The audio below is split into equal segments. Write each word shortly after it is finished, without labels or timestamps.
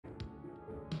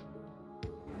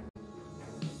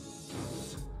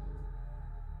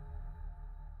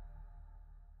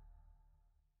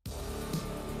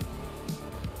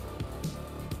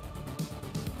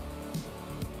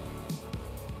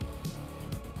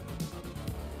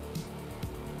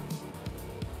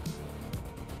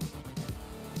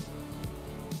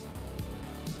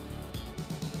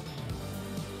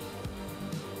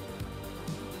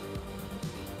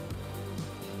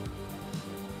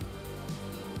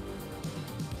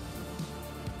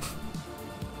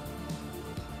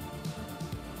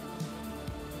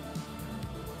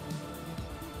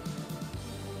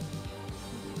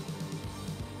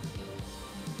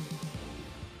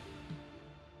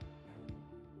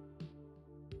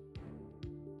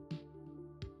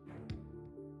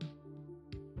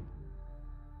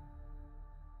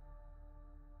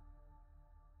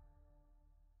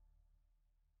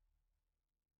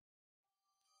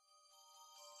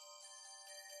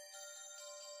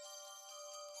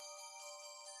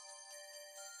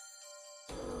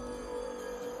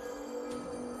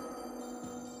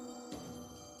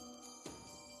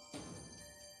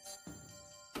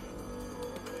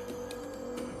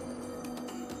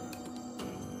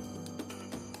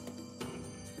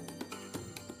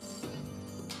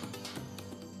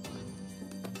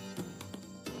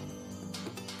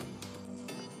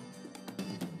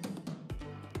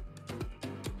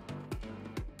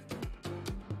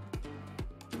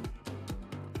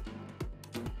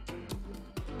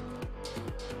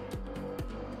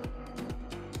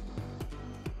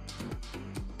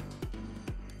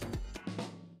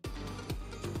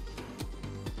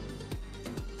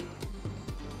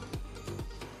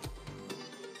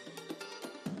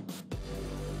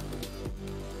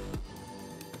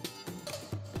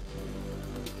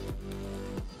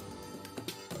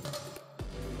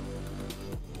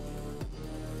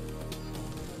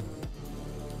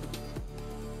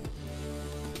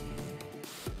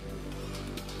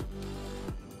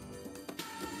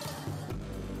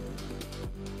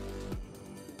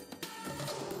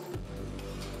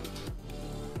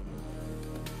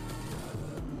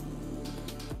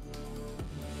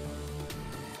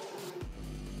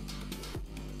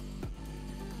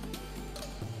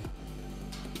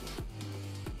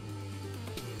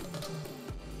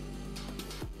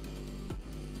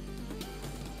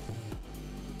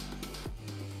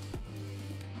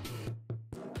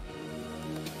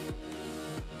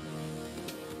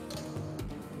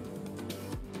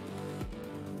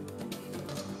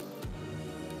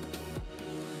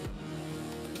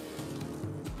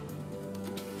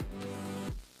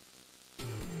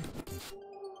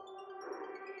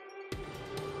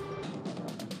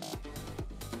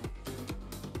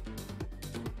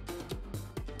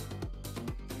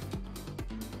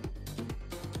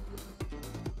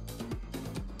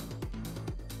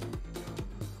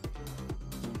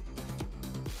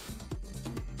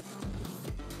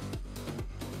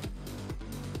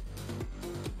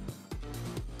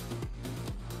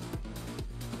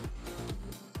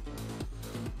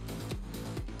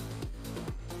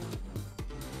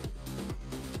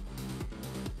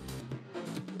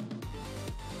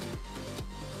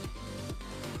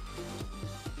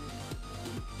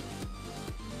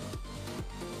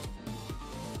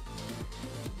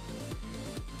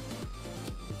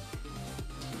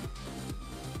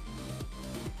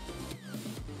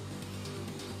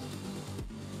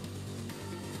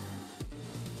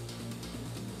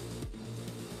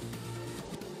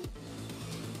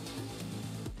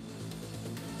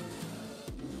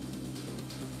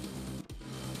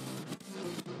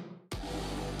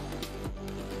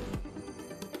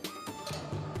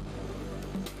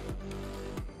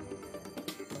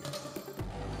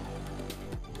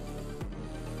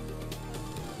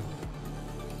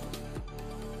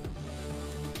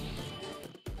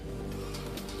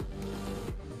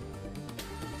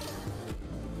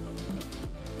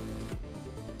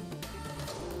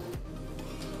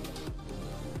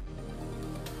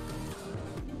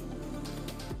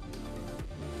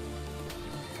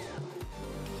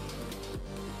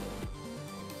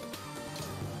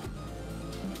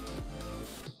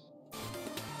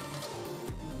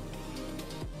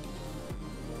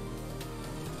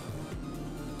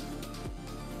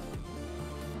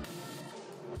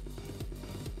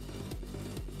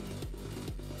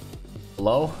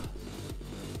Hello?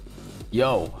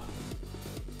 Yo.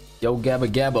 Yo, Gabba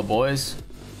Gabba, boys.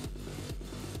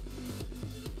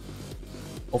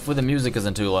 Hopefully the music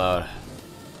isn't too loud.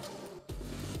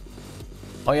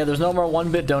 Oh yeah, there's no more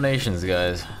 1-bit donations,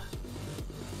 guys.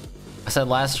 I said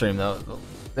last stream, though.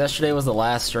 Yesterday was the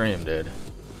last stream, dude.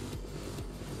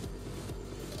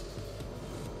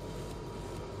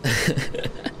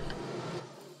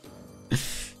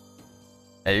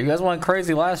 Hey, you guys went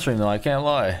crazy last stream, though. I can't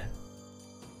lie.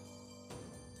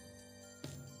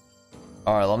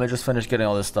 Alright, let me just finish getting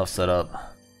all this stuff set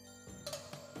up.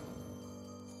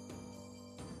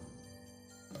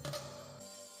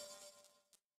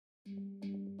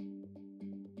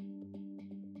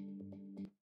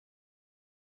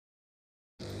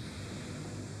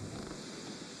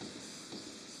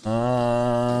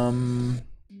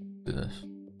 Do this.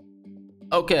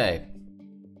 Okay.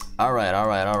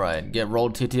 Alright. Get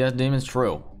rolled TTS demons,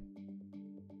 true.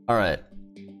 Alright.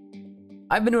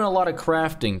 I've been doing a lot of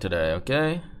crafting today,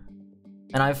 okay?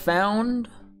 And I found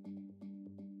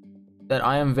that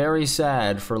I am very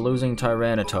sad for losing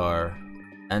Tyranitar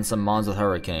and some Mons with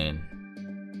Hurricane.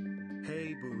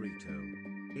 Hey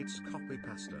Buhrito, it's copy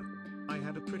pasta. I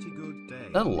had a pretty good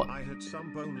day. I had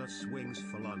some boneless wings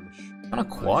for lunch. Kinda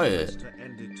quiet. To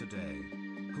end it today.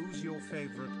 Who's your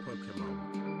favorite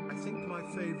Pokemon? I think my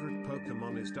favorite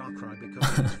Pokemon is Darkrai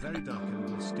because it's very dark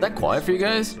and mysterious. Is that quiet for you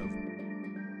guys?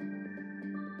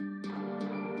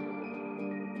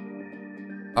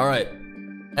 Alright.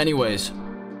 Anyways.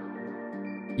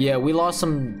 Yeah, we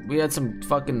had some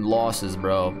fucking losses,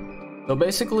 bro. So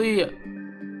basically,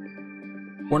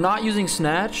 we're not using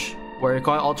Snatch.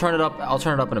 I'll turn it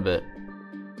up in a bit.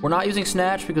 We're not using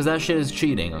Snatch because that shit is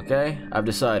cheating, okay? I've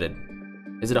decided.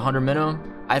 Is it 100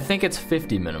 minimum? I think it's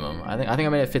 50 minimum. I think I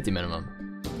made it 50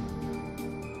 minimum.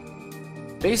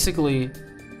 Basically,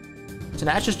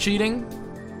 Snatch is cheating.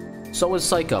 So is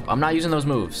Psych Up. I'm not using those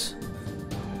moves.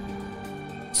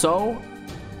 So,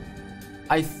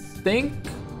 I think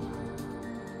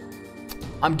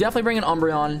I'm definitely bringing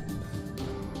Umbreon.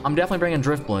 I'm definitely bringing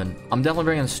Drifblim. I'm definitely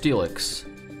bringing Steelix.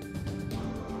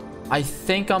 I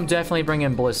think I'm definitely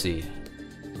bringing Blissey.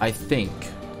 I think.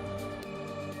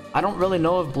 I don't really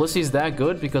know if Blissey's that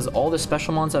good because all the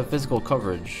special mons have physical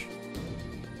coverage.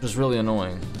 Which is really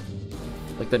annoying.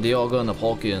 Like the Dialga and the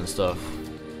Palkia and stuff.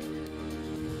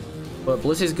 But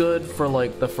Blissey's good for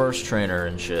like the first trainer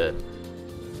and shit.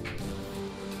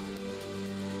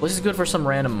 Blissey's good for some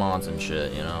random mons and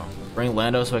shit, you know. Bring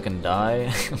Lando so I can die.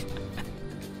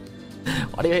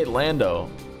 Why do you hate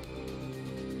Lando?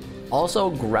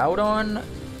 Also, Groudon.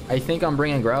 I think I'm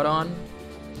bringing Groudon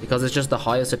because it's just the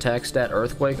highest attack stat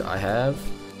Earthquake I have.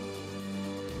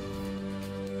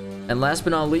 And last but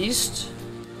not least,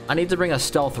 I need to bring a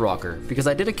Stealth Rocker because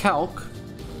I did a calc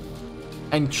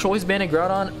and Choice Banded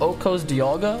Groudon Oko's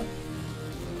Dialga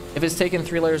if it's taken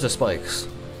 3 layers of spikes.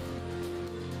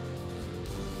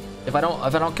 If I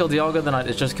don't kill Dialga, then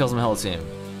it just kills him Hell Team.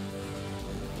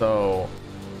 So,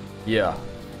 yeah.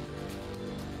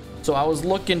 So I was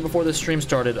looking before the stream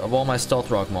started of all my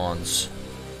Stealth Rock mons.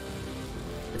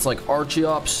 It's like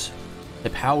Archeops,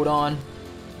 Hippowdon,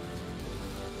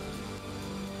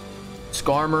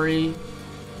 Skarmory,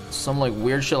 some like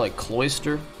weird shit like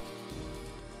Cloyster.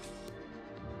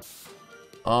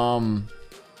 I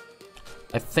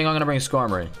think I'm gonna bring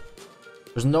Skarmory.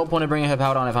 There's no point in bringing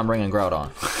Hippowdon if I'm bringing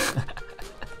Groudon.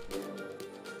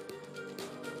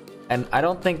 And I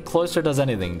don't think Cloyster does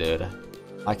anything, dude.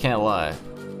 I can't lie.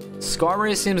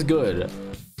 Skarmory seems good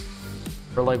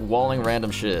for like walling random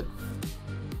shit.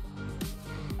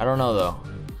 I don't know though.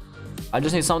 I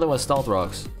just need something with Stealth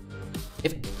Rocks.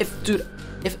 Dude,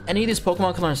 if any of these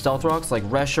Pokemon can learn Stealth Rocks, like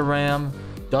Reshiram,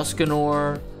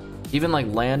 Dusknoir, even like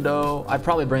Lando, I'd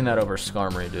probably bring that over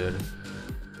Skarmory, dude.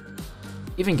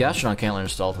 Even Gastrodon can't learn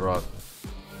Stealth Rock.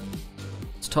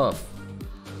 It's tough.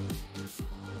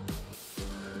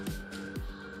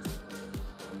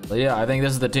 But yeah, I think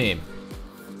this is the team.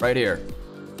 Right here.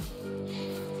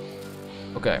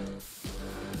 Okay.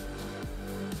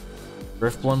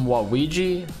 Drifblim,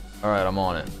 Waluigi. Alright, I'm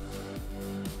on it.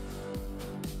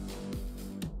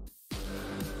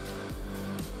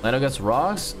 Lando gets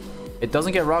rocks? It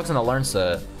doesn't get rocks in the learn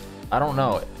set. I don't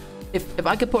know. If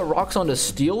I could put rocks onto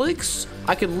Steelix,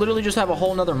 I could literally just have a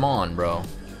whole nother Mon, bro.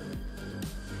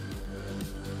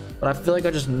 But I feel like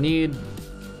I just need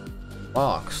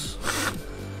rocks.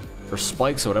 Or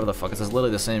spikes or whatever the fuck. It's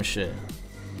literally the same shit.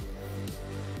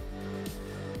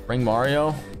 Bring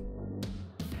Mario?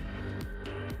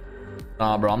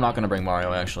 Nah, bro, I'm not gonna bring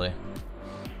Mario, actually.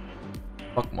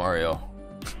 Fuck Mario.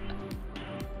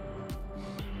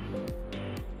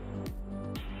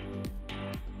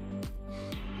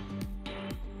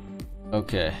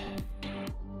 Okay.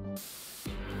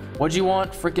 What'd you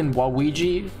want? Freaking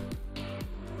Waluigi?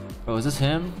 Oh, is this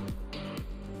him?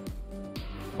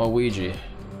 Waluigi.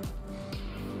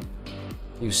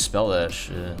 You spell that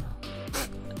shit.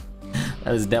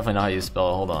 That is definitely not how you spell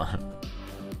it. Hold on.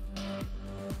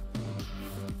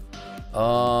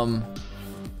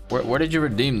 Where did you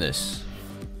redeem this?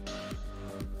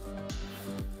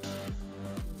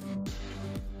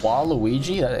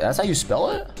 Waluigi? That's how you spell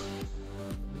it?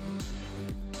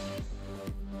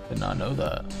 Did not know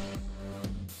that.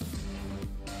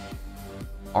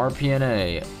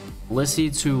 RPNA. Lissy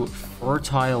to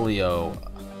Fertilio.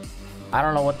 I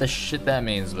don't know what the shit that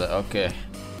means, but okay.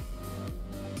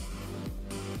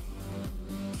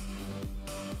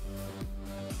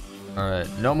 Alright,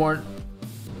 no more.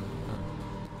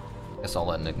 Guess I'll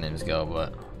let nicknames go,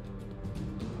 but.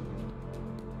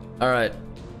 Alright.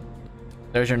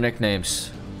 There's your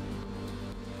nicknames.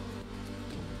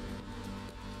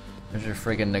 There's your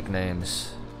freaking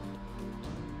nicknames.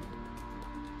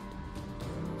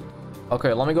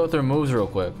 Okay, let me go through moves real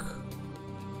quick.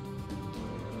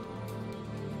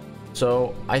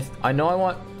 So I know I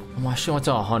want. Oh, my shit went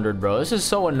to 100, bro. This is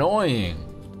so annoying.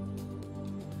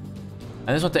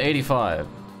 And this went to 85.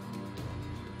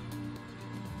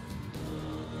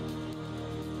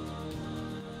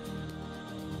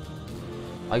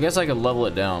 I guess I could level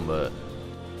it down, but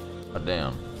god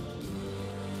damn.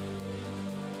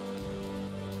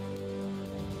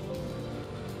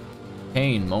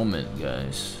 Pain moment,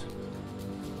 guys.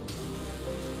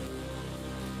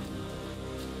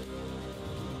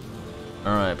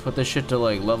 Alright, put this shit to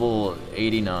like level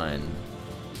 89.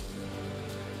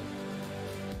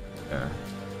 There.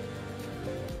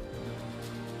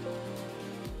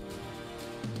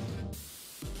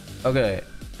 Okay,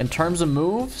 in terms of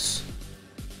moves,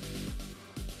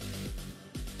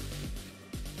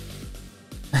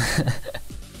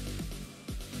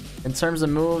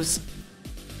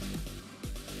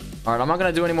 alright, I'm not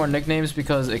gonna do any more nicknames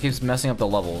because it keeps messing up the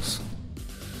levels,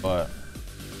 but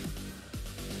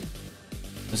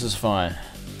this is fine.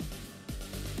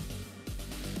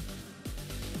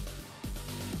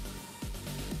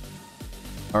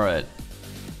 Alright.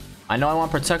 I know I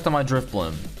want Protect on my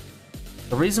Driftblim.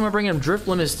 The reason we're bringing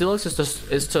Driftblim is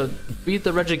Steelix is to beat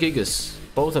the Regigigas.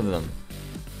 Both of them.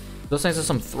 Those things are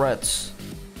some threats.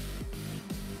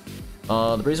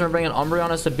 The reason we're bringing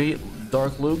Umbreon is to beat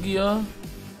Dark Lugia.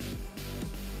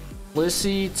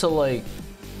 Lissy to like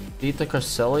beat the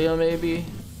Cresselia maybe.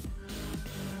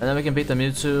 And then we can beat the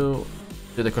Mewtwo.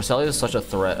 Dude, the Cresselia is such a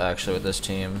threat actually with this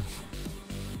team.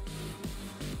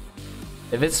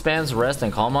 If it spans Rest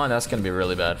and Calm On, that's gonna be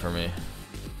really bad for me.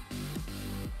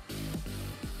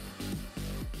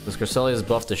 This Cresselia is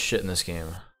buffed as shit in this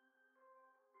game.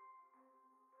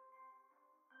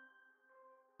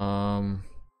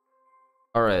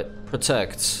 Alright,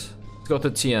 Protect. Let's go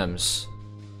through TMs.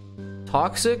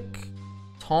 Toxic,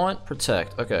 Taunt,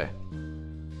 Protect. Okay.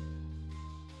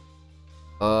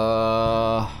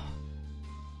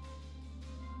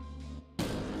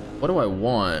 What do I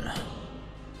want?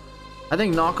 I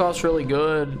think Knockoff's really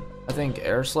good. I think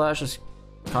Air Slash is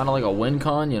kind of like a win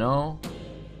con, you know?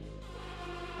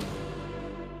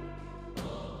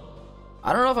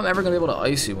 I don't know if I'm ever gonna be able to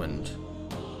Icy Wind.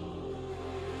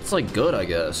 It's like good, I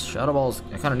guess. Shadow Ball's.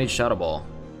 I kind of need Shadow Ball.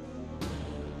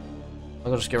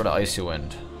 I'll just get rid of Icy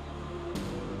Wind.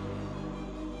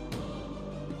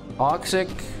 Toxic.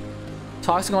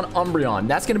 Toxic on Umbreon.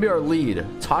 That's gonna be our lead.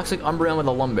 Toxic Umbreon with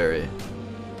a Lumberry.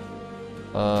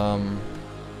 I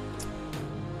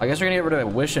guess we're gonna get rid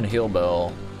of Wish and Heal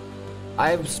Bell.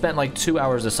 I've spent like 2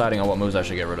 hours deciding on what moves I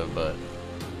should get rid of, but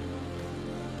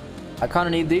I kind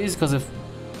of need these because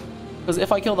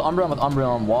if I kill the Umbreon with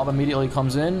Umbreon, Wob immediately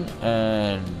comes in,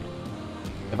 and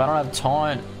if I don't have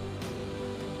Taunt,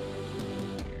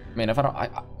 I mean, if I don't,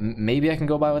 maybe I can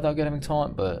go by without getting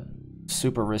Taunt, but it's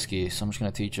super risky, so I'm just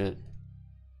gonna teach it.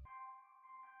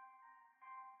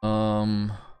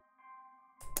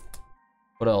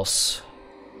 What else?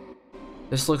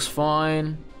 This looks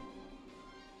fine.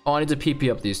 Oh, I need to PP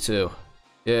up these two.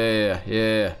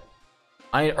 Yeah.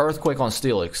 I need Earthquake on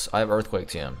Steelix. I have Earthquake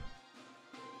TM.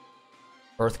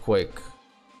 Earthquake.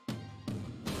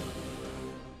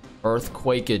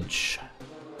 Earthquakeage.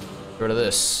 Get rid of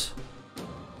this.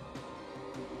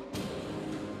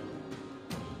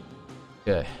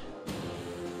 Okay.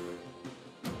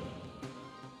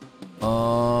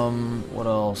 What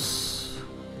else?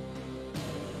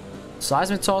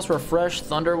 Seismic Toss, Refresh,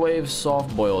 Thunder Wave,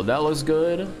 Soft Boil. That looks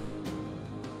good.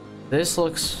 This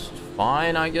looks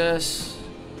fine, I guess.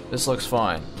 This looks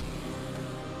fine.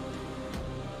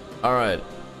 Alright.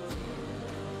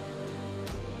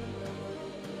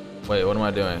 Wait, what am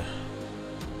I doing?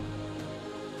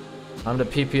 Time to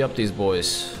PP up these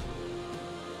boys.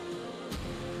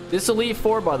 This Elite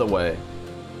Four, by the way,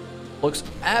 looks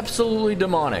absolutely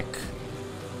demonic.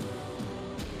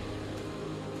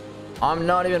 I'm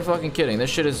not even fucking kidding. This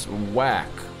shit is whack.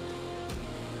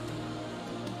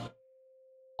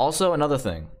 Also, another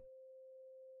thing.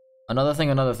 I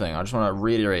just want to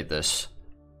reiterate this.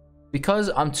 Because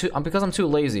I'm too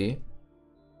lazy,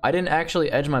 I didn't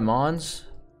actually edge my mons.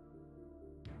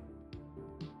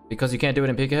 Because you can't do it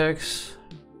in Pika Hex.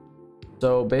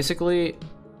 So basically,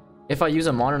 if I use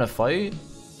a mon in a fight,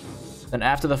 then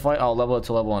after the fight I'll level it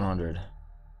to level 100.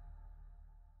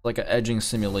 Like an edging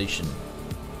simulation.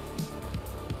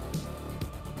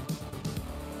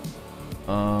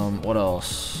 What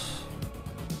else?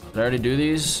 Did I already do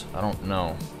these? I don't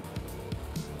know.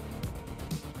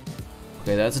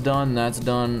 Okay, that's done, that's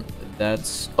done,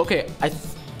 that's... Okay,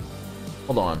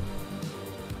 hold on.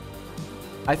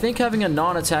 I think having a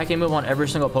non-attacking move on every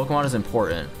single Pokemon is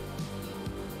important.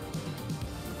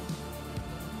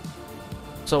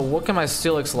 So what can my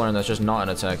Steelix learn that's just not an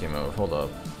attacking move? Hold up.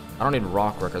 I don't need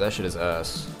Rock Wrecker, that shit is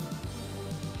ass.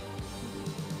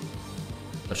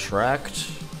 Attract?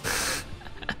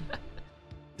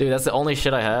 Dude, that's the only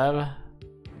shit I have?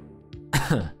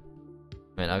 I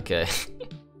mean, okay.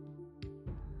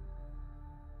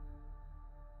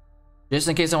 Just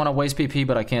in case I want to waste PP,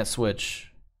 but I can't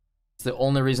switch. It's the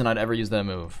only reason I'd ever use that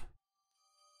move.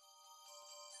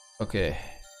 Okay.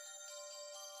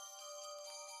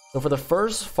 So for the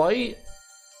first fight,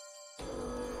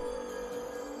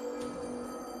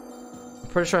 I'm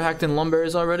pretty sure I hacked in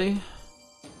Lumberries already.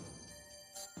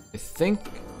 I think.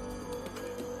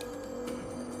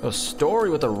 Oh,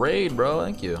 story with a raid, bro.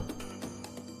 Thank you.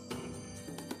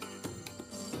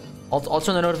 I'll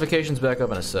turn the notifications back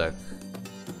up in a sec.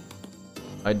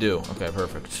 I do. Okay,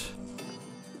 perfect.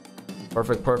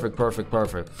 Perfect.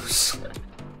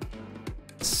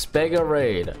 Spega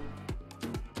raid.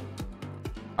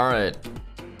 Alright.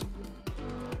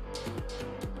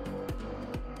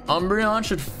 Umbreon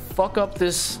should fuck up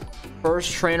this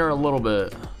first trainer a little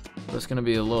bit. It's gonna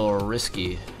be a little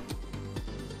risky.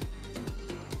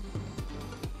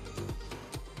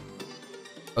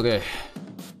 Okay.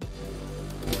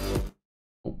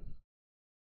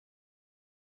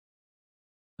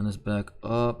 Turn this back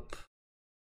up.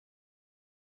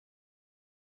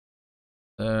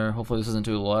 There. Hopefully this isn't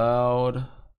too loud.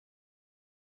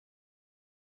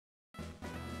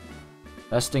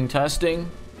 Testing. Testing.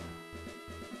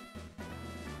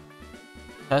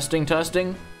 Is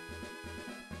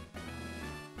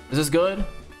this good?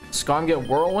 Scum get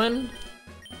Whirlwind?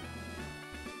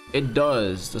 It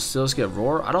does. Does Steelix get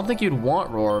Roar? I don't think you'd want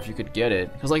Roar if you could get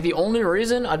it. Because, like, the only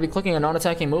reason I'd be clicking a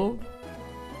non-attacking move...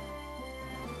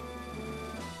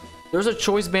 There's a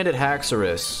Choice Banded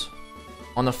Haxorus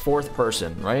on the 4th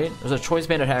person, right? There's a Choice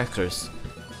Banded Haxorus.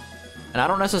 And I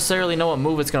don't necessarily know what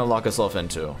move it's going to lock itself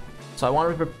into. So I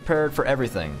want to be prepared for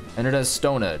everything. And it has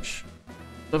Stone Edge.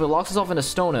 So if it locks itself into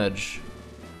Stone Edge,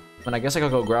 then I guess I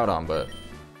could go Groudon, but...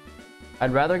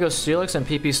 I'd rather go Steelix and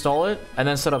PP stall it, and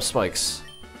then set up spikes.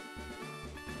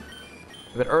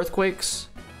 If it Earthquakes,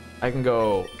 I can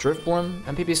go Drifblim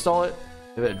and PP stall it.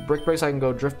 If it Brick Breaks, I can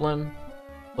go Drifblim.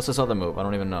 What's this other move? I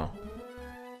don't even know.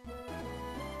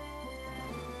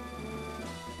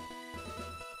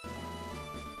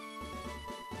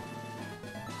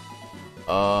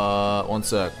 One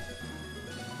sec.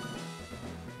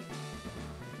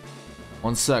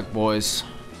 One sec, boys.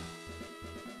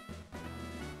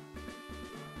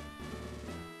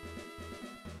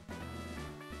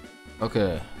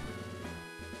 Okay.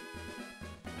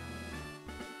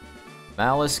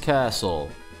 Malice Castle.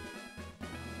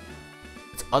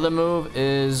 Its other move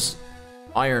is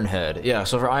Iron Head. Yeah,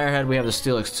 so for Iron Head we have the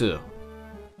Steelix too.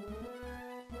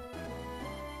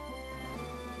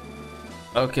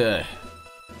 Okay.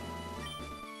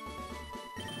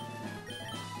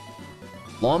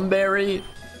 Lumberry.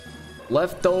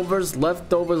 Leftovers. The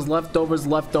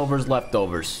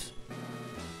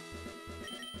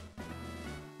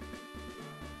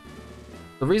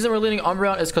reason we're leading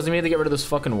Umbreon is because we need to get rid of this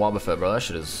fucking Wobbuffet, bro. That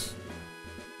shit is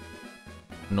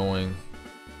annoying.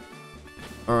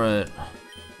 Alright.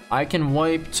 I can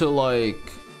wipe to, like,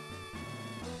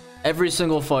 every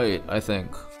single fight, I think.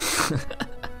 Do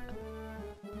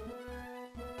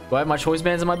I have my choice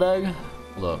bands in my bag?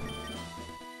 Hold up.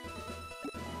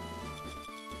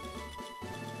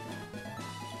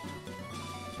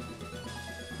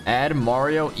 Add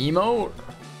Mario emote?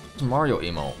 What's Mario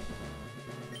emote?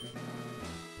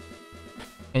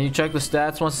 Can you check the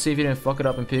stats once to see if you didn't fuck it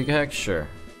up in Pika Hex? Sure.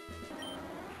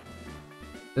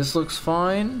 This looks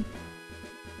fine.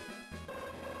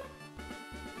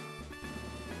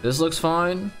 This looks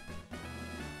fine.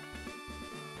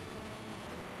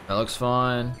 That looks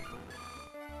fine.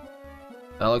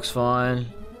 That looks fine.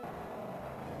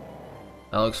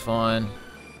 That looks fine.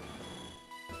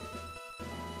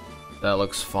 That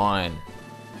looks fine.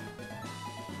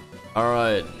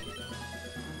 Alright.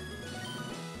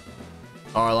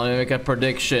 Alright, let me make a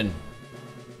prediction.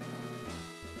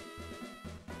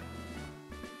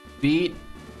 Beat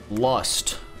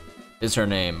Lust is her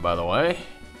name, by the way.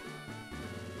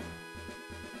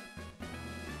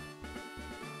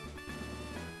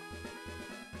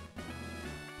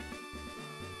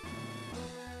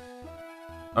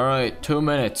 Alright, 2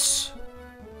 minutes.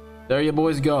 There you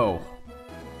boys go.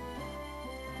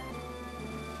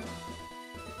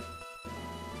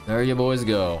 There you boys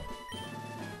go.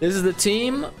 This is the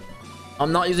team.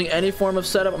 I'm not using any form of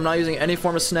setup. I'm not using any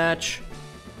form of snatch.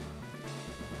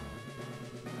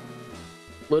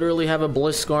 Literally have a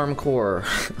Blitzscarm core.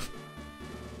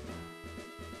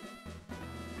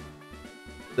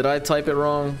 Did I type it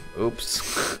wrong?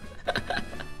 Oops.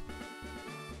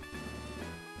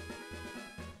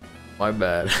 My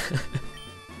bad.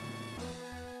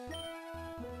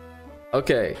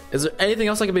 Okay, is there anything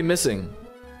else I could be missing?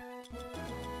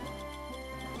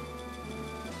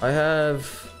 I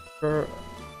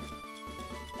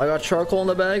got charcoal in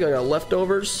the bag, I got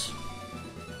leftovers.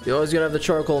 You always gotta have the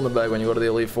charcoal in the bag when you go to the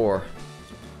Elite Four,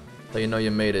 so you know you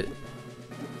made it.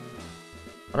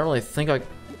 I don't really think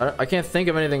I can't think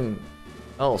of anything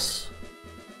else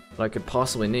that I could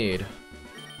possibly need.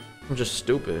 I'm just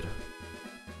stupid.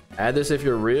 Add this if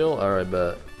you're real? Alright,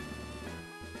 bet.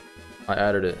 I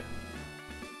added it.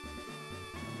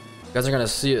 You guys are gonna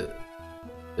see it.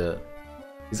 Yeah.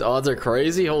 These odds are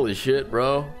crazy? Holy shit,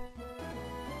 bro.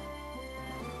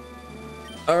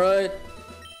 Alright.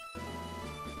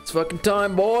 It's fucking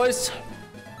time, boys.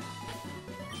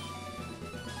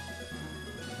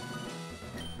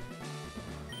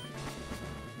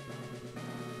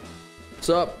 What's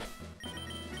up?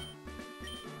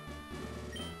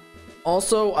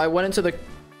 Also, I went into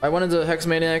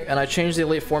Hexmaniac and I changed the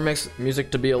Elite Four mix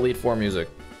music to be Elite Four music.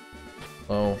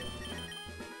 Oh.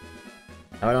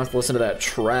 Now I don't have to listen to that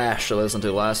trash I listened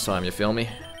to last time, you feel me?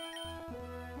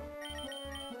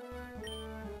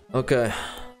 Okay.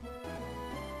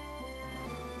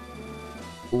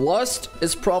 Lust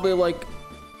is probably like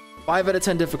 5 out of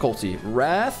 10 difficulty.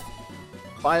 Wrath,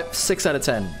 6 out of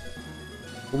 10.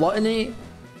 Gluttony,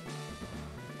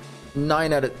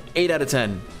 8 out of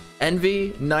 10.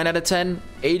 Envy, 9 out of 10.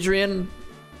 Adrian,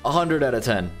 100 out of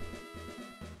 10.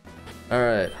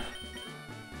 Alright.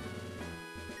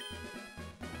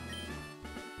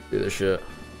 Do this shit.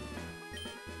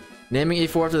 Naming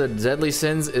E4 after the deadly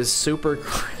sins is super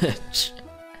cringe.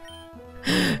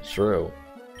 True.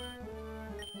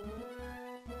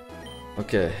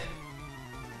 Okay.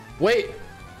 Wait!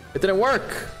 It didn't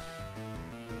work!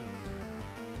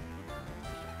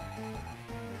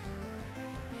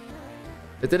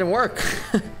 It didn't work!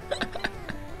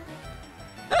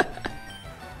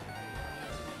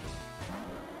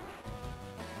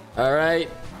 Alright.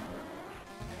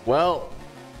 Well.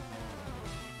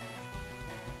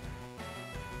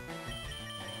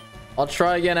 I'll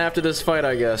try again after this fight,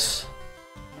 I guess.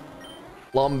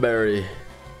 Lumberry.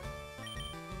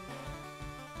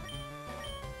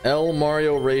 L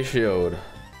Mario ratioed.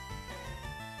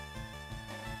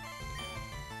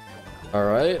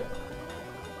 Alright.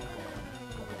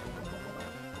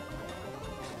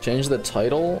 Change the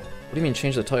title? What do you mean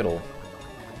change the title?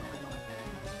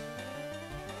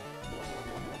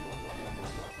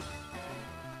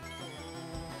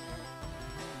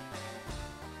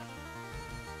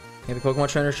 Maybe Pokemon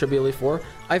trainer should be Elite Four.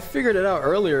 I figured it out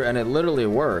earlier and it literally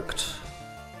worked.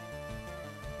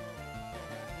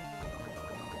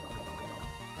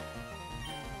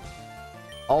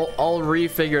 I'll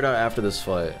re-figure it out after this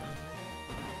fight.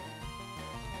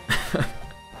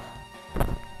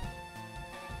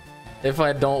 If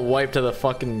I don't wipe to the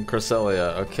fucking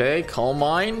Cresselia, okay? Calm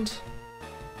mind.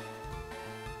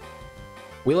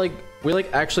 We like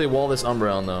actually wall this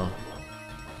Umbreon though.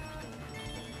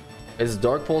 It's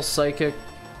Dark Pulse, Psychic,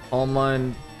 Calm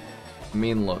Mind,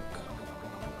 Mean Look.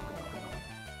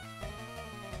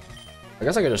 I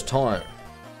guess I could just taunt.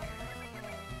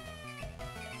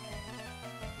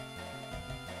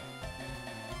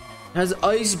 It has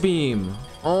Ice Beam.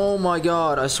 Oh my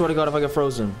god, I swear to god if I get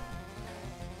frozen.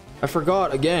 I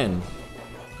forgot again.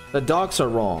 The docs are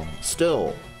wrong,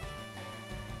 still.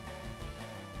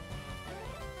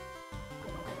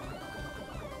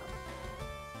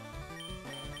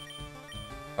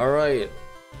 Alright.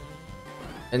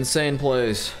 Insane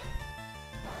plays.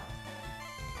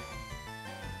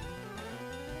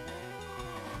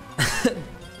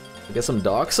 Get some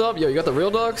docks up? Yo, you got the real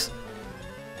docks?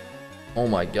 Oh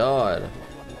my god.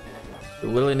 You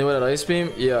literally knew it at Ice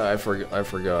Beam? Yeah, I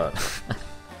forgot.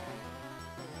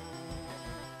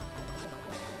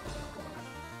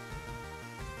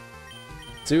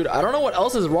 Dude, I don't know what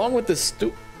else is wrong with this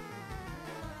What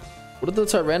if the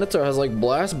Tyranitar has like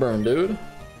blast burn, dude?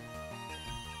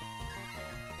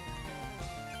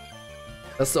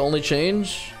 That's the only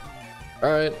change?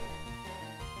 Alright.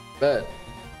 Bet.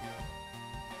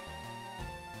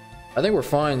 I think we're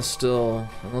fine still,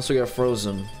 unless we get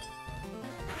frozen.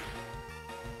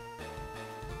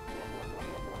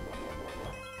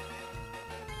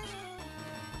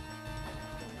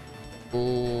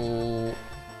 Ooh.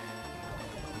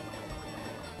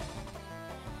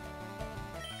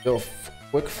 Yo,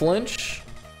 quick flinch.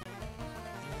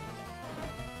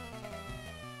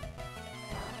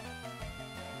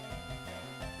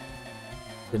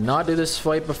 Did not do this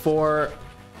fight before.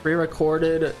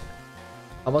 Pre-recorded.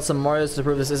 How about some Marios to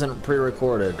prove this isn't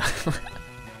pre-recorded?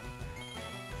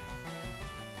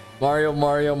 Mario,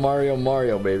 Mario, Mario,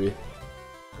 Mario, baby.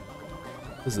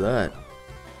 What's that?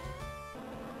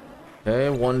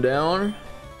 Okay, one down.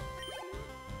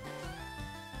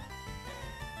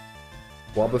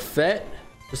 Wobbuffet,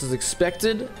 just as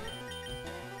expected.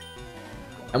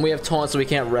 And we have taunt, so we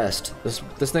can't rest.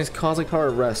 This thing's cosmic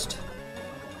power rest.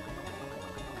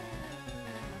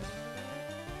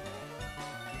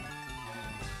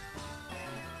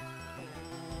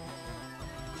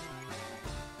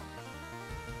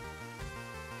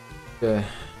 Okay.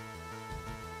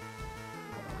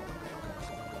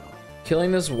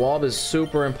 Killing this Wob is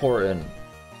super important.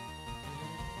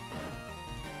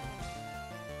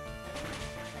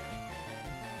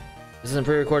 This isn't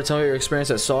pre-recorded. Tell me your experience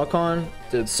at SawCon.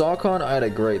 Dude, SawCon, I had a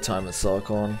great time at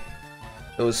SawCon.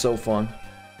 It was so fun.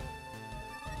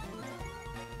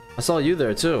 I saw you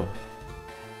there too.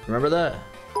 Remember that?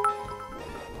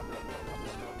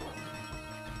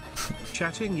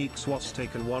 Chatting Eeks was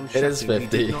taken one. It is 50. He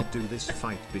did not do this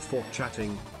fight before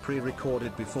chatting,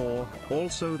 pre-recorded before.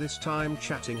 Also this time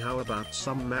chatting. How about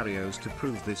some Marios to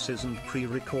prove this isn't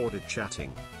pre-recorded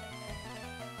chatting?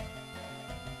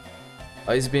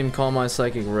 Ice Beam, Calm Mind,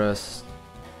 Psychic Rest.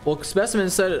 Well,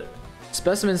 Specimen said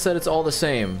it's all the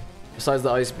same, besides the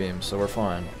Ice Beam, so we're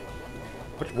fine.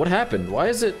 What happened? Why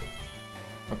is it?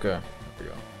 Okay, there we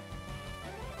go.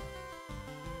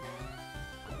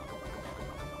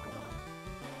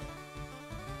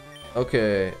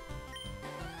 Okay.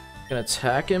 I can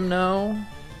attack him now, and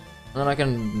then I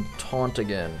can taunt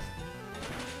again.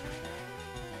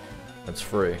 That's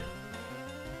free.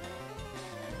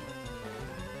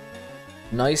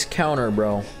 Nice counter,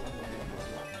 bro.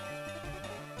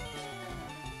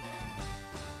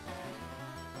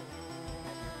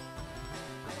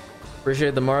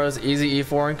 Appreciate the Marios. Easy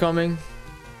E4 incoming.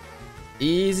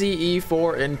 Easy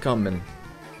E4 incoming.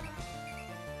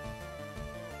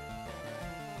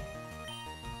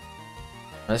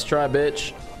 Nice try,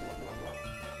 bitch.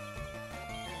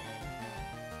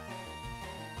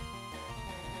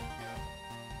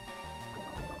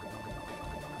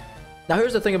 Now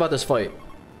here's the thing about this fight.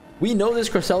 We know this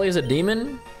Cresselia is a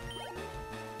demon,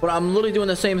 but I'm literally doing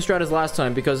the same strat as last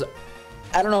time because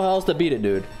I don't know how else to beat it,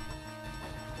 dude.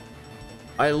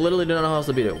 I literally don't know how else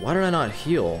to beat it. Why did I not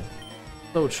heal?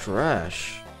 So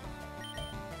trash.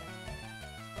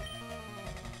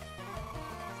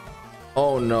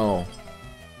 Oh no.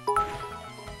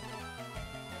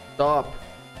 Stop.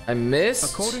 I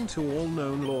missed? According to all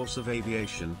known laws of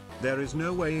aviation, there is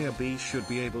no way a bee should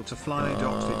be able to fly.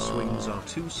 Its wings are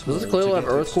too small does this clearly to have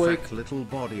get its Earthquake? fat little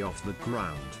body off the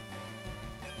ground.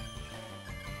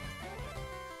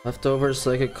 Leftover,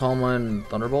 Psychic, Calm Mind,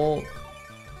 Thunderbolt.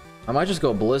 I might just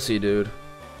go Blissey, dude.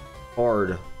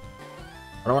 Hard.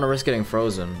 I don't want to risk getting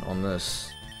frozen on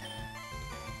this.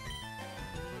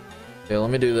 Okay,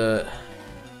 let me do that.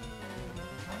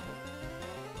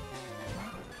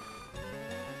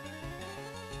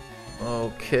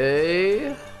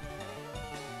 Okay.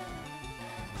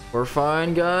 We're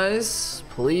fine, guys.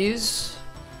 Please.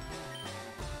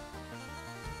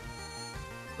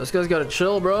 This guy's gotta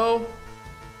chill, bro.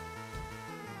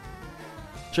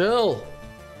 Chill.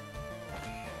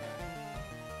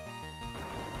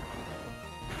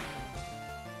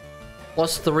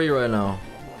 +3 right now.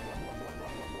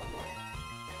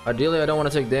 Ideally, I don't want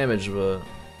to take damage, but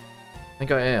I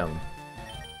think I am.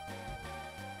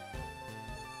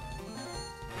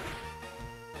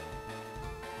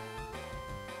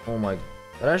 Oh my,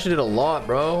 that actually did a lot,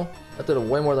 bro. That did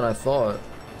way more than I thought.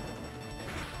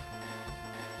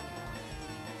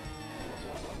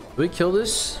 Did we kill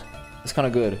this? It's kind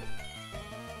of good.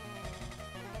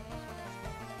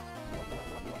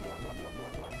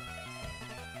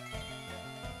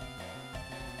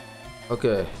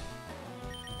 Okay.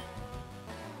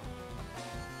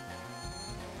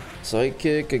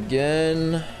 Psychic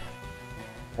again.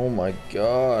 Oh my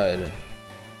god.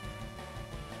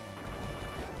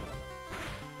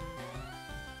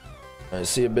 I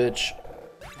see a bitch.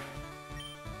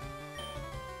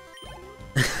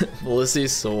 Melissy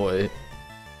soy.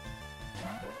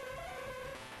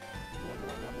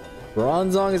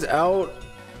 Bronzong is out.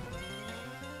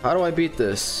 How do I beat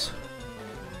this?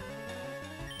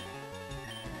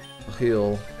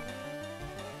 Heal.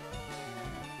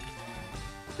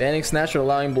 Banning Snatch or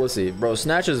allowing Blissey. Bro,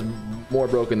 Snatch is more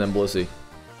broken than Blissey.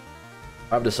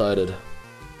 I've decided.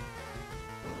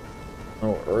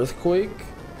 Oh, Earthquake?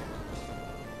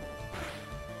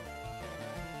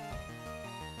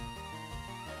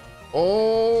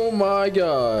 Oh my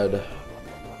god.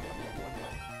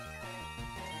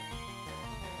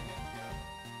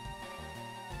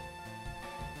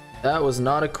 That was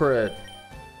not a crit.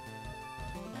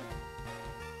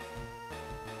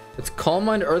 It's Calm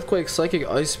Mind, Earthquake, Psychic,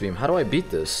 Ice Beam. How do I beat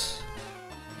this?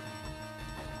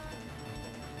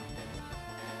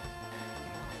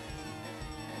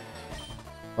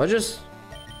 I just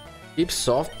keep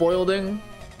soft boiling.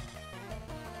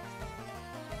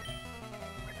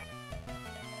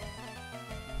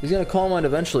 He's gonna Calm Mind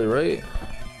eventually, right?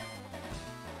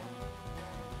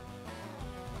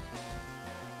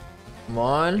 Come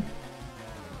on.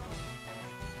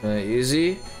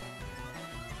 Easy.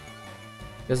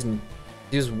 He doesn't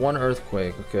use one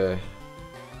Earthquake, okay.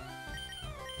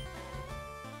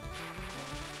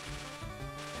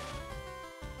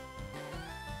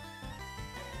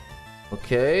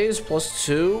 Okay, it's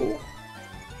 +2.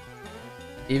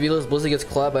 EV-less Blissey gets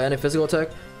clapped by any physical attack.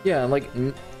 Yeah, and like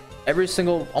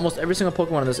almost every single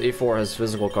Pokemon in this A4 has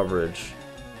physical coverage.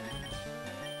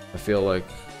 I feel like.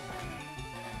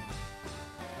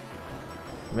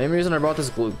 The main reason I brought this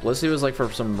Blissey was like for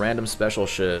some random special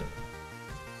shit.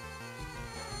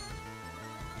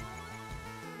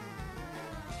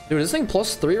 Dude, is this thing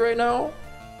 +3 right now?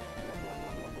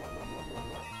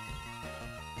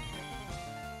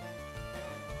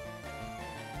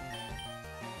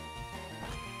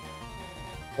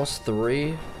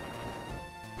 +3.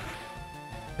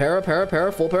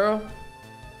 Para, full para?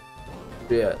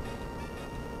 Yeah.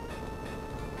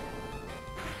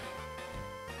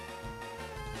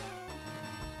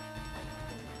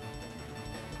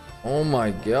 Oh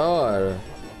my god.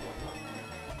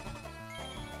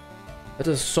 That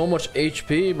does so much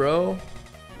HP, bro.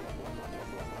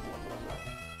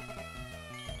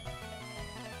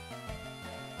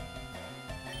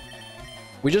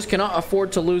 We just cannot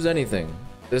afford to lose anything.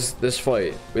 This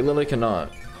fight. We literally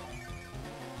cannot.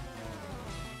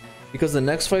 Because the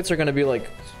next fights are gonna be like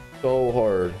so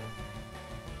hard.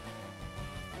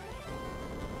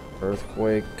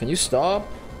 Earthquake. Can you stop?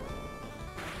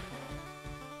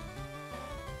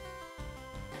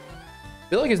 I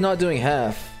feel like he's not doing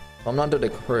half. I'm not doing a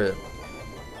crit.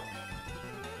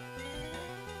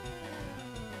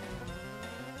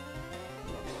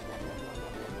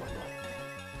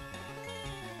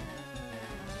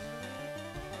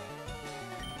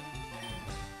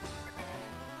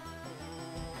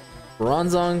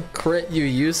 Bronzong crit, you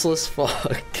useless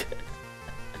fuck.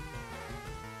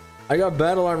 I got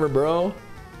battle armor, bro.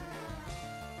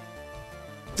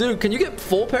 Dude, can you get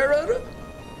full para?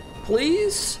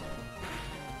 Please?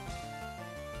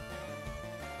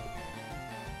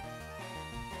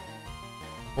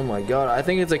 Oh my god, I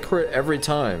think it's a crit every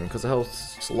time because of how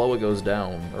slow it goes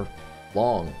down, or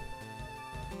long.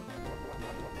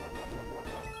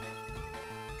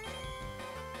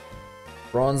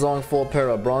 Bronzong full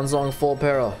para, Bronzong full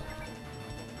para.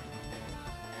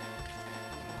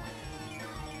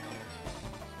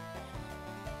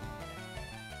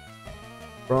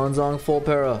 Bronzong full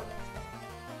para.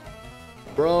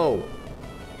 Bro.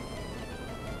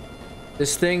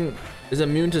 This thing is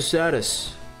immune to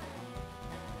status.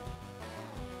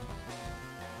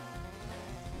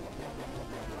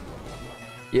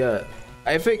 Yeah,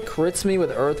 if it crits me with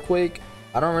Earthquake,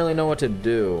 I don't really know what to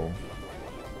do.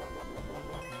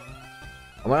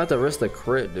 I might have to risk the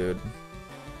crit, dude.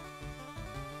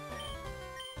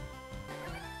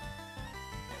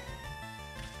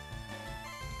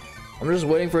 I'm just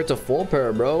waiting for it to full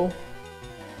para, bro.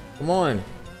 Come on.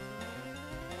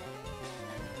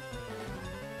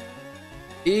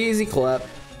 Easy clap.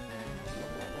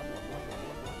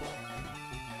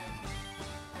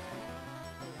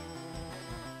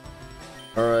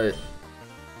 Alright.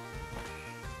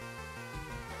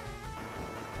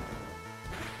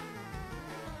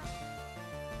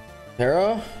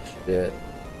 Para? Shit.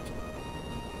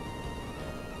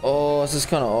 Oh, this is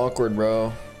kind of awkward,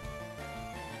 bro.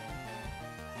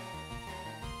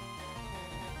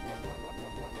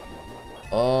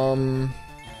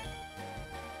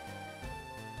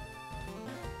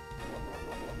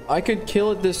 I could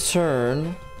kill it this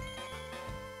turn.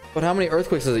 But how many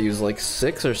earthquakes does it use? Like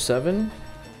 6 or 7?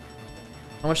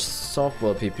 How much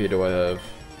softball PP do I have?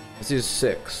 Let's use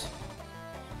 6.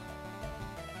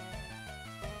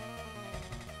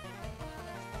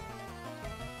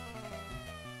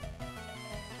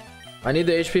 I need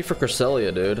the HP for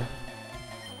Cresselia, dude.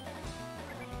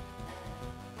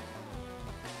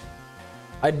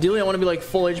 Ideally, I want to be like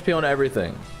full HP on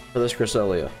everything for this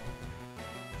Cresselia.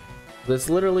 It's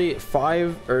literally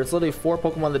 4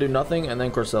 Pokemon that do nothing, and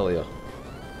then Cresselia.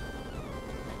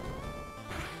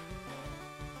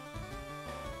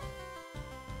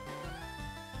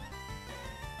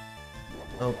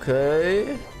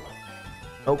 Okay.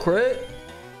 No crit.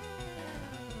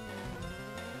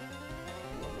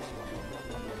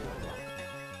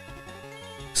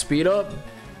 Speed up.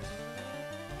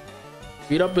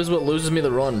 Speed up is what loses me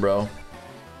the run, bro.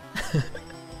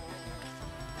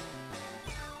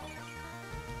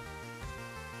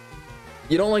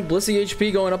 You don't like Blissey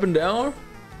HP going up and down?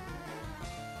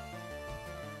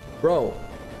 Bro.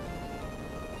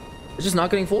 It's just not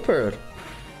getting full paired.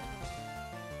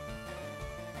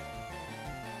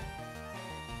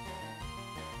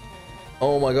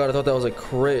 Oh my god, I thought that was a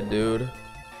crit, dude.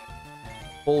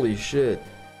 Holy shit.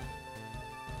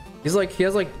 He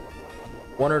has like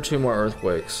 1 or 2 more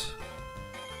earthquakes.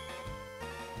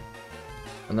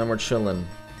 And then we're chilling.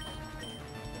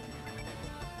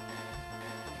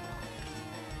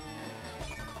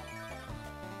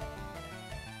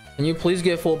 Can you please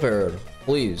get full paired?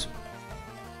 Please.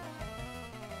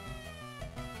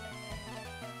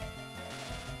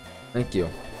 Thank you.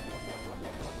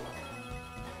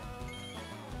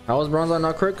 How is Bronzong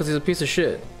not crit? Because he's a piece of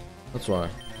shit. That's why.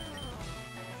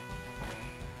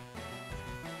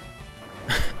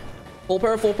 Full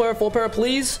pair, full pair, full pair,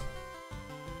 please.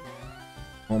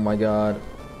 Oh my god.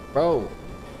 Bro.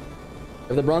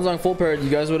 If the Bronzong full paired, you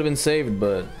guys would have been saved,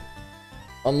 but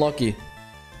unlucky.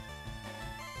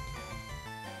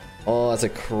 Oh, that's a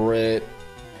crit.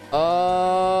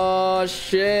 Oh,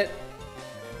 shit.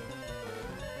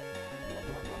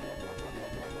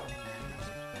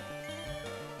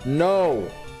 No.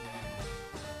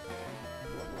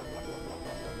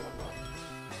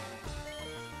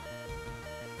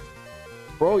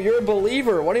 Bro, you're a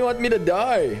believer. Why do you want me to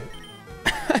die?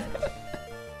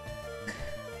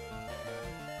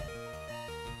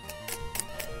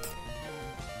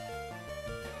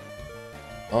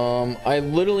 I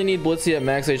literally need Blissey at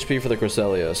max HP for the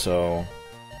Cresselia, so...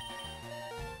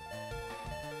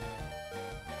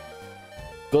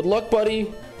 Good luck,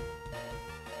 buddy.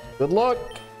 Good luck.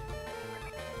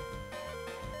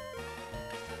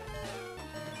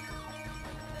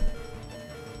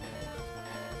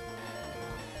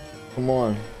 Come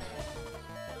on.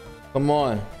 Come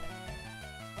on.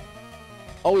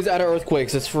 Oh, he's out of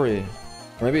earthquakes. It's free.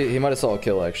 Or maybe he might have saw a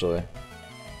kill, actually.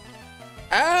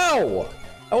 Ow!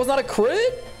 That was not a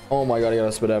crit? Oh my god, I got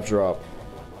a spit F drop.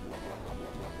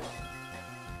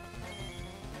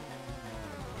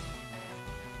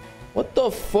 What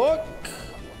the fuck?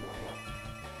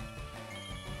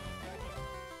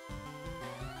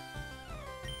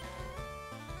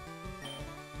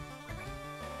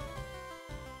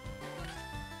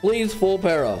 Please, full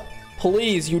para.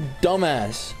 Please, you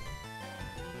dumbass.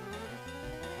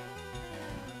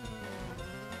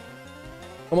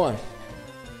 Come on.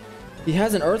 He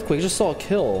has an earthquake. He just saw a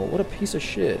kill. What a piece of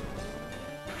shit.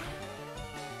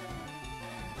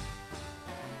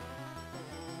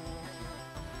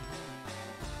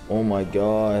 Oh my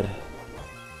god.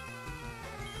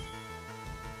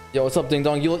 Yo, what's up, Ding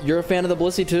Dong? You're a fan of the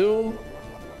Blissey too?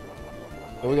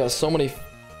 Oh, we got so many.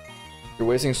 You're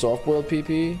wasting soft-boiled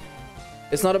PP?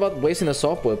 It's not about wasting the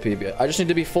soft-boiled PP. I just need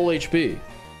to be full HP.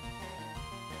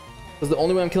 Because the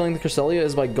only way I'm killing the Cresselia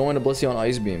is by going to Blissey on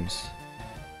Ice Beams.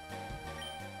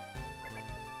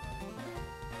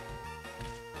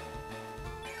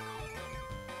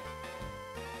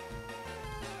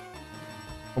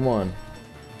 Come on.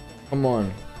 Come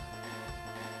on.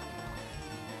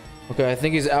 Okay, I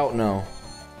think he's out now.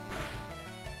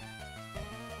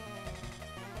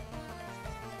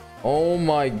 Oh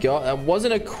my god, that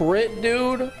wasn't a crit,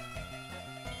 dude.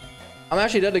 I'm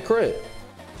actually dead to crit.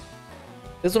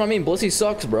 This is what I mean. Blissey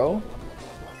sucks, bro.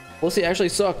 Blissey actually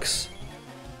sucks.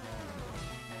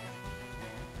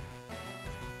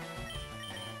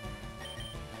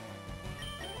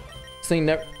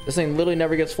 This thing literally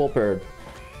never gets full paired.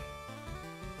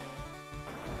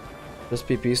 This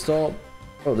PP stall.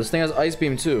 Oh, this thing has Ice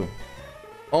Beam too.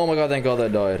 Oh my god, thank god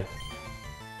that died.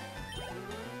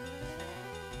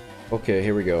 Okay,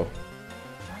 here we go.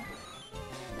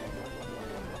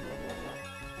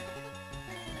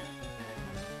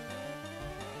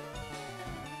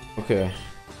 Okay.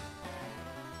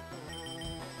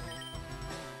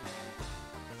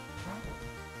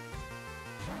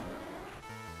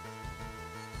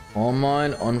 All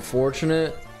mine,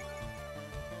 unfortunate.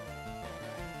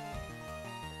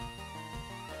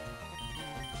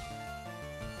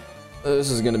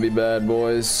 This is gonna be bad,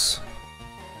 boys.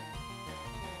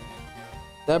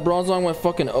 That bronze line went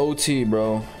fucking OT,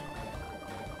 bro.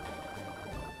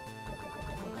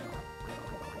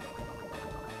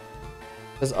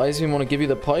 Does Ice Beam want to give you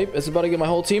the pipe? It's about to give my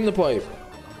whole team the pipe.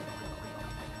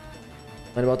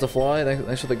 I'm about to fly.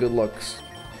 Thanks for the good lucks.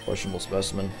 Questionable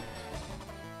specimen.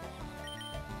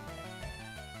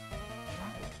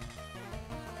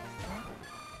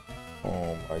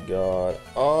 Oh my god.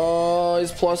 Oh,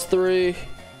 he's +3.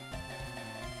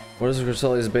 What is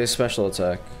Griselli's base special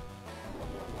attack?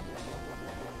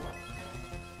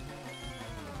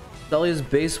 Griselli's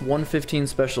base 115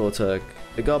 special attack.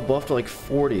 It got buffed to like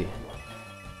 40.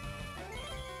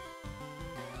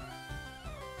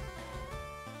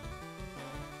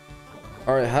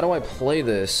 Alright, how do I play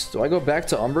this? Do I go back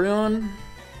to Umbreon?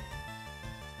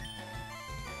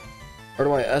 Or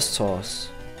do I S-toss?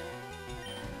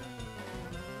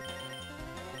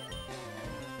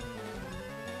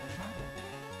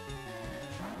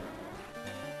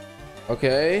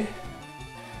 Okay.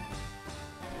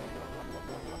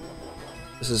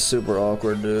 This is super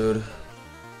awkward, dude.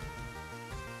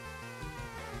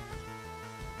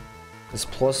 It's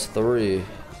 +3.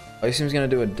 Ice Beam's gonna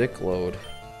do a dick load.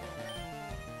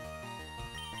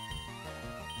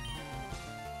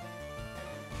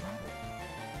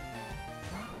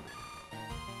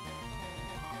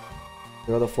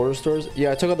 You got the Forest Stores?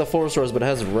 Yeah, I took out the Forest Stores, but it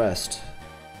has rest.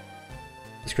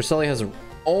 This Cresselia has a...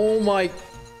 Oh my...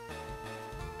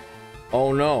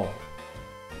 Oh no.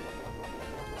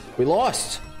 We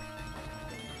lost.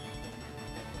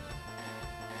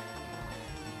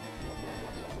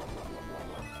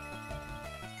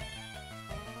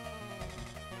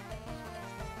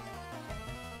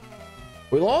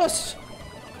 We lost.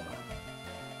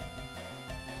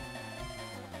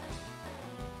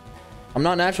 I'm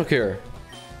not natural cure.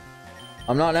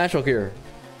 I'm not natural cure.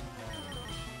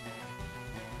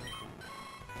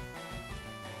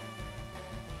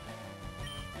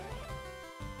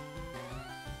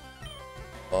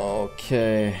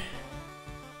 Okay.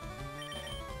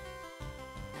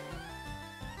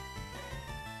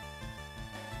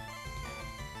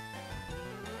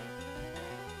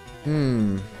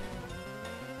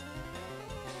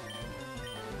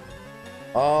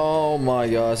 Oh my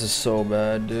god, this is so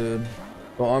bad, dude.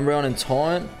 Go Umbreon and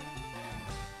Taunt?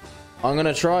 I'm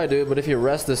gonna try, dude, but if you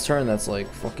rest this turn, that's like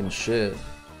fucking shit.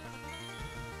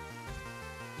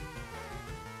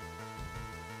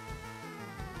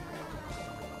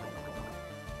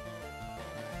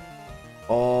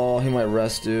 Oh, he might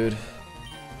rest, dude.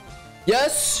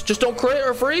 Yes! Just don't crit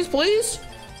or freeze, please!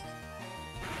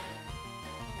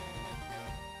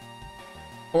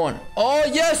 Come on. Oh,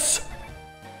 yes!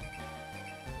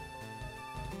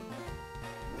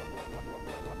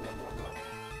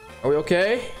 Are we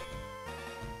okay?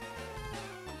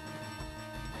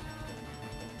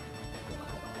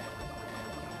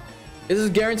 This is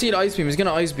guaranteed Ice Beam. He's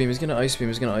gonna Ice Beam. He's gonna Ice Beam.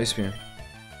 He's gonna Ice Beam.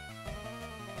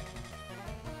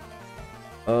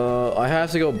 I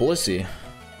have to go Blissey.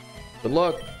 Good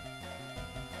luck.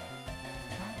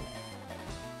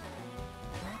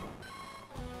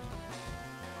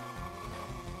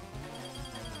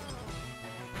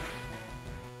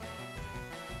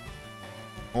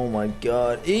 Oh my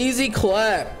god. Easy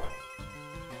clap.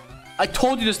 I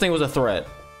told you this thing was a threat.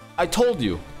 I told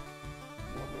you.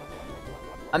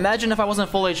 Imagine if I wasn't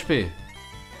full HP.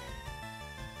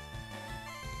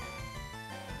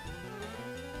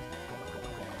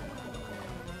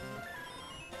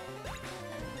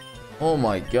 Oh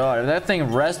my god. If that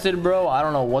thing rested, bro, I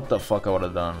don't know what the fuck I would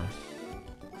have done.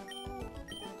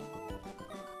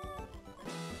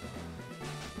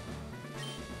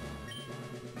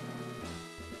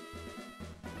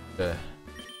 Okay.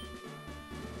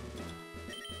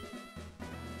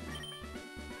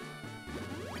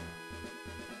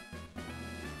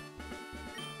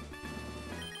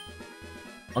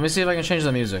 Let me see if I can change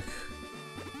the music.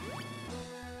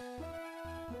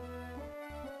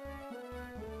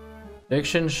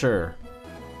 Diction, sure.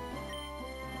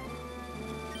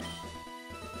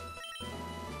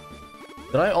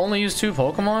 Did I only use 2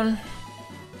 Pokemon?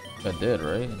 I did,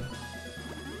 right?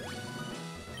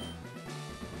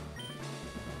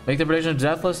 Make the prediction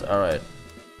deathless? Alright.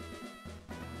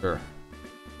 Sure.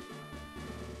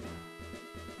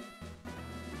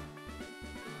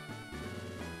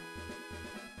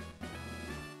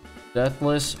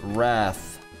 Deathless Wrath.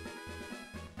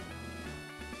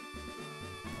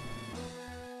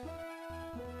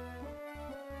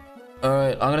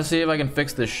 Alright, I'm gonna see if I can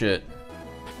fix this shit.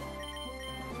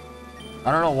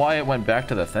 I don't know why it went back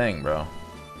to the thing, bro.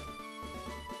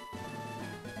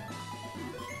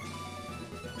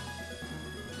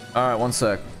 Alright, one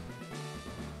sec.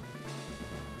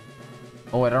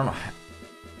 Oh, wait, I don't know.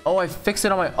 Oh, I fixed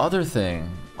it on my other thing.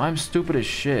 I'm stupid as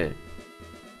shit.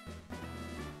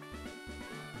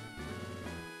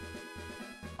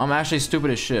 I'm actually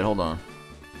stupid as shit. Hold on.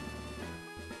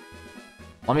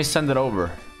 Let me send it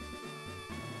over.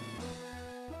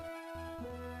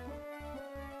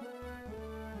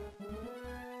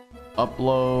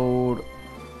 Upload.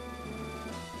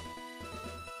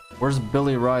 Where's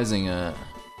Billy Rising at?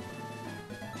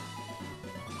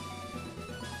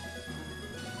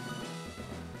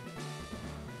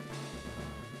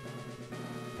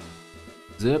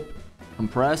 Zip.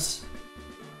 Compress.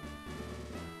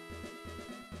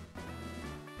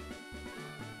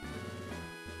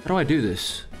 How do I do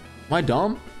this? Am I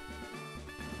dumb?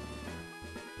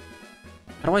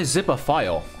 How do I zip a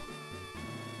file?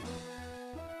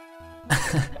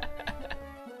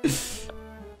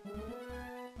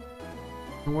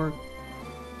 Work.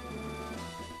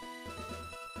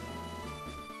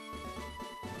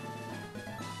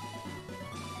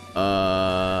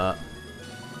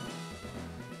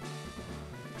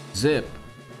 Zip.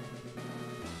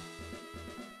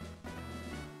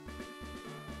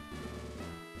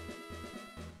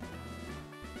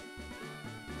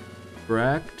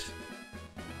 Correct.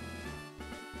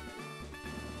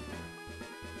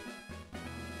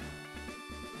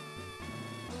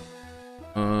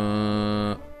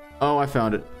 Oh, I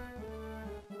found it.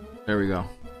 There we go.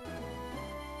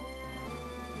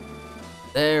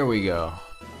 There we go.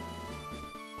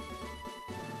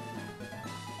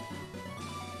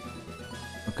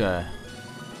 Okay.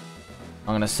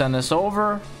 I'm gonna send this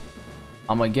over.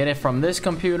 I'm gonna get it from this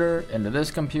computer into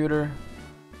this computer.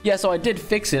 Yeah, so I did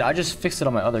fix it. I just fixed it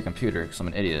on my other computer because I'm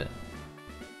an idiot.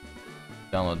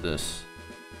 Download this.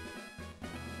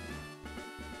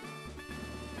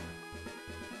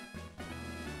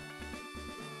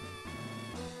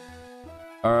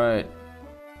 Alright.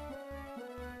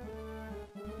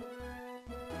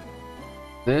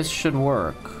 This should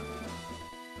work.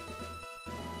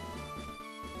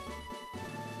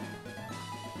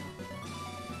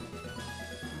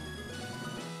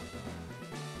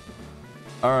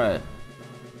 Alright.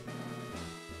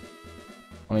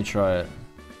 Let me try it.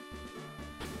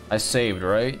 I saved,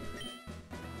 right?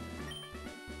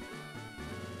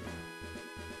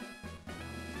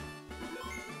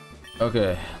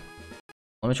 Okay.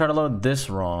 Let me try to load this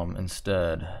ROM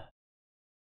instead.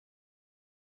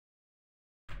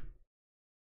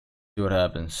 See what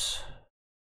happens.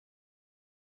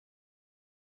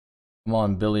 Come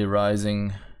on, Billy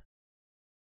Rising.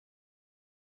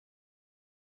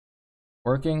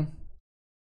 Working?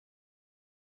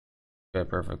 Okay,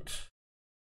 perfect.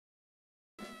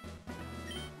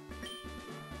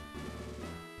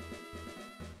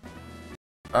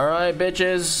 Alright,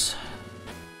 bitches.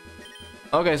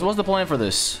 Okay, so what's the plan for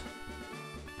this?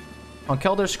 On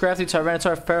Kelder, Scrafty,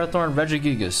 Tyranitar, Ferrothorn,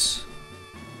 Regigigas.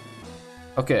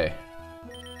 Okay.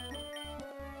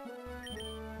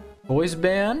 Boys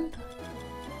band?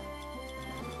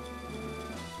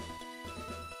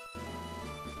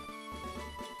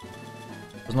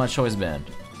 Where's my choice band?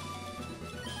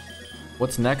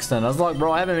 What's next then? Nuzlocke,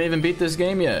 bro, I haven't even beat this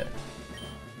game yet.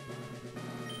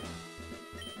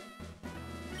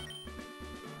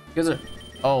 You guys are...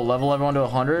 Oh, level everyone to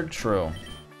 100? True.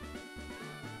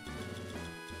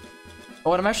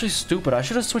 Oh, and I'm actually stupid. I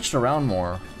should have switched around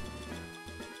more.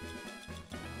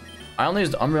 I only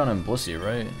used Umbreon and Blissey,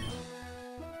 right?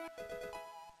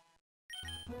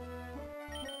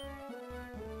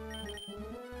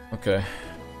 Okay.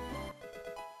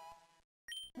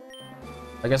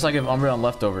 I guess I give Umbreon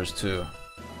leftovers too.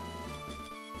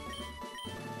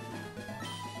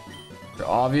 You're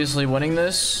obviously winning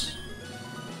this.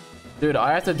 Dude,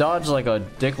 I have to dodge like a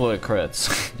dickload of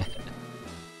crits.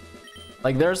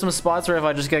 Like, there's some spots where if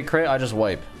I just get crit, I just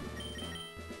wipe.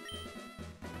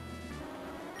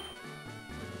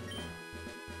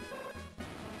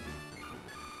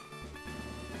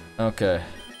 Okay.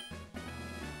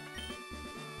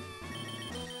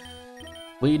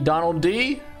 Lead Donald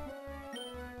D.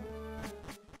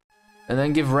 And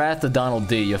then give Wrath to Donald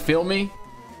D. You feel me?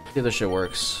 See if this shit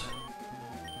works.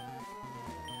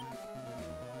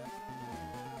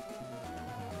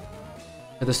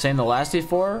 Are the same the last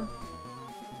D4?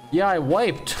 Yeah, I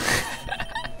wiped.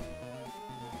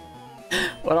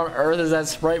 What on earth is that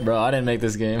sprite, bro? I didn't make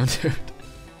this game, dude.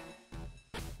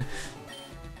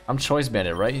 I'm choice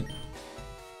banded, right?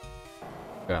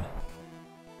 Okay.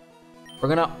 We're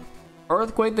gonna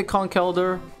Earthquake the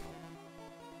Conkeldurr,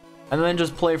 and then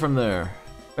just play from there.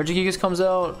 Regigigas comes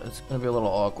out, it's gonna be a little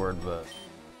awkward, but...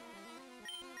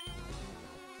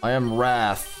 I am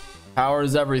Wrath. Power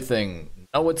is everything.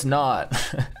 No, it's not.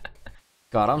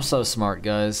 God, I'm so smart,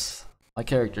 guys. My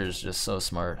character is just so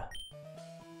smart.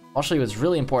 I'll show you what's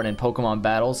really important in Pokemon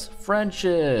battles.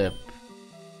 Friendship!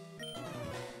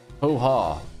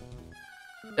 Hoo-ha.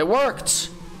 It worked!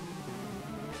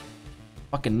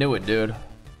 Fucking knew it, dude.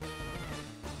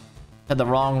 Had the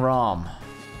wrong ROM.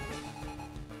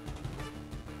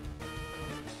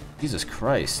 Jesus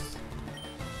Christ.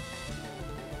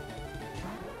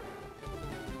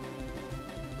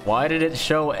 Why did it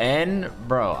show N?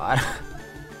 Bro,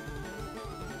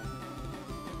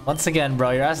 Once again,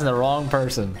 bro, you're asking the wrong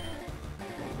person.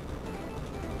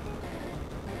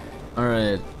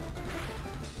 Alright.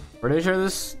 Pretty sure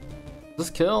this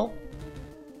kill?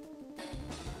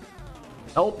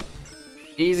 Nope.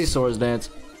 Easy Swords Dance.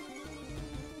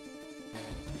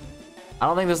 I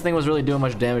don't think this thing was really doing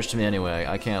much damage to me anyway,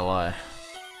 I can't lie.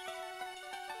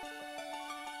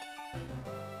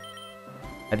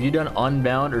 Have you done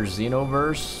Unbound or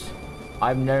Xenoverse?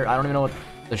 I don't even know what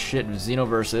the shit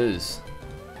Xenoverse is.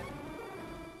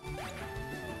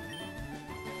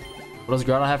 What does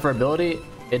Groudon have for ability?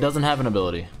 It doesn't have an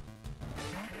ability.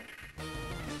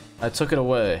 I took it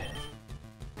away.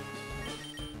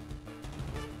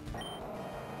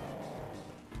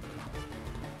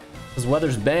 This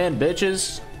weather's banned,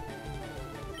 bitches.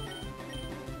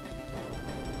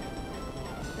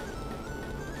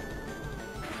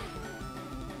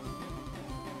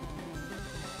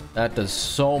 That does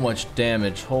so much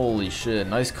damage. Holy shit.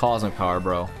 Nice Cosmic Power,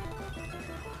 bro.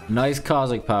 Nice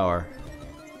Cosmic Power.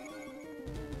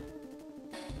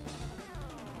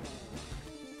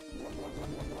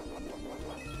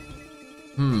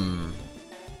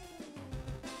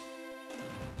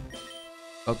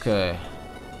 Okay.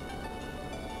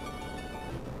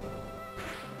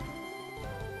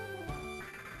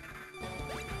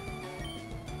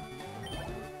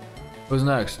 Who's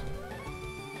next?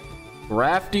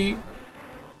 Scrafty?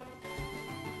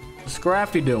 What's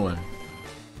Scrafty doing?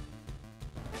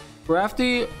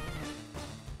 Scrafty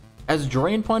as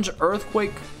Drain Punch,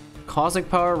 Earthquake, Cosmic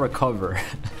Power, Recover.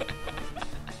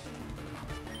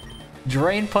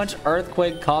 Drain Punch,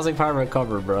 Earthquake, Cosmic Power,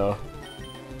 Recover, bro.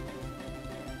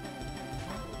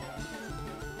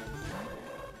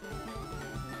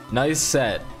 Nice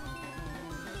set.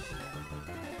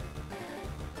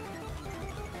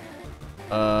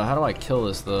 How do I kill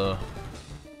this though?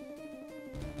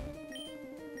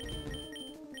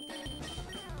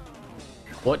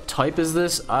 What type is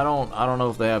this? I don't know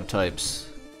if they have types.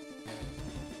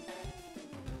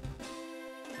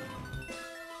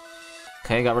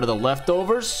 Okay, got rid of the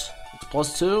leftovers. It's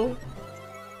 +2.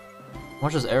 How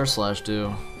much does Air Slash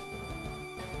do?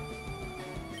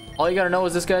 All you gotta know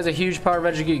is this guy's a huge power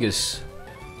Regigigas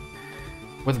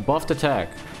with buffed attack.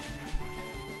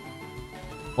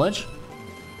 Flinch?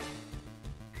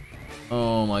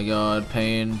 Oh my god,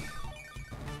 pain.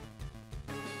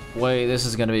 Wait, this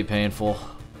is gonna be painful.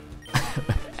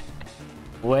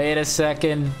 Wait a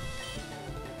second.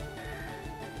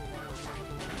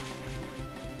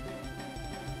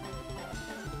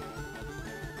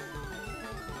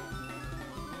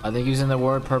 I think using the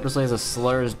word purposely as a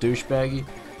slur is douchebaggy.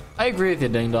 I agree with you,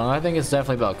 Ding Dong. I think it's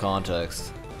definitely about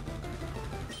context.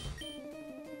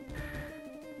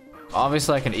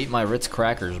 Obviously, I can eat my Ritz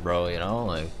crackers, bro, you know?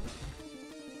 Like...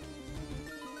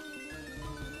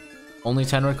 Only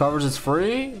 10 recovers, it's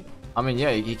free? I mean,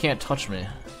 yeah, you can't touch me.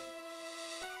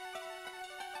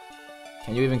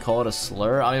 Can you even call it a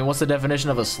slur? I mean, what's the definition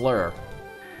of a slur?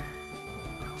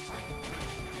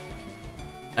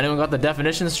 Anyone got the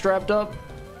definition strapped up?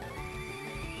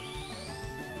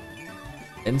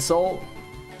 Insult?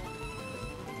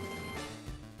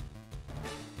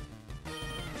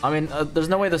 I mean, there's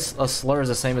no way a slur is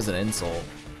the same as an insult.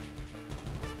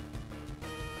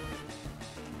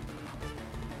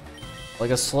 Like,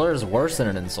 a slur is worse than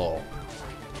an insult.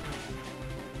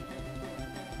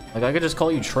 Like, I could just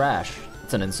call you trash.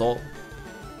 It's an insult.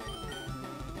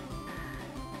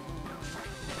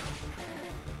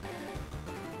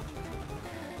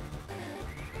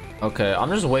 Okay,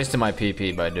 I'm just wasting my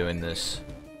PP by doing this.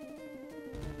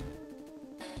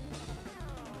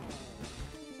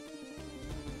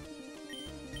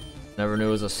 Never knew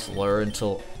it was a slur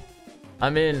until... I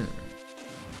mean...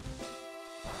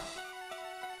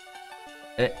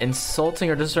 Insulting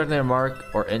or disrespecting a remark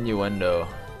or innuendo.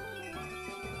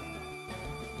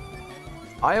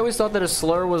 I always thought that a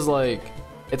slur was like...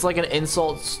 It's like an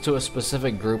insult to a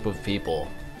specific group of people.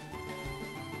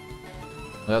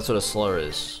 That's what a slur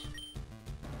is.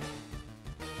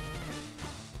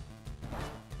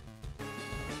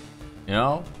 You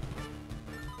know?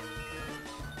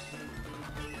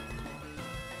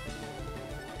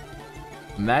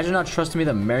 Imagine not trusting me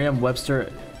that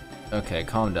Merriam-Webster... Okay,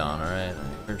 calm down, alright?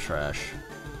 You're trash.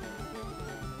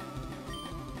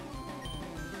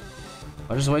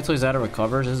 I'll just wait till he's out of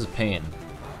recovers. This is pain.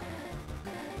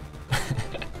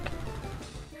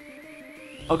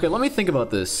 Okay, let me think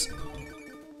about this.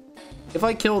 If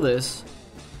I kill this,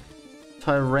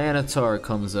 Tyranitar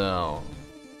comes out.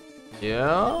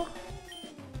 Yeah?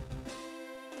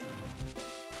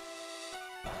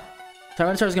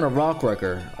 Tyranitar's gonna Rock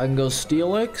Wrecker. I can go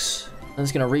Steelix, and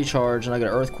it's gonna recharge, and I get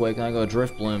an Earthquake, and I go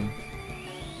Drift Bloom.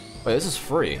 Wait, this is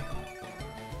free.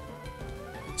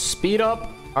 Speed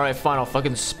up? Alright, fine, I'll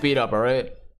fucking speed up,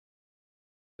 alright?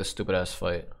 This stupid ass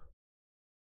fight.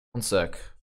 One sec.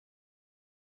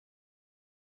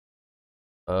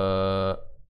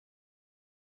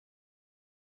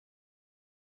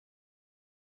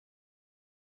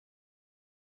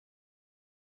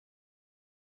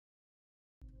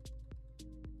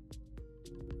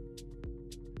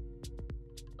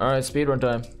 Alright, speedrun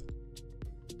time.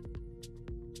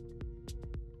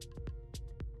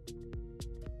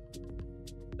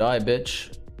 Die,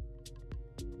 bitch.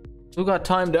 Who got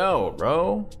timed out,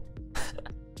 bro? How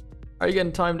are you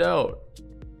getting timed out?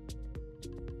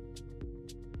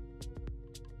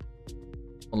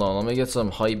 Hold on, let me get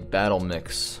some hype battle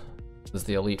mix. This is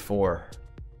the Elite Four.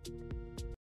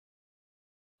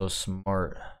 So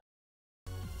smart.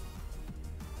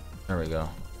 There we go.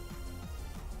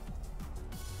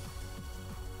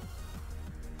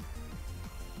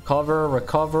 Recover,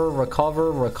 recover,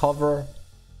 recover, recover.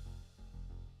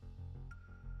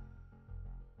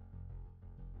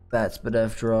 That's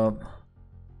Spadef drop.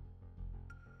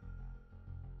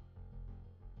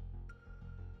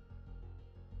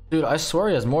 Dude, I swear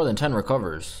he has more than 10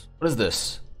 recovers. What is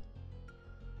this?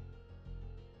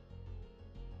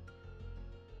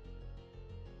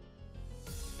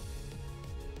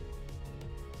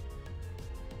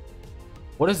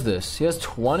 What is this? He has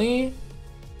 20?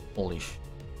 Holy sh...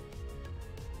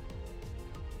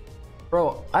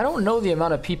 Bro, I don't know the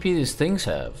amount of PP these things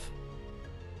have.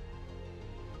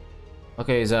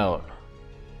 Okay, he's out.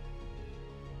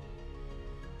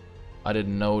 I did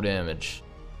no damage.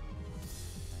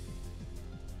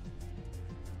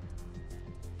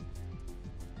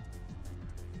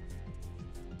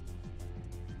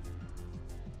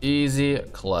 Easy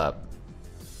clap.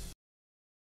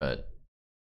 Right.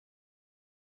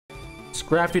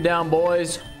 Scrapped you down,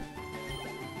 boys.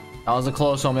 That was a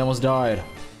close one. We almost died.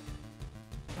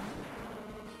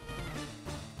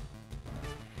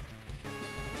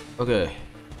 Okay.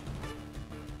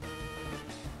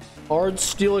 Hard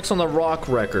Steelix on the Rock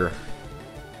Wrecker.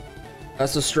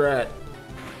 That's the strat.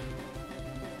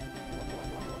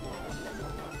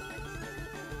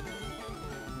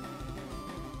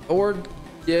 Or,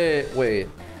 yeah, wait.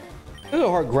 I'm gonna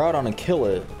hard Groudon and kill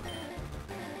it.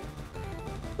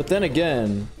 But then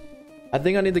again, I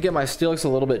think I need to get my Steelix a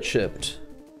little bit chipped.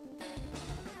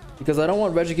 Because I don't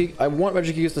want Regigigas, I want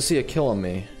Regigigas to see a kill on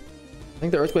me. I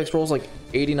think the Earthquake scrolls like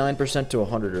 89% to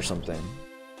 100 or something.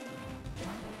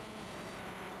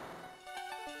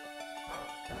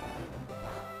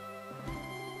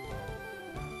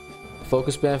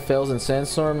 Focus Band fails in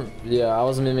Sandstorm? Yeah, I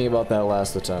was miming about that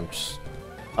last attempt.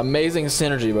 Amazing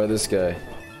synergy by this guy.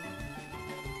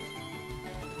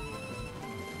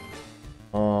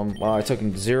 Wow, I took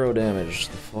 0 damage.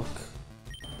 The fuck?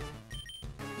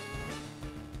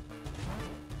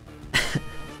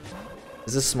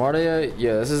 Is this smart AI?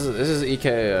 Yeah, this is EK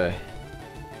AI.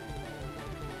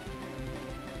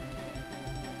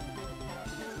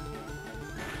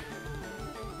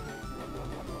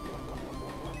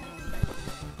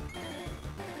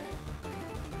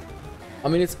 I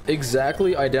mean, it's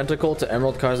exactly identical to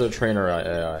Emerald Kaiser Trainer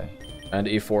AI and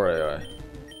E4 AI.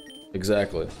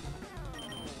 Exactly.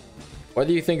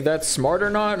 Whether you think that's smart or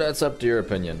not, that's up to your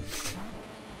opinion.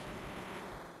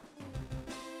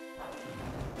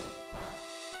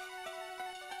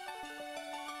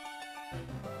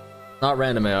 Not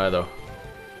random AI though.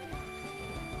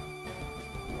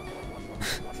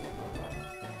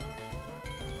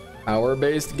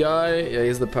 Power-based guy? Yeah,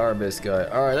 he's the power-based guy.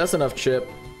 Alright, that's enough, Chip.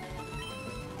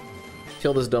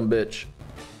 Kill this dumb bitch.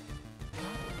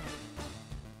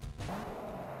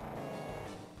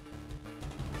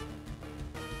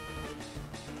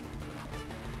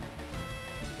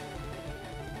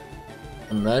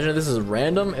 Imagine if this is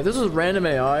random. If this was random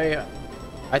AI,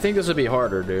 I think this would be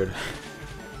harder, dude.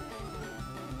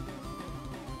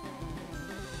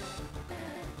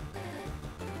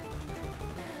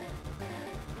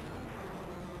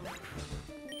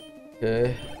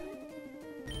 Okay.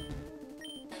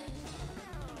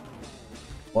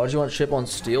 Why did you want chip on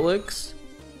Steelix?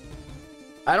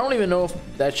 I don't even know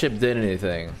if that chip did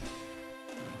anything.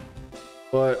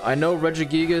 But I know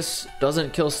Regigigas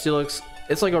doesn't kill Steelix.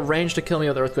 It's like a range to kill me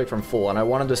with Earthquake from full, and I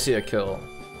wanted to see a kill.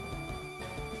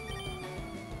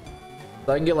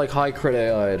 So I can get like high crit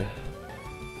AI'd.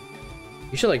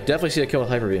 You should like definitely see a kill with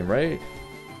Hyper Beam, right?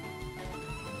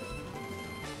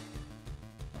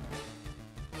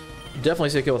 Definitely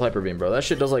see a kill with Hyper Beam, bro. That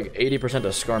shit does like 80% to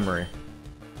Skarmory.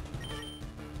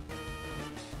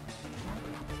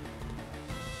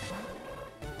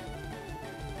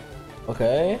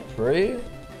 Okay, 3.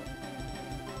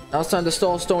 Now it's time to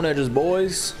stall Stone Edges,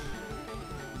 boys.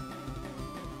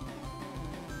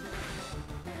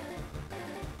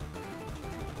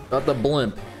 Got the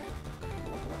blimp.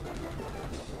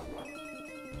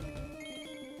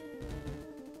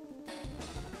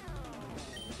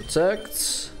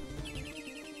 Protects.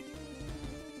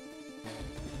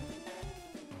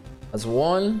 That's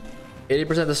 1. 80%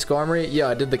 to Skarmory. Yeah,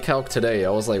 I did the calc today. I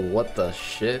was like, what the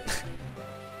shit?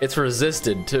 It's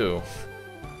resisted too.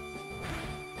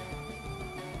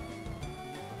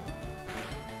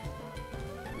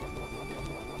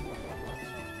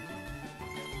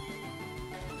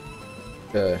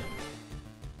 Okay.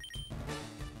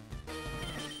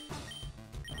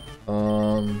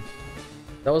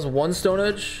 That was 1 Stone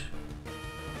Edge.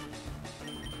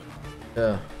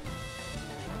 Yeah.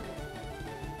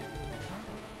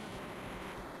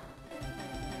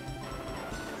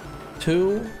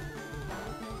 Two.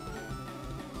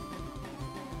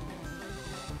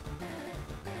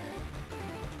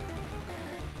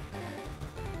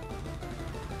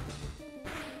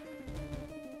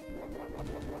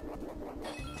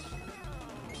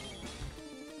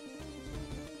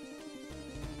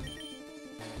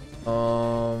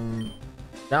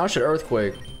 Now I should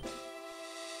Earthquake.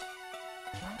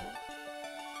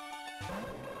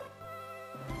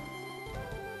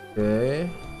 Okay.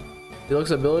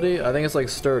 Deluxe ability? I think it's like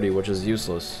Sturdy, which is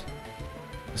useless.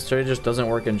 Sturdy just doesn't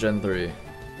work in Gen 3.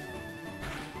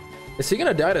 Is he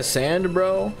gonna die to sand,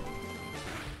 bro?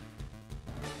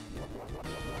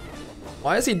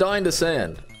 Why is he dying to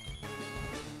sand?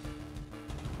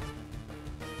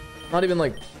 Not even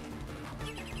like...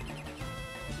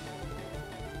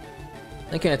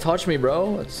 They can't touch me,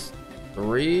 bro. It's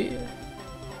 3.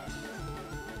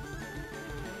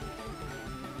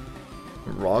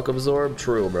 Rock Absorb?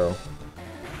 True, bro.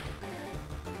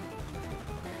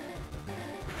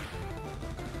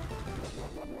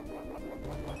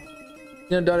 He's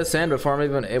gonna die to sand before I'm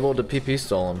even able to PP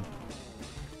stall him.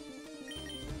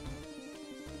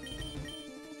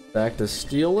 Back to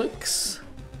Steelix.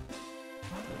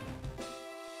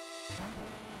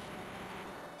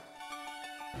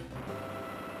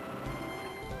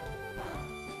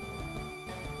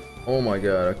 Oh my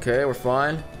god, okay, we're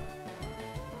fine.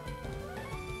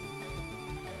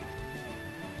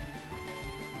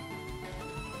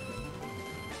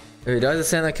 If he dies of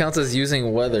sand, that counts as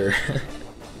using weather.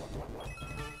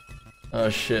 Oh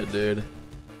shit, dude.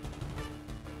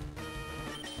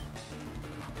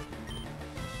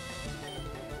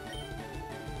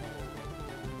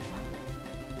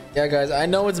 Yeah, guys, I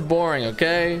know it's boring,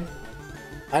 okay?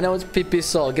 I know it's PP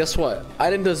Sol. Guess what? I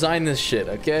didn't design this shit,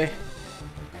 okay?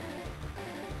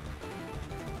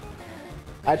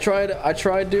 I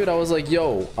tried, dude. I was like,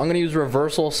 yo, I'm gonna use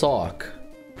Reversal Sock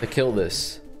to kill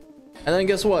this. And then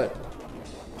guess what?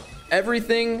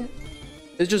 Everything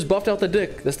is just buffed out the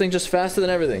dick. This thing just faster than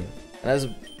everything. And as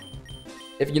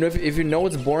if you know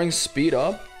it's boring, speed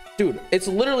up. Dude, it's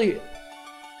literally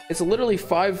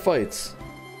 5 fights.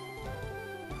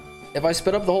 If I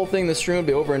sped up the whole thing, the stream would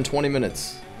be over in 20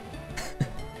 minutes.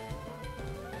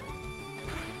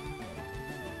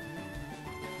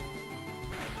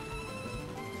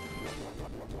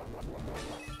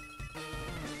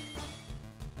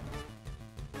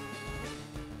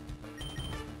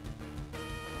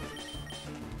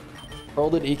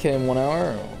 Rolled it EK in 1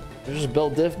 hour. You just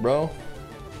built diff, bro.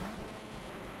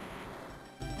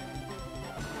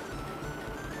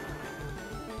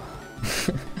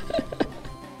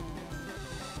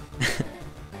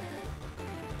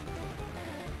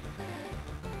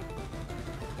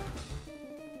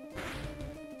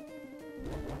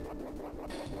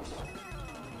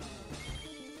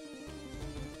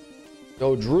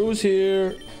 Yo, Drew's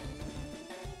here.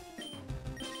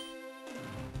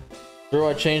 Drew,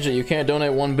 I changed it. You can't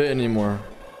donate 1 bit anymore.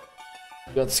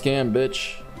 You got scammed,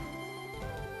 bitch.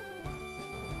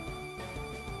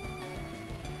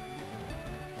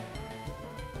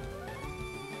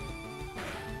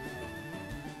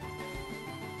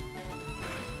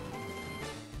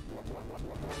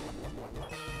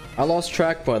 I lost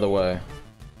track, by the way.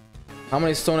 How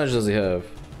many Stone Edge does he have?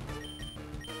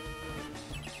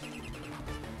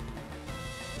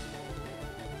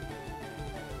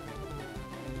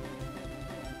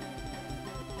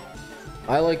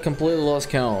 I like completely lost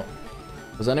count.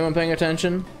 Was anyone paying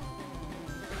attention?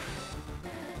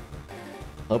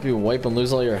 Help you wipe and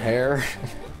lose all your hair?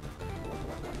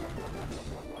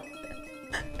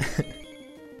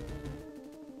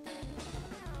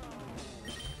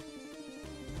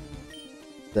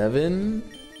 Seven?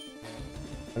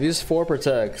 I've used 4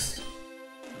 protects.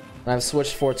 And I've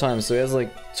switched 4 times, so he has like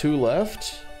 2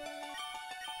 left?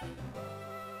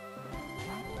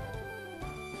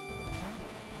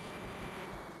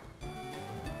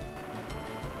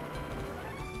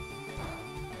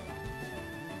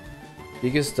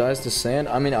 Gigas dies to sand?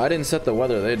 I mean, I didn't set the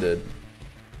weather, they did.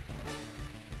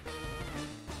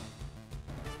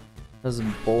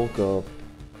 Doesn't bulk up.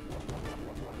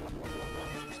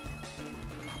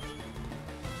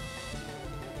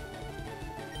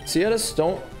 See, he had a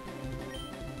stone.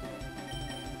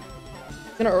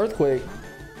 In an earthquake.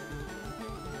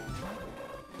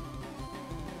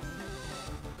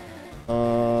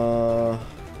 I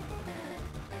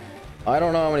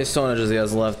don't know how many Stone Edges he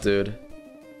has left, dude.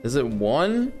 Is it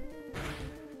 1?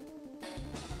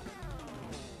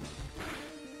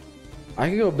 I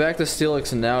could go back to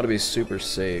Steelix now to be super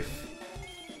safe.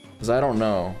 Because I don't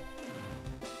know.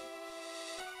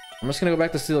 I'm just gonna go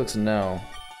back to Steelix now.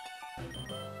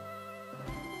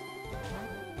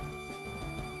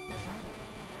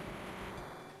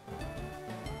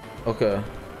 Okay.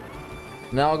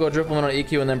 Now I'll go triple in on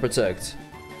EQ and then protect.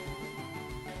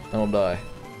 And I'll die.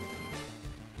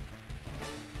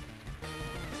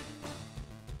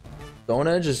 Stone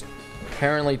Edge is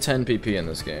apparently 10 PP in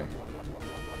this game.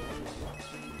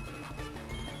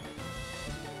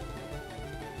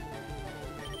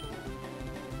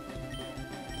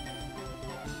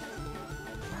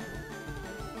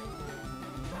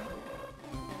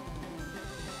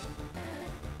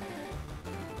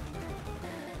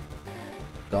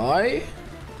 Die?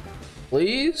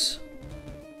 Please?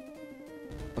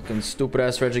 Fucking stupid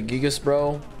ass Regigigas,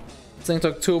 bro. This thing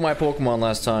took 2 of my Pokemon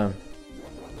last time.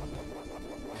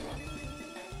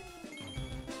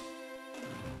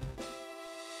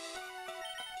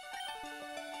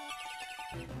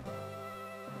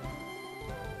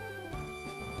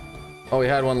 Oh, we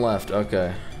had 1 left.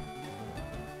 Okay.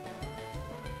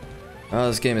 Oh,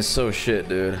 this game is so shit,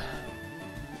 dude.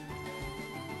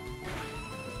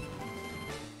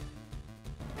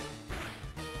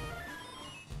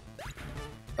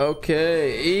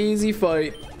 Okay, easy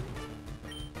fight.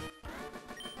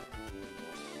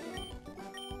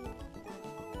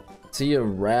 See ya,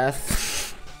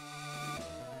 Wrath.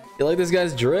 You like this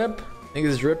guy's drip? Think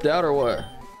he's dripped out or what?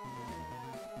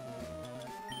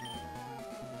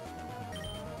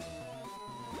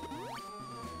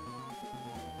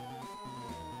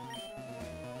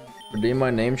 Redeem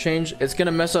my name change? It's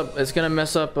gonna mess up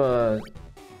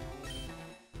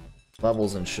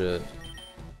levels and shit.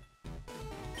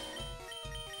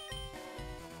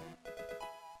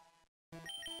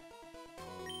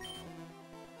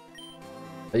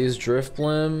 I use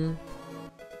Driftblim.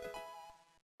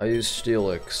 I use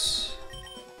Steelix.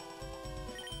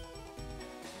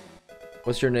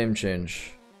 What's your name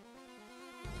change?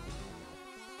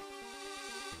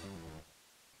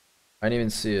 I didn't even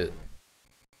see it.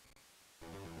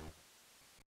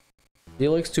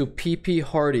 Steelix to PP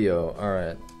Hardio.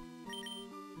 Alright.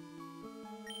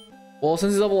 Well,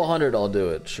 since he's level 100, I'll do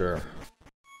it. Sure.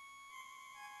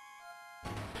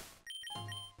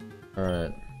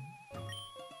 Alright.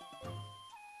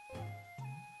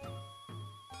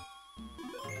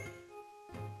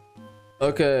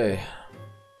 Okay.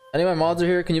 Any of my mods are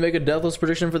here. Can you make a deathless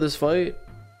prediction for this fight?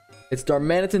 It's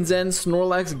Darmanitan Zen,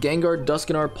 Snorlax, Gengar,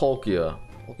 Duskinar, Palkia.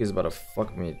 Palkia's about to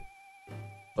fuck me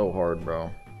so hard,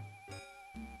 bro.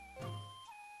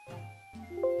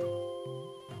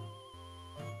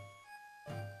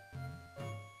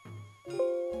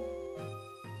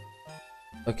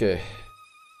 Okay.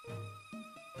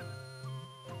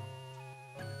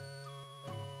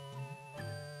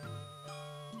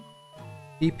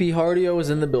 EP Hardio is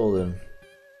in the building.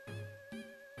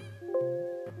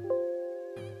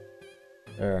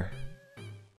 There.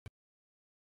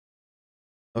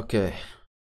 Okay.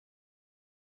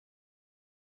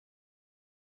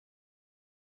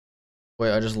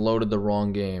 Wait, I just loaded the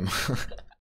wrong game.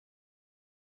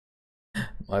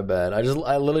 My bad. I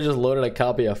literally just loaded a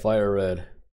copy of Fire Red.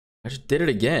 I just did it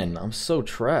again. I'm so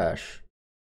trash.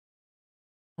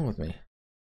 What's wrong with me?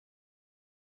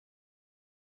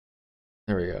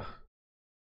 There we go.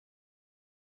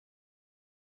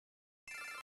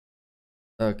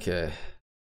 Okay.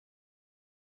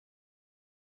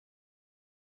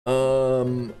 Our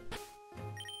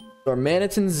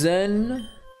Maniton Zen.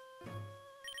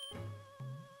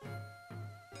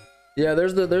 Yeah,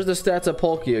 there's the stats of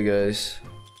Palkia, guys.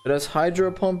 It has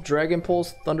Hydro Pump, Dragon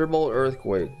Pulse, Thunderbolt,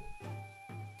 Earthquake.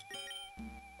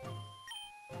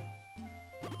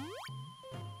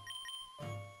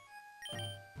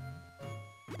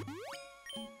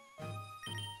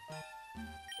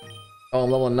 Oh,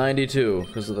 I'm level 92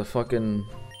 because of the fucking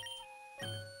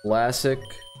classic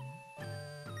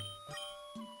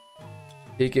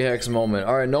Pika Hex moment.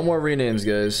 Alright, no more renames,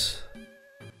 guys.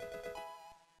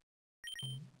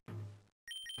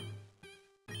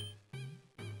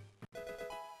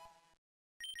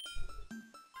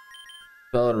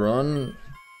 Valid run.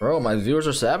 Bro, my viewers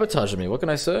are sabotaging me. What can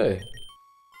I say?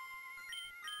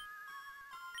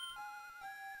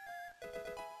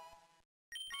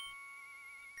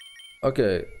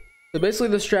 Okay. So basically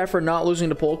the strat for not losing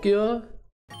to Palkia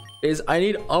is I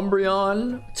need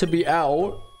Umbreon to be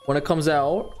out when it comes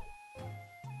out.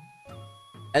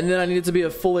 And then I need it to be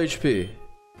at full HP.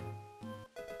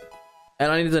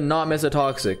 And I need to not miss a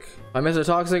Toxic. If I miss a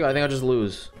Toxic, I think I just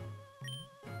lose.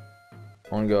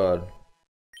 On God.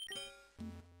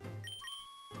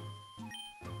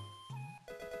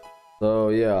 So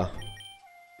yeah.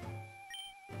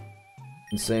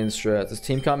 Insane strat. This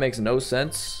team comp makes no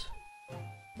sense.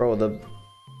 Bro, the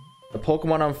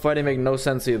Pokemon I'm fighting make no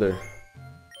sense either.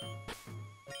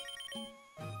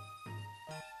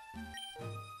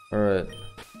 Alright.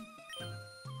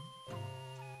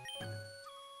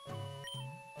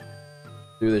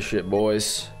 Do this shit,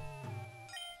 boys.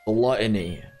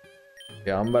 Gluttony.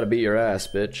 Yeah, I'm about to beat your ass,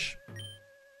 bitch.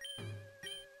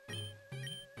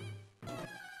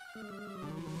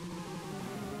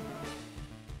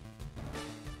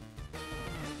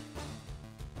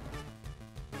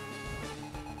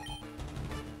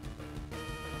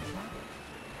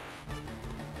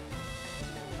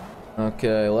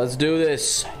 Okay, let's do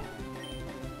this.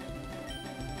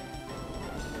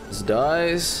 This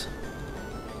dies.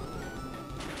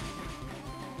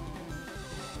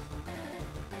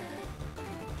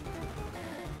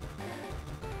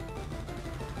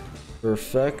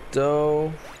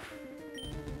 Perfecto.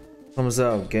 Comes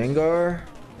out Gengar.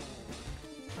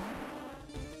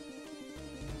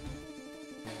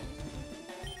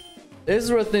 This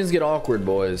is where things get awkward,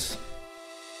 boys.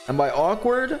 And by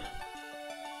awkward,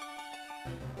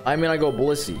 I mean I go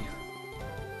Blissey.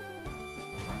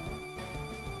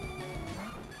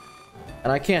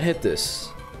 And I can't hit this.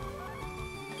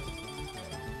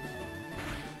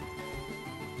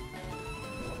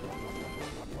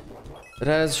 It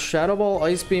has Shadow Ball,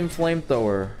 Ice Beam,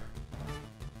 Flamethrower.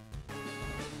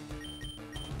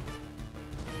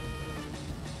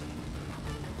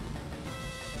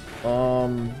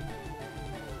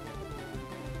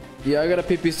 Yeah, I gotta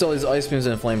PP still these Ice Beams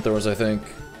and Flamethrowers, I think.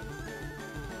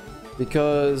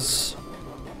 Because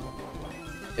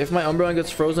if my Umbreon gets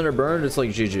frozen or burned, it's like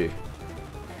GG.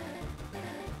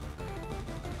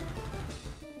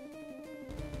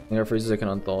 Air freezes, I can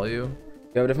unthaw you.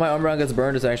 Yeah, but if my Umbreon gets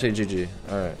burned, it's actually GG.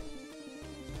 Alright.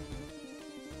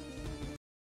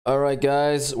 Alright,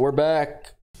 guys, we're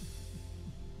back.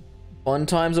 Fun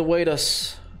times await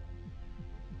us.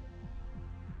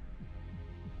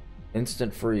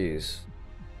 Instant freeze.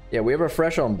 Yeah, we have a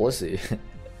fresh on Blissey.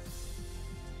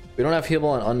 We don't have Heal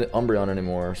Ball on Umbreon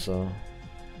anymore, so.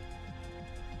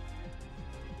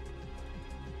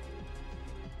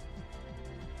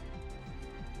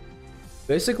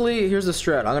 Basically, here's the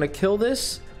strat. I'm gonna kill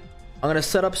this. I'm gonna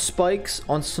set up spikes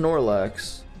on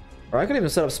Snorlax. Or I could even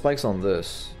set up spikes on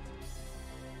this.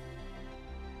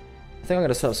 I think I'm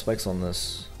gonna set up spikes on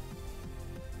this.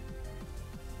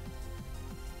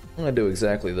 I'm gonna do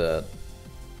exactly that.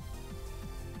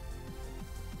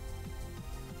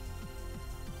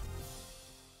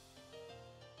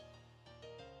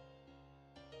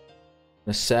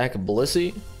 Gonna sack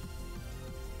Blissey.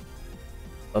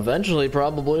 Eventually,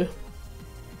 probably.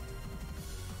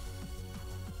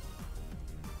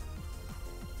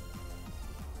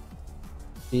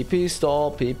 PP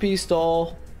stall, PP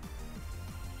stall.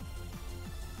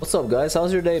 What's up, guys?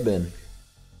 How's your day been?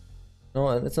 No,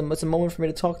 it's a moment for me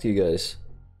to talk to you guys.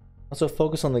 Also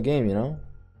focus on the game, you know?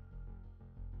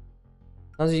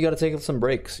 Sometimes you gotta take some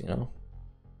breaks, you know?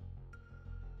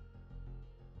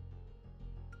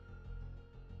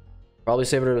 Probably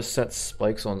save it to set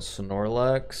spikes on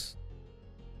Snorlax.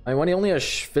 I mean, when he only has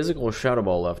physical Shadow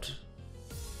Ball left,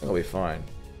 I think I'll be fine.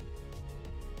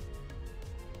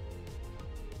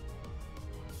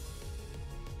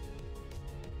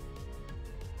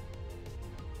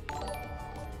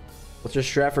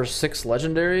 What's your strat for 6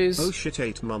 legendaries? Oh shit,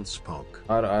 8 months, Pog.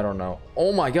 I don't know.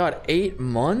 Oh my god, 8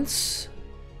 months?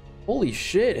 Holy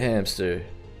shit, hamster.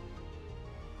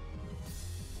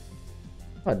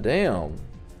 God damn.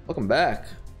 Welcome back.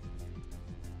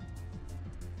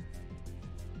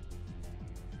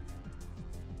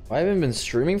 I haven't been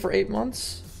streaming for 8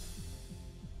 months?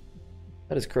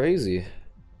 That is crazy. I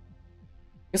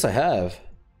guess I have.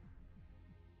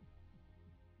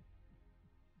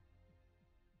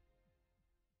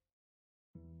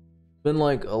 Been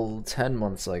like 10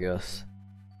 months, I guess.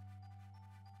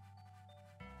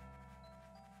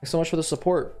 Thanks so much for the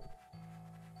support.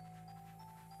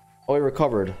 Oh, he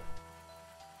recovered.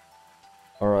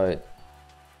 Alright.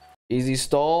 Easy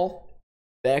stall.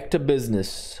 Back to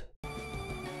business.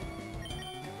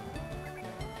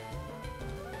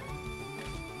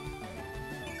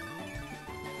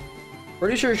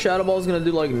 Pretty sure Shadow Ball is gonna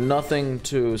do like nothing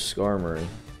to Skarmory.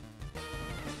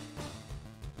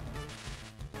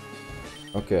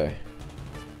 Okay.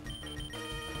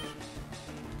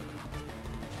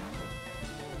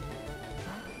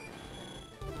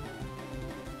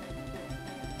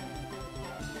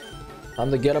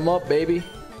 Time to get him up, baby.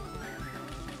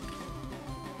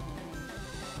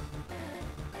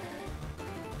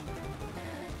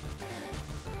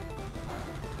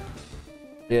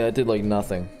 Yeah, it did like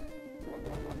nothing.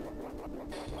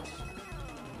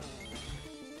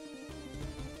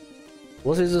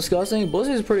 Blissey's disgusting?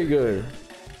 Blissey's pretty good.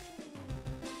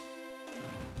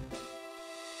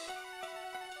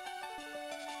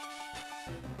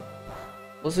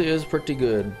 Blissey is pretty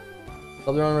good.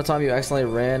 Tell me the time you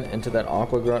accidentally ran into that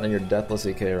Aqua Grunt in your Deathless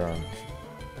EK run.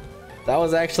 That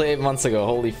was actually 8 months ago,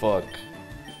 holy fuck.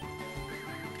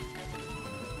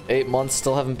 8 months,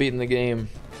 still haven't beaten the game.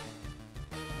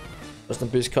 Rest in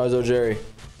peace, Kaizo Jerry.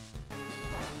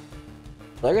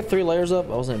 Did I get 3 layers up?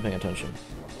 I wasn't even paying attention.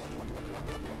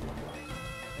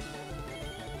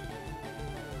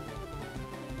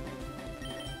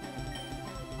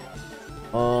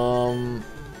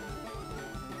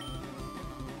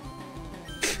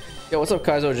 Yo, what's up,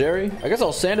 Kaizo Jerry? I guess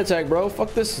I'll sand attack, bro.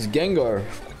 Fuck this, is Gengar.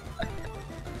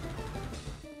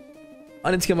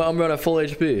 I need to get my Umbreon at full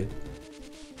HP.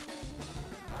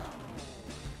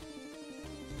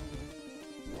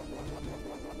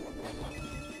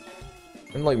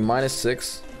 I'm like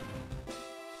 -6.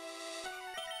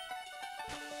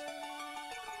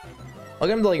 I'll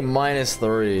get him to like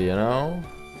 -3, you know?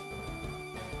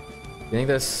 You think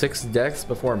that's 6 decks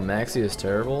before Maxi is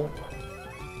terrible?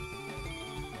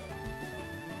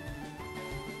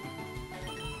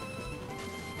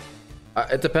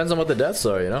 It depends on what the deaths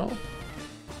are, you know?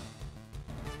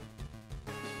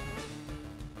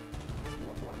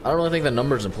 I don't really think the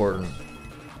number's important.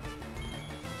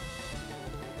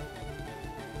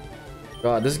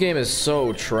 God, this game is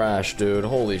so trash, dude.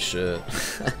 Holy shit.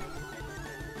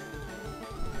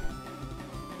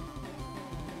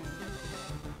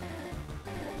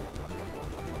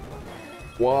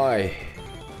 Why?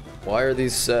 Why are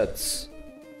these sets?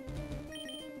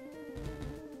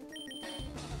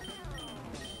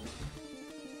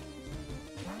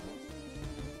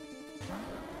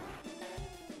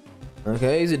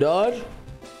 Okay, easy dodge.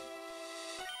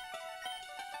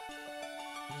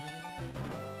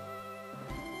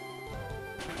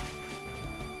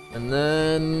 And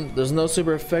then there's no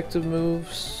super effective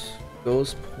moves.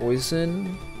 Ghost,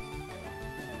 poison.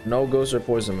 No ghost or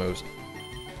poison moves.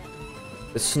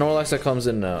 It's Snorlax that comes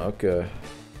in now. Okay.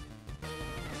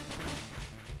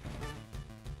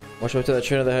 Watch out to that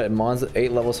trainer that had Mons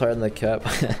 8 levels higher than the cap.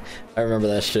 I remember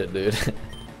that shit, dude.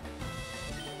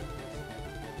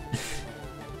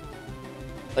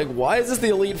 Like, why is this the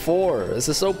Elite Four? This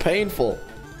is so painful.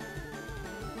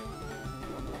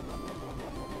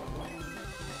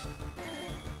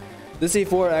 This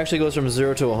E4 actually goes from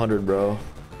 0 to 100, bro.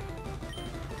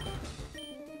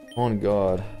 Oh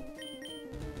god.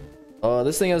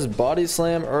 This thing has Body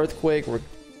Slam, Earthquake,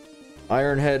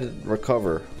 Iron Head,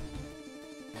 Recover.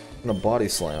 I'm gonna Body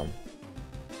Slam.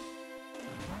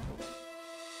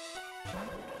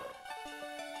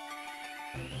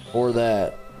 Or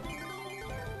that.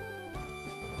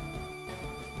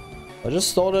 I just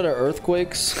stalled out of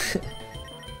Earthquakes.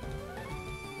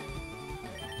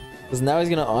 Because now he's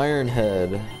gonna Iron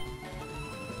Head.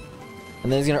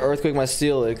 And then he's gonna Earthquake my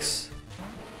Steelix.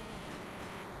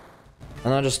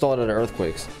 And I just stalled out of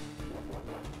Earthquakes.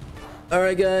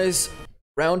 Alright guys.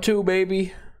 Round 2,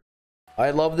 baby.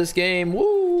 I love this game.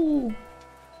 Woo!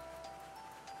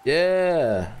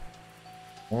 Yeah.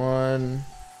 1.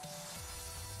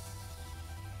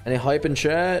 Any hype in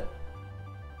chat?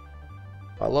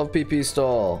 I love PP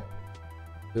stall.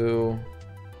 2.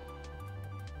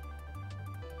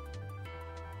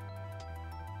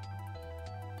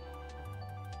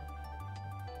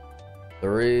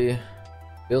 3.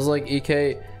 Feels like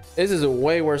EK. This is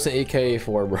way worse than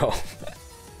EK4, bro.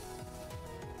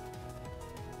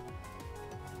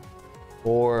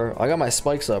 4. I got my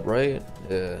spikes up, right?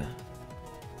 Yeah.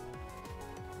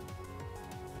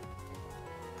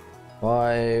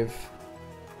 5.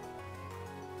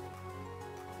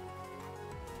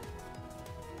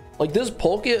 Like, this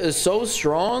Polka is so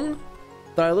strong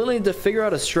that I literally need to figure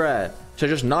out a strat to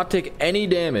just not take any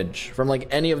damage from like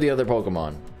any of the other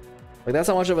Pokemon. Like, that's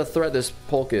how much of a threat this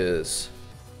Polka is.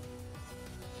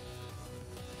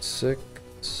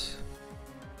 6.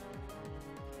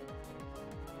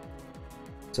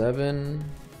 7.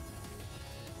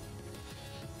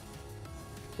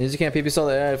 You can't PP sell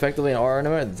the AI effectively in R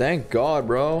anyway. Thank God,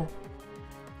 bro.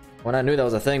 When I knew that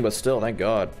was a thing, but still, thank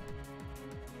God.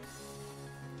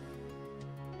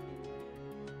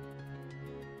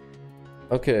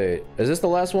 Okay, is this the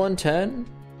last one? 10?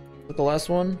 Is that the last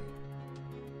one?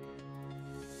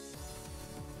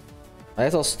 I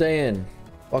guess I'll stay in.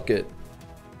 Fuck it.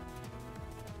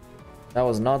 That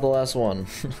was not the last one.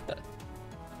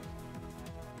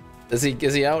 Is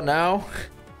he out now?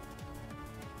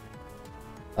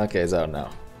 Okay, he's out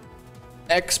now.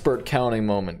 Expert counting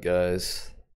moment, guys.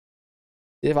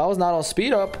 If I was not on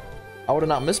speed up, I would have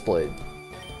not misplayed.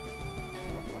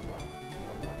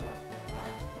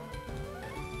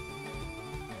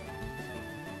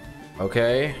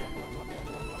 Okay.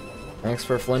 Thanks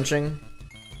for flinching.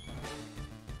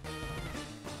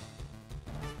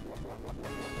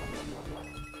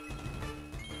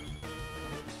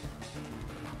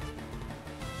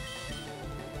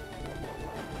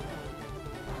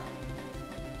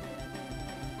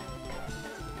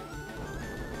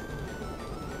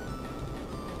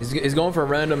 He's going for a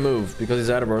random move because he's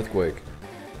out of Earthquake.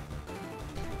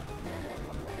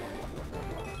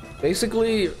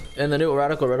 Basically, in the new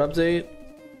Radical Red update,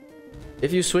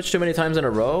 if you switch too many times in a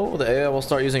row, the AI will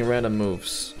start using random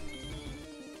moves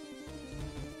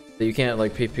that you can't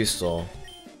like PP stall.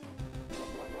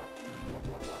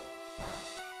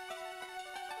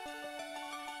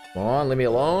 Come on, leave me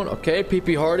alone. Okay,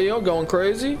 PP Hardio going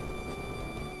crazy.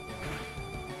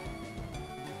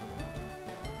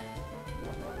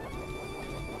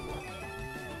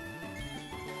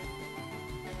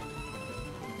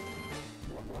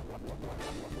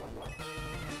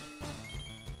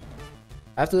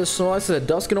 After this snow, I said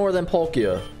Dusknoir, then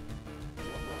Palkia.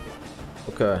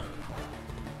 Okay.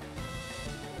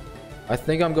 I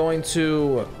think I'm going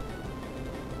to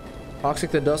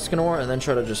Toxic the Dusknoir and then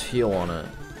try to just heal on it.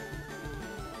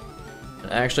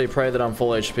 And actually pray that I'm full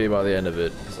HP by the end of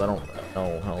it, because I don't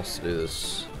know how else to do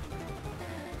this.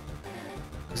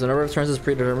 Is the number of turns is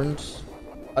predetermined?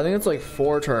 I think it's like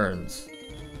 4 turns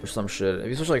or some shit. If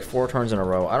you switch like 4 turns in a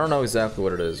row, I don't know exactly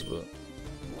what it is, but.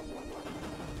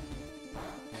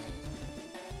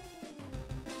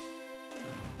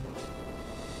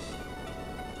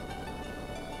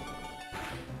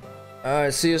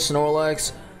 Alright, see you,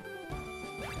 Snorlax.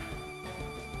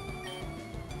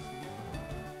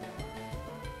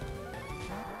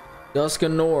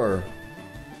 Dusknoir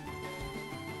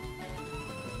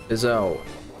is out.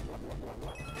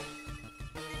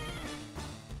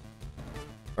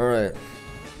 Alright.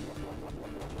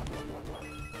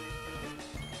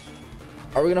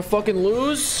 Are we gonna fucking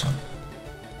lose?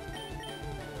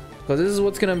 Because this is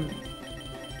what's gonna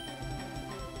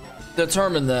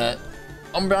determine that.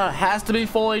 Umbreon has to be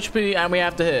full HP and we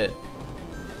have to hit.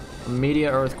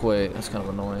 Immediate Earthquake. That's kind of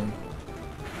annoying.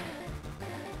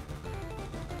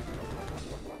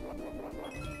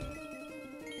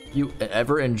 You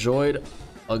ever enjoyed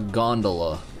a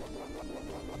gondola?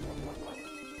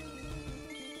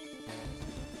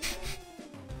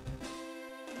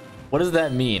 What does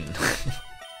that mean?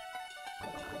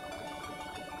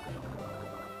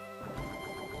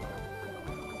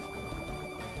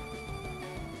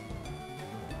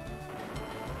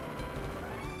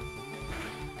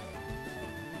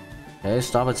 Hey,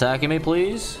 stop attacking me,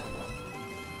 please.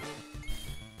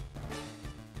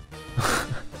 How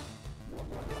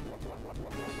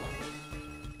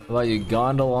about you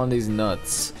gondola on these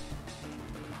nuts?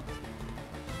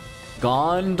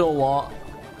 Gondola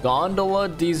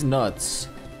these nuts.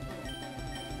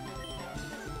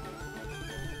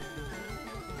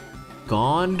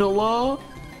 Gondola?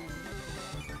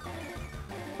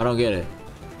 I don't get it.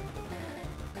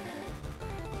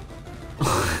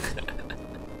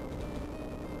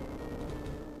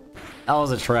 That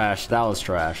was a trash. That was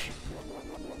trash.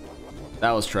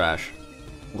 That was trash.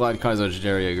 I'm glad Kaizo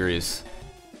Jerry agrees.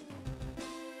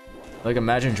 Like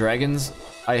Imagine Dragons?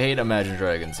 I hate Imagine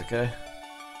Dragons, okay?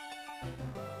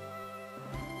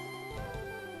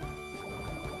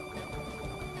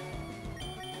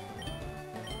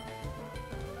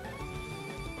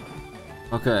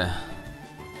 Okay.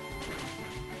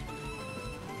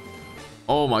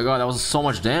 Oh my god, that was so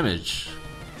much damage.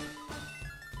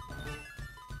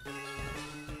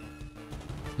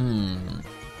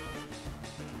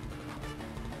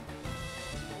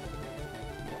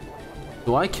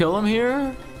 Do I kill him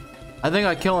here? I think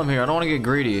I kill him here. I don't want to get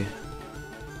greedy.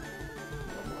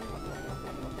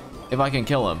 If I can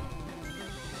kill him.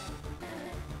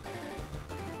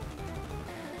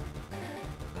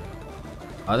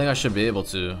 I think I should be able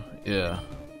to. Yeah.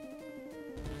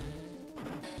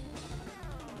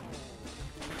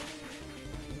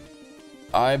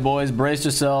 Alright, boys, brace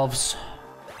yourselves.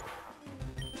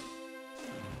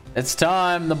 It's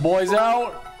time. The boy's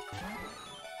out.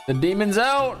 The demon's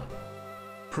out.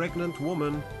 Pregnant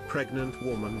woman, pregnant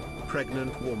woman,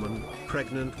 pregnant woman,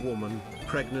 pregnant woman,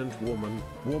 pregnant woman,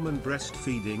 woman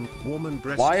breastfeeding, woman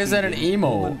breastfeeding. Why is that an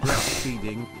emo? Woman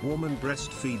breastfeeding, woman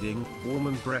breastfeeding,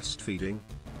 woman breastfeeding.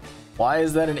 Why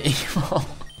is that an emo?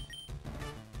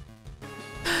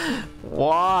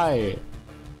 Why?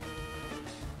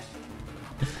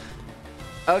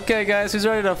 Okay, guys, who's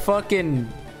ready to fucking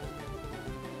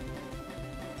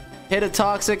hit a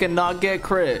toxic and not get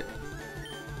crit?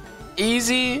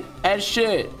 Easy as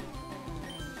shit.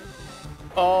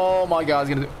 Oh my god,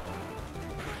 he's gonna do.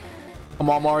 Come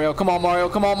on, Mario. Come on, Mario.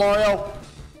 Come on, Mario.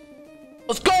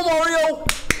 Let's go, Mario.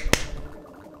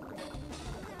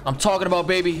 I'm talking about,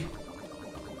 baby.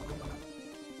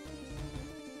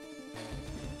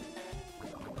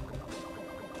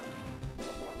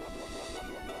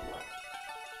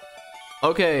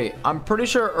 Okay, I'm pretty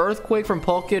sure Earthquake from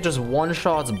Palkia just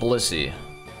one-shots Blissey.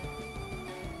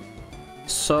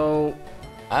 So,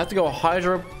 I have to go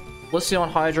Hydro... Blissey on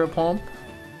Hydro Pump.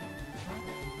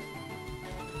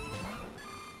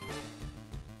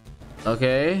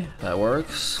 Okay, that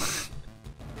works.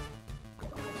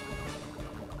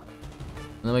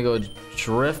 Then we go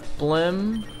Drift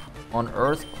Blim on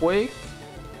Earthquake.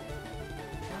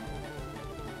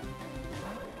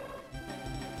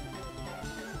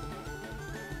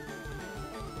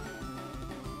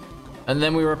 And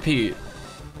then we repeat.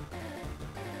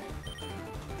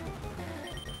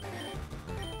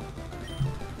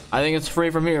 I think it's free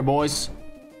from here, boys.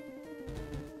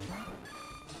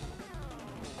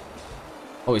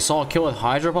 Oh, we saw a kill with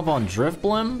Hydro Pump on Drift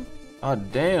Blim?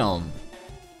 God damn.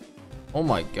 Oh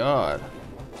my god.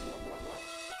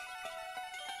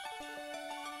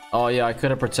 Oh yeah, I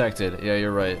could have protected. Yeah,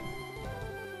 you're right.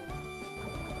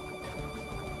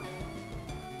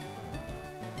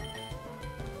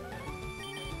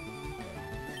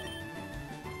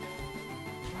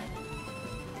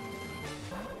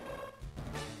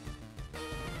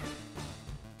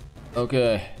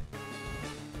 Okay.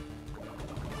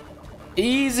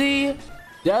 Easy,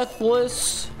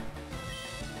 deathless.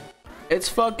 It's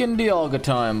fucking Dialga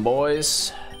time,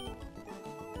 boys.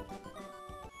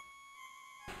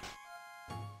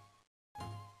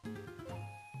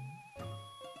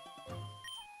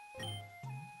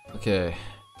 Okay.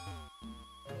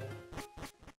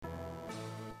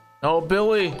 Oh,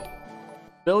 Billy.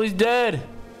 Billy's dead.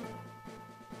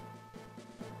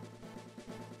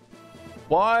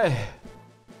 Why?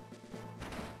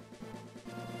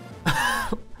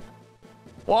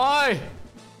 Why?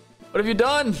 What have you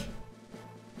done?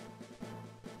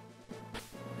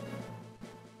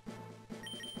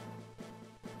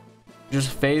 Just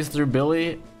phase through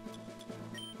Billy.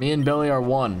 Me and Billy are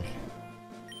one.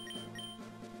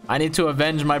 I need to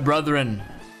avenge my brethren.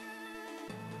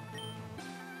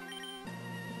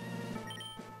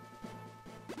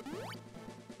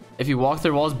 If you walk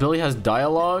through walls, Billy has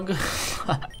dialogue.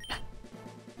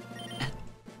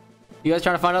 You guys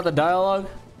trying to find out the dialogue?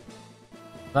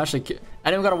 I'm actually,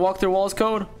 anyone got a walk through walls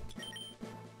code?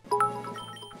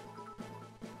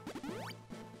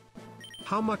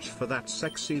 How much for that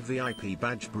sexy VIP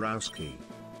badge, Browski?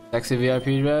 Sexy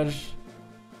VIP badge?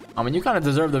 I mean, you kind of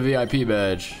deserve the VIP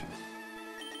badge.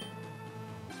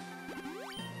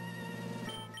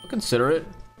 I'll consider it.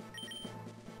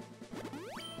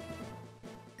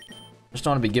 Just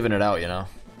don't want to be giving it out, you know.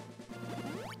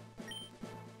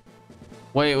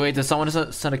 Wait, did someone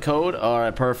send a code?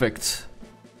 Alright, perfect.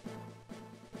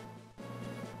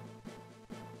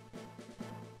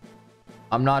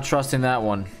 I'm not trusting that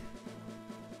one.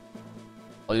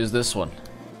 I'll use this one.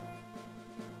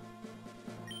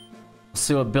 Let's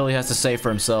see what Billy has to say for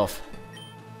himself.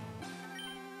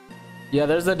 Yeah,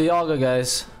 there's the Dialga,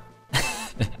 guys.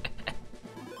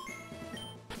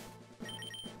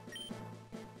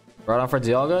 Right on for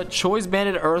Dialga. Choice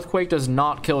Banded Earthquake does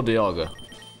not kill Dialga.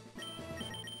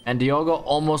 And Dialga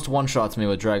almost one-shots me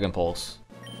with Dragon Pulse.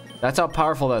 That's how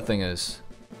powerful that thing is.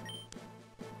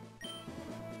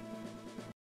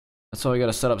 That's why we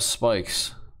gotta set up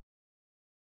spikes.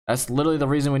 That's literally the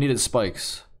reason we needed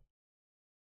spikes.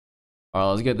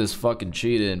 Alright, let's get this fucking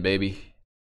cheat in, baby.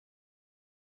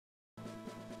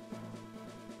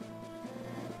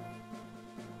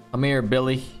 Come here,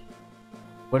 Billy.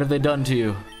 What have they done to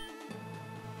you?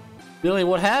 Billy,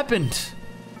 what happened?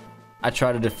 I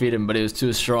tried to defeat him, but he was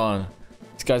too strong.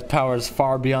 This guy's power is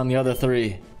far beyond the other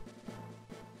three.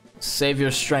 Save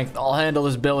your strength. I'll handle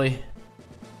this, Billy.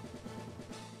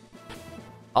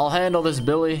 I'll handle this,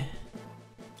 Billy.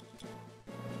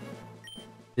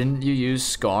 Didn't you use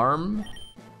Scarm?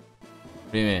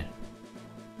 What do you mean?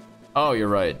 Oh, you're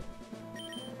right.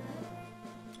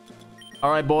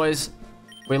 Alright, boys.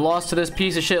 We lost to this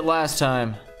piece of shit last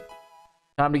time.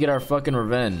 Time to get our fucking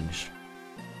revenge.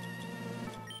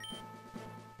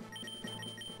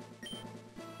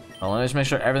 Well, let me just make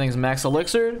sure everything's max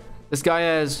elixir. This guy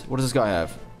has... What does this guy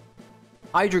have?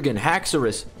 Hydrogen,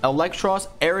 Haxorus, Electros,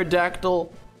 Aerodactyl,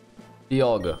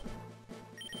 Dialga.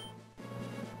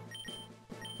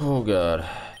 Oh god.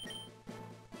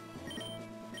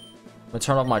 Let me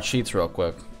turn off my cheats real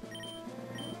quick.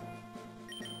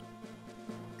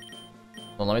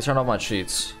 Well, let me turn off my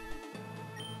cheats.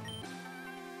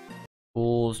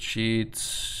 Tools,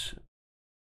 cheats.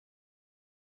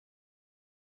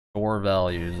 Store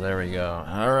values. There we go.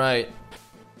 Alright.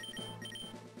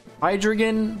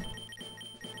 Hydrogen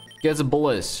gets a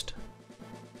ballist.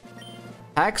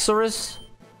 Haxorus.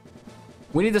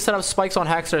 We need to set up spikes on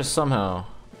Haxorus somehow.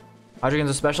 Hydrogen's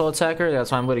a special attacker. Yeah,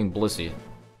 that's why I'm letting Blissey.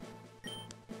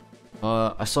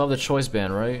 I still have the choice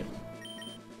band, right?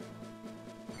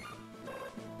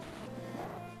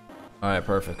 Alright,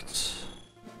 perfect. Is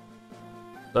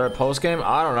there a post game?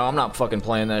 I don't know. I'm not fucking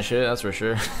playing that shit. That's for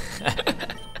sure.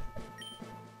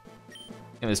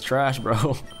 It was trash,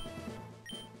 bro.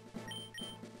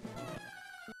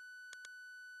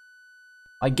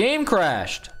 My game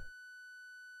crashed.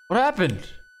 What happened?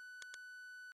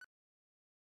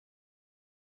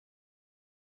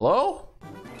 Hello?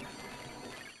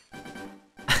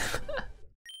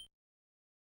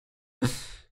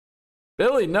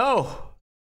 Billy, no.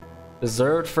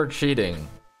 Deserved for cheating.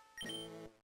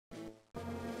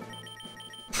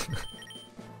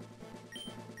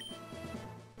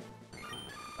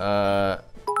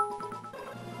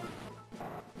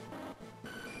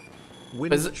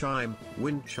 Wind chime,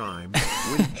 wind chime,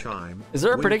 wind chime. Is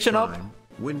there a prediction chime,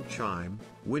 up? Wind chime,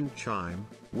 wind chime,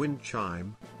 wind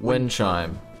chime, Wind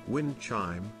chime. wind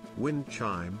chime, wind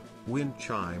chime, wind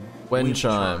chime, Wind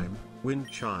chime.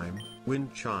 wind chime,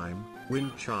 wind chime,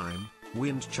 wind chime,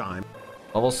 wind chime.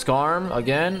 Level Scarm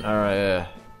again? Alright, yeah.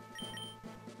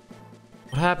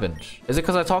 What happened? Is it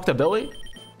because I talked to Billy?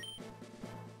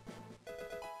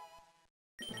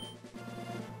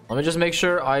 Let me just make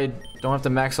sure I don't have to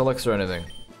max elixir or anything.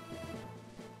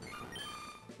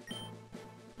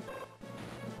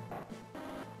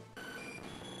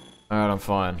 Alright, I'm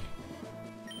fine.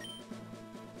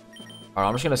 Alright,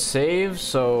 I'm just gonna save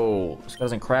so this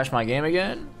doesn't crash my game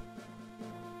again.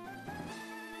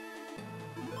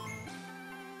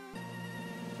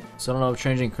 So I don't know if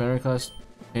changing character class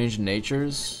changed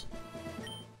natures.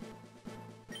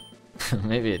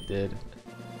 Maybe it did.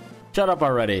 Shut up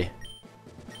already.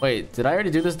 Wait, did I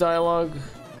already do this dialogue?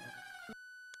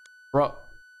 Bro.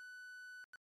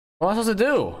 What am I supposed to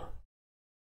do?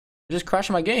 It just crashed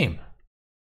my game.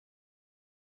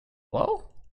 Hello?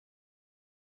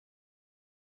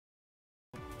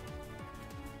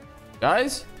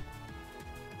 Guys?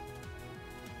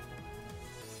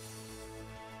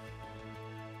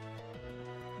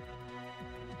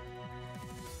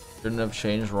 Shouldn't have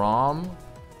changed ROM.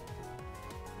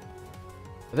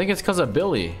 I think it's because of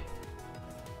Billy.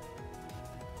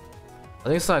 I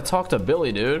think so. I talked to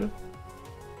Billy, dude.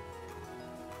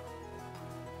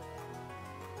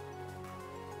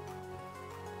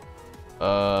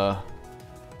 The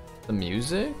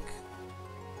music?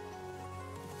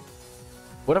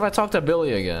 What if I talk to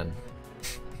Billy again?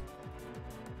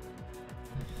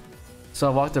 So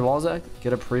I've walked the walls at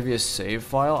get a previous save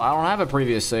file. I don't have a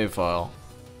previous save file.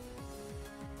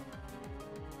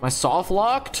 Am I soft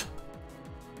locked?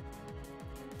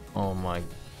 Oh my.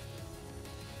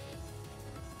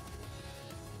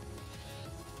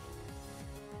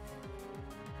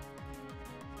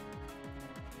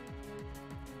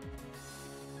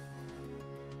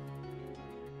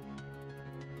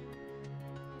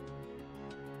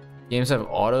 Games have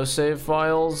autosave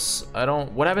files. I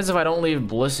don't. What happens if I don't leave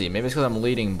Blissey? Maybe it's because I'm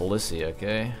leading Blissey,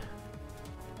 okay?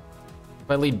 If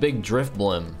I lead Big Drift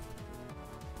Blim.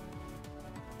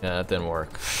 Yeah, that didn't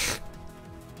work.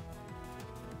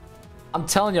 I'm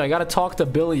telling you, I gotta talk to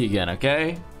Billy again,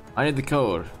 okay? I need the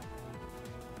code.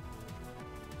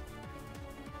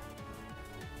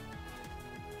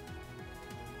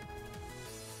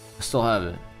 still have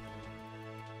it.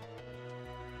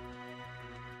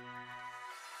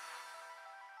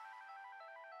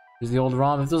 Use the old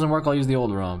ROM. If it doesn't work, I'll use the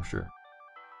old ROM, sure.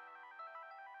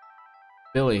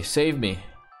 Billy, save me.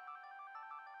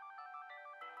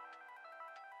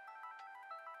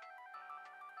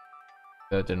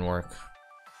 That didn't work.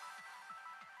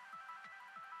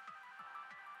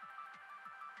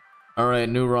 Alright,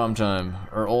 new ROM time.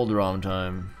 Or old ROM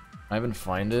time. I even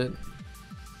find it.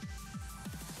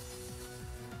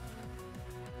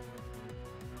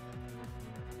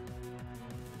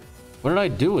 What did I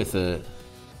do with it?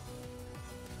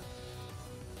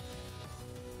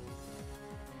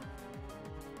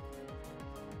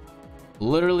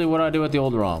 Literally what did I do with the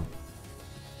old ROM?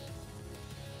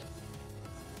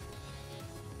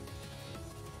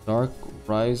 Dark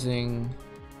Rising.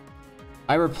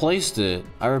 I replaced it.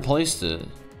 I replaced it.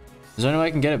 Is there any way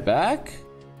I can get it back?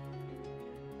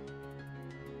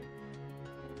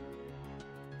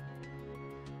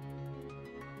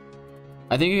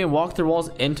 I think you can walk through walls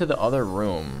into the other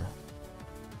room.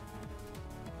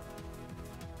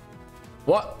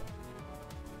 What?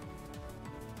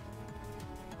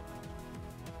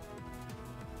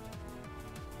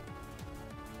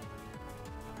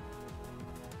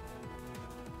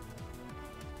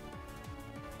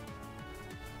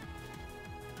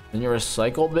 In your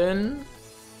recycle bin?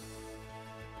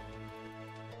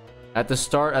 At the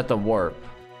start, at the warp.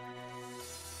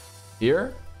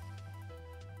 Here?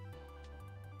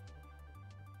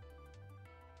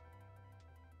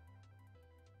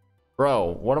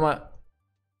 Bro, what am I?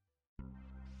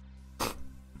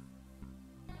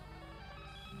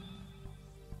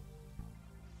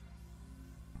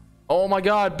 Oh my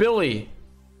god, Billy!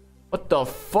 What the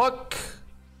fuck?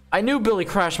 I knew Billy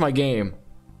crashed my game.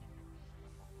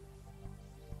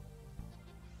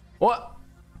 What?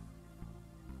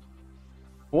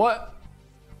 What?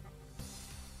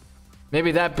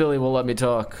 Maybe that Billy will let me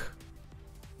talk.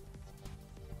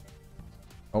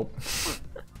 Oh.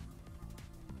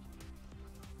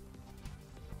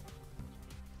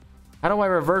 How do I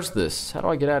reverse this? How do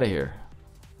I get out of here?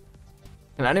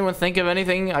 Can anyone think of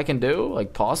anything I can do?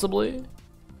 Like, possibly?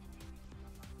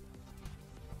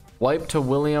 Wipe to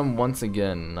William once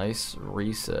again. Nice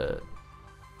reset.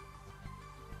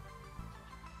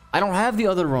 I don't have the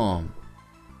other ROM.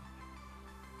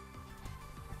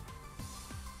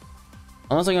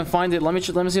 Unless I can find it. Let me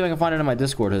see if I can find it in my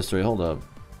Discord history. Hold up.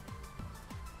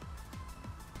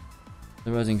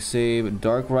 Dark Rising save.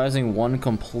 Dark Rising 1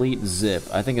 complete zip.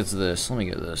 I think it's this. Let me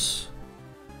get this.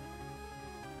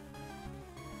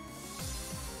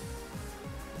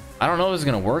 I don't know if it's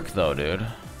gonna work though, dude.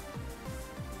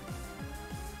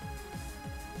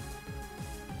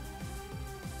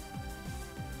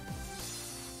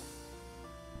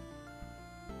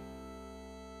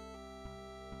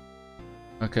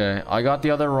 Okay, I got the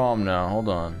other ROM now. Hold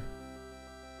on.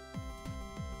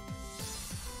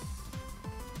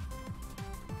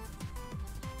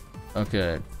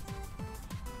 Okay.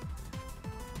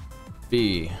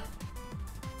 B.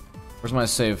 Where's my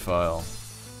save file?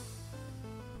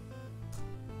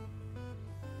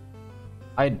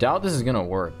 I doubt this is gonna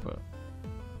work, but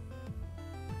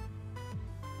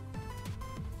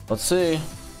let's see.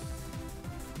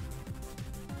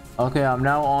 Okay, I'm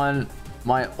now on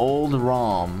my old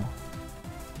ROM.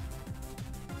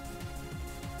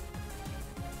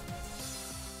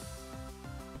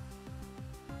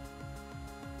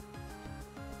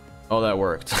 Oh, that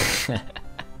worked.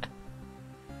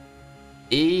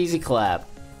 Easy clap.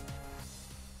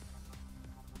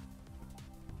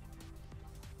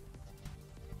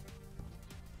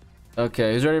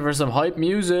 Okay, who's ready for some hype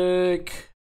music?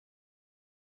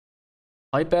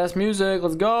 Hype ass music,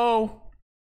 let's go.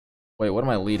 Wait, what am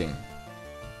I leading?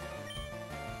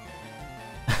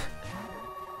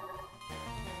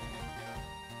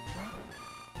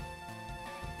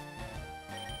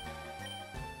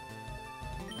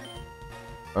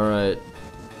 Alright.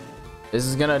 This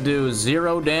is gonna do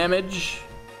 0 damage.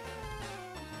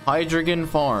 Hydrogen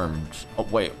farmed. Oh,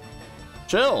 wait.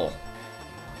 Chill.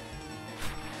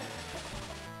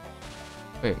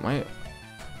 Wait, my...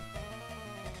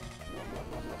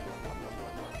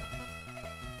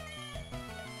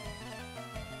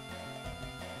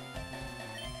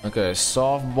 Okay,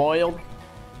 soft boiled.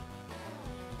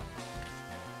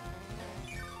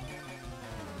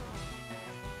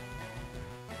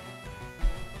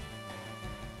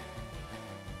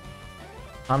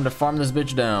 Time to farm this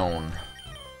bitch down.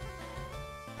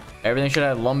 Everything should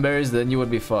have lumberries, then you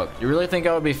would be fucked. You really think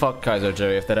I would be fucked, Kaiser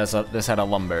Jerry, if this had a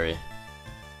lumberry?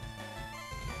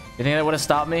 You think that would have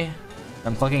stopped me?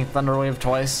 I'm clicking Thunderwave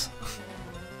twice.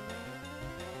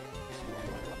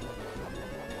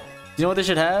 You know what they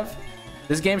should have?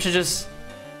 This game should just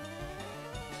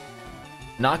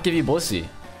not give you Blissey.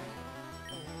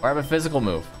 Or have a physical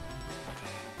move.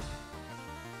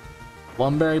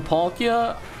 Lumberry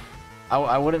Palkia?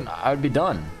 I would be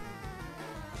done.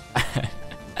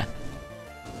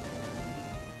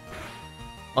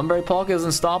 Lumberry Palkia is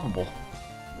unstoppable.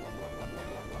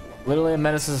 Literally a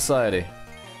menace to society.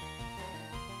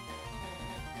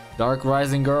 Dark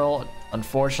Rising Girl,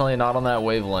 unfortunately not on that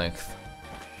wavelength.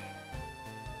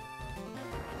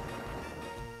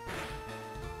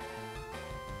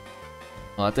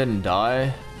 Oh, that didn't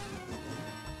die.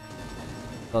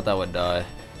 Thought that would die.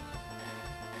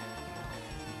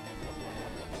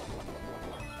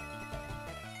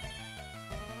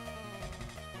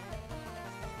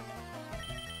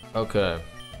 Okay.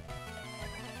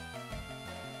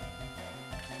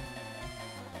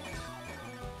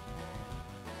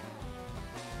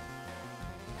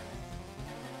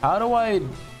 How do I do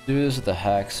this with the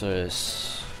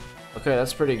Haxorus? Okay,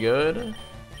 that's pretty good.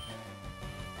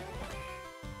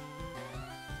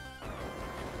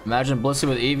 Imagine Blissey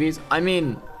with EVs. I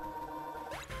mean,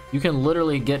 you can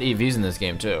literally get EVs in this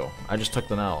game too. I just took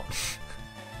them out.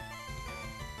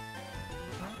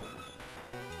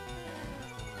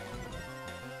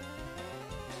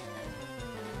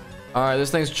 Alright,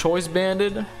 this thing's choice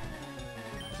banded.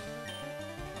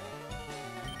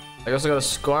 I guess I got a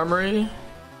Skarmory.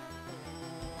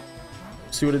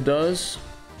 See what it does.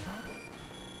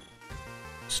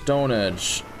 Stone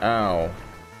Edge. Ow.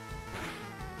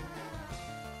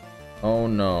 Oh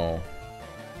no.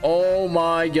 Oh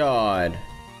my god.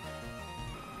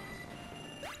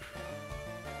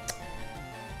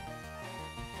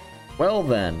 Well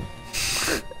then.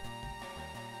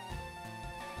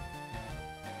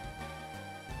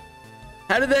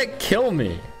 How did that kill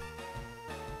me?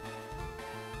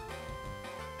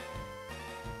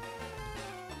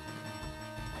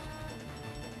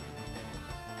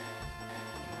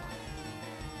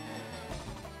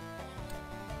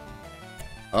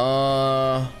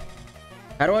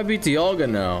 How do I beat Dialga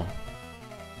now?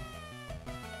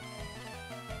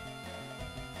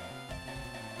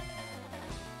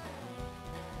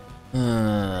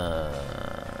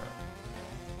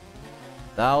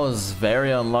 That was very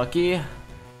unlucky.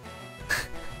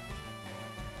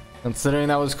 Considering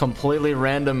that was completely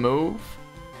random move.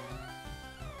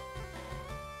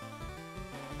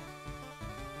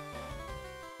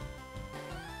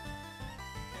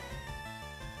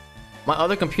 My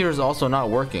other computer is also not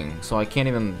working, so I can't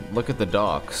even look at the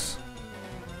docs.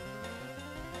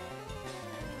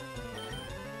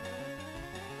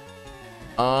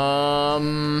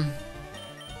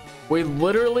 We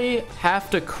literally have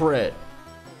to crit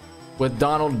with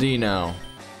Donald D now.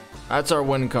 That's our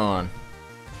win con.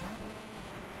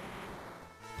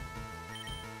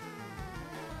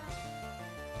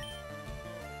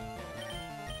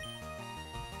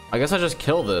 I guess I just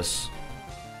kill this.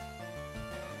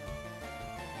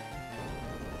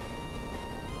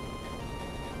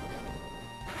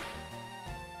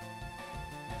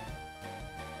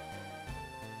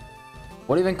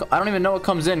 What even? I don't even know what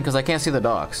comes in because I can't see the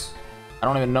docs. I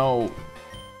don't even know.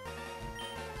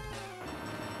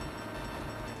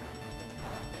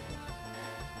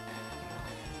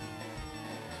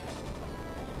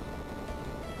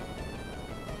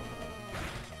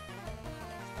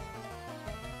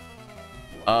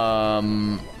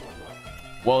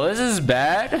 Well, this is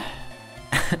bad.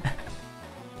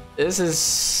 This is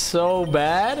so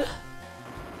bad.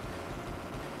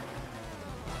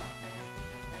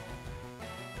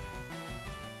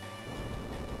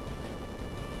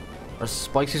 Our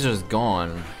Spike Caesar is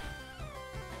gone.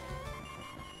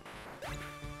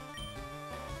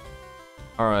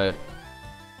 Alright.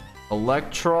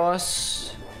 Electros.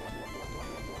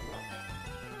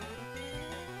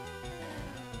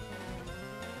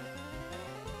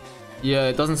 Yeah,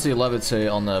 it doesn't see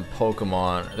Levitate on the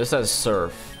Pokemon. This has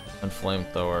Surf and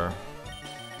Flamethrower.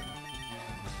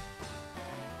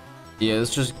 Yeah,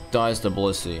 this just dies to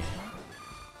Blissey.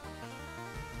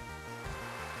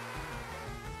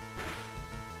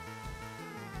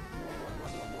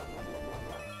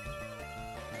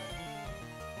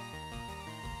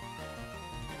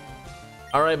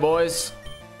 Alright, boys.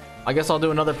 I guess I'll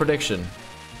do another prediction.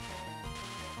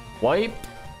 Wipe.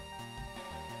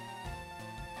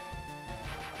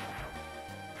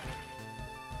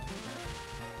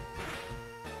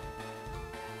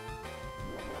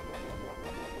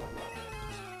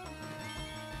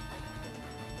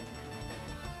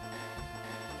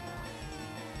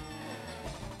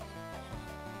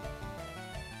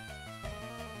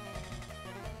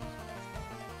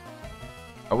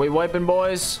 Are we wiping,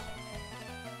 boys?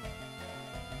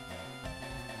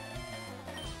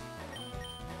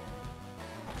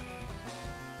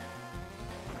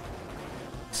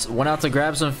 went out to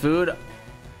grab some food.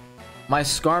 My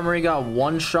Skarmory got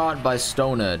one shot by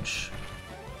Stone Edge.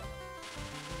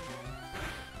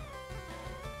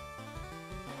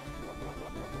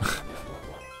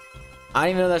 I didn't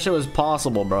even know that shit was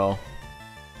possible, bro.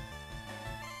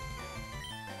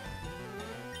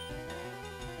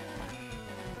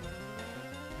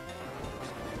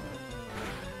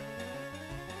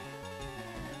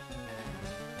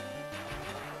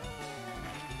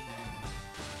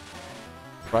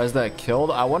 Surprised that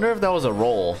killed. I wonder if that was a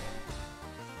roll.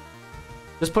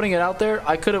 Just putting it out there.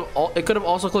 It could have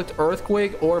also clicked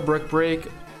Earthquake or Brick Break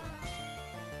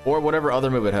or whatever other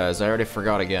move it has. I already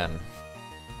forgot again.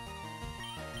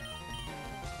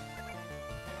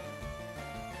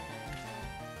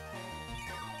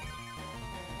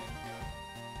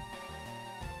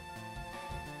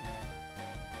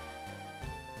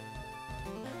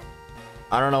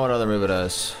 I don't know what other move it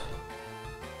has.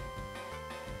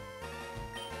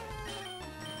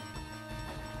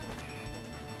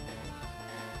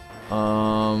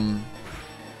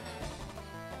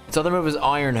 Its other move is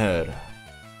Iron Head.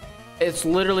 It's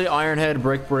literally Iron Head,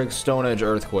 Brick Break, Stone Edge,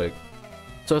 Earthquake.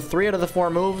 So 3 out of the 4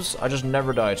 moves, I just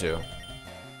never die to.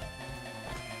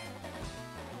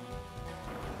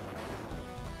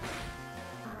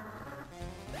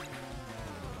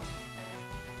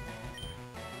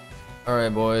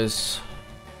 Alright, boys.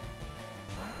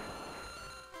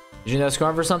 Did you need that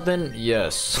scarf for something?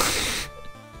 Yes.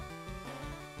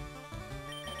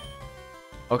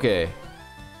 Okay.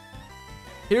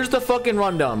 Here's the fucking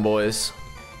rundown, boys.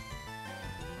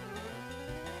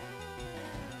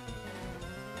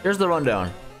 Here's the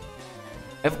rundown.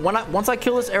 Once I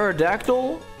kill this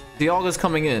Aerodactyl, Dialga's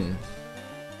coming in.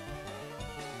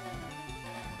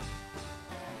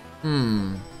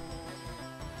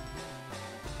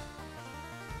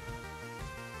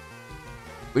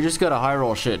 We just gotta high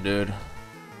roll shit, dude.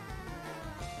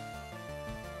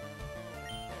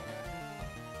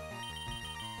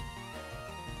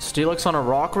 Steelix on a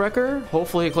Rock Wrecker?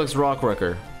 Hopefully he clicks Rock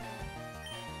Wrecker.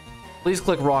 Please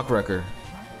click Rock Wrecker.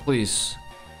 Please.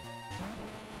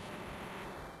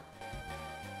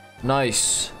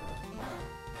 Nice.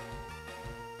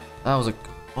 That was a...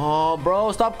 Oh,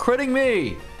 bro, stop critting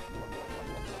me!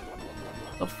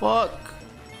 The fuck?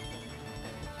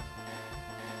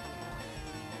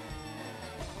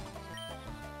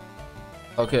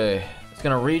 Okay, it's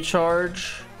gonna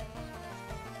recharge.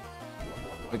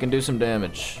 We can do some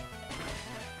damage.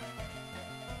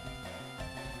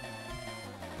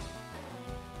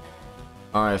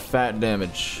 Alright, fat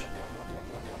damage.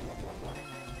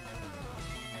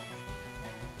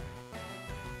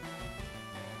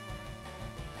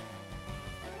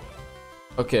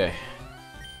 Okay.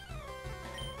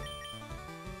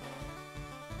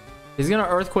 He's gonna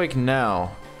Earthquake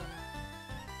now.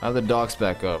 I have the docks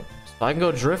back up. So I can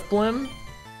go Drifblim.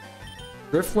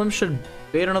 Drifblim should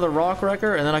bait another Rock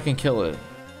Wrecker, and then I can kill it.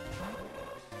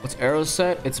 What's arrow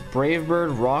set? It's Brave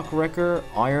Bird, Rock Wrecker,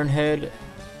 Iron Head,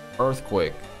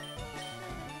 Earthquake.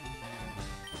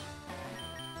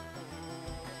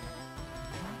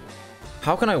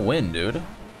 How can I win, dude?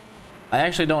 I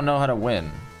actually don't know how to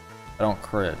win. I don't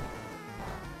crit.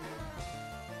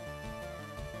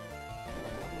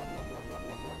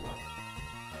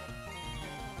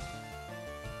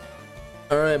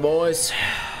 Alright, boys.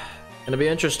 Gonna be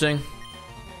interesting.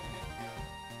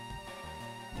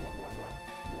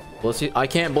 Blissey, I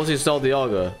can't Blissey Stall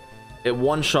Dialga. It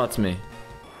one-shots me.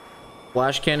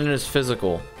 Flash Cannon is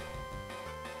physical.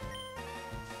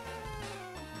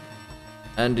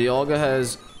 And Dialga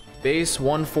has base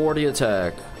 140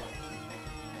 attack.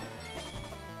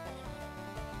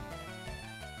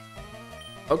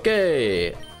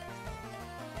 Okay.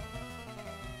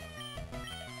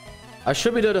 I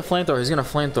should be doing a flamethrower. He's gonna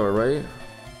flamethrower, right?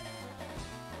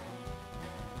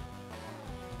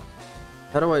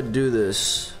 How do I do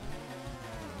this?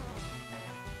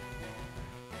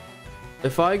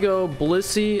 If I go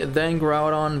Blissey, then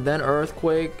Groudon, then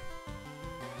Earthquake,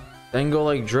 then go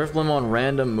like Drifblim on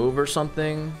random move or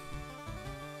something.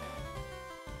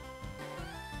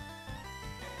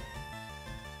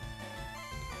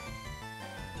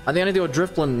 I think I need to go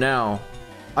Drifblim now.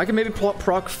 I can maybe proc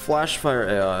Flashfire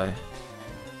AI.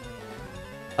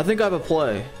 I think I have a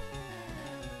play.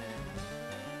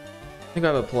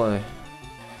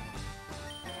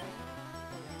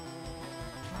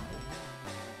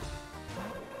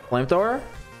 Flamethrower?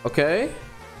 Okay.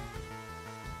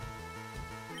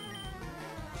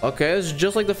 Okay, it's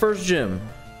just like the first gym.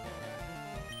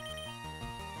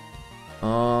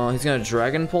 He's gonna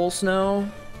Dragon Pulse now.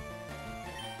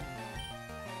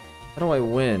 How do I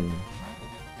win?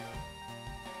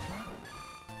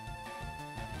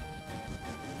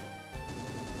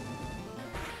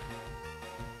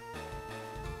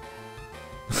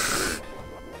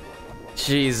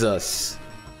 Jesus.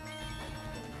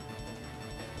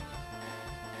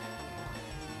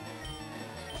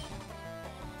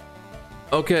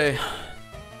 Okay.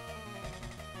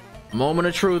 Moment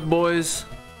of truth, boys.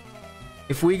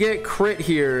 If we get crit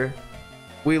here,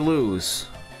 we lose.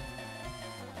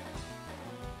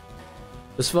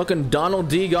 This fucking Donald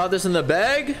D got this in the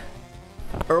bag?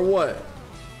 Or what?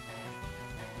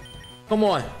 Come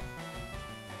on.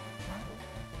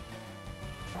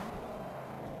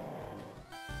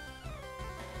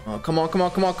 Oh, come on, come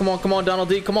on, come on, come on, come on, Donald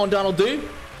D. Come on, Donald D.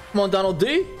 Come on, Donald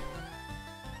D.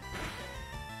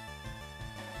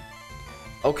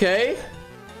 Okay.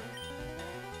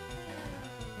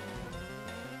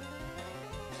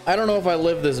 I don't know if I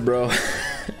live this, bro.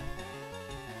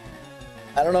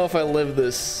 I don't know if I live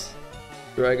this.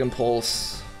 Dragon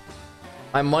Pulse.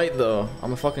 I might, though.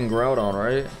 I'm a fucking Groudon,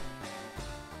 right?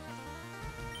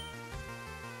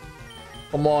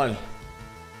 Come on.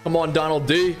 Come on, Donald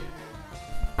D.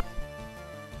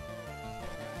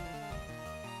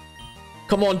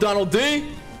 Come on, Donald D.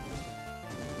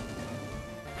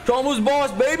 Show him who's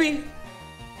boss, baby.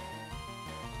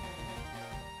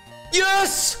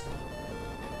 Yes!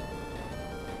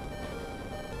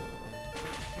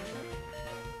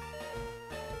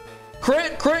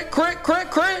 Crit, crit, crit, crit,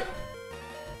 crit.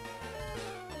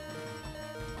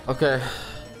 Okay.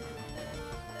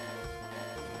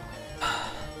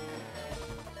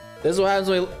 This is what happens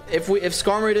when if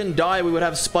Skarmory didn't die, we would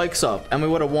have spikes up and we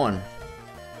would have won.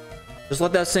 Just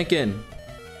let that sink in.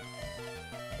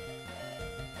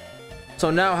 So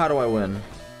now how do I win?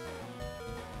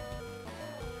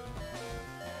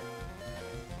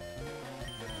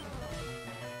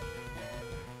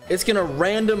 It's gonna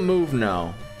random move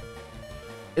now.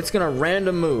 It's gonna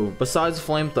random move besides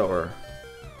Flamethrower.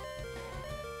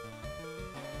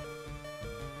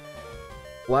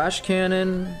 Flash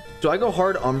Cannon. Do I go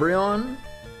hard Umbreon?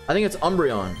 I think it's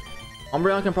Umbreon.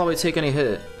 Umbreon can probably take any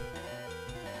hit.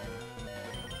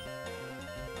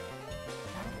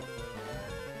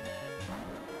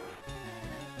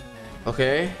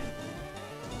 Okay.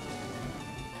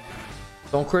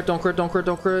 Don't crit, don't crit, don't crit,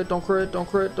 don't crit, don't crit, don't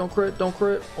crit, don't crit, don't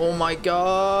crit. Oh my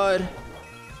god.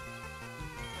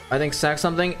 I think sack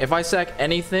something. If I sack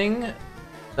anything,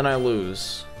 then I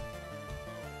lose.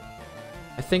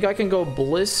 I think I can go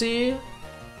Blissey.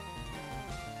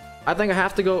 I think I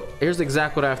have to go. Here's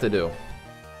exactly what I have to do.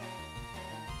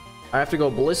 I have to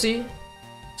go Blissey,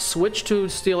 switch to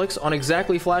Steelix on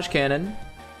exactly Flash Cannon,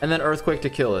 and then Earthquake to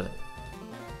kill it.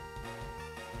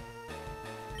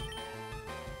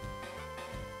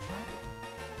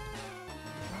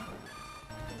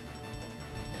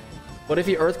 But if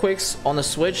he Earthquakes on the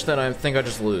switch, then I think I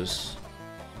just lose.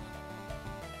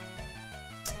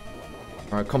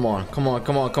 Alright, come on, come on,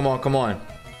 come on, come on, come on.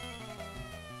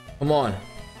 Come on.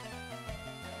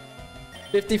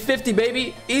 50-50,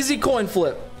 baby. Easy coin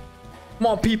flip. Come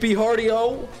on, PP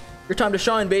Hardy-O. Your time to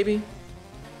shine, baby.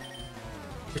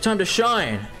 Your time to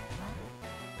shine.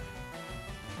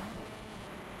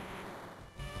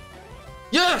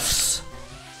 Yes!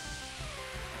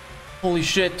 Holy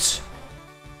shit.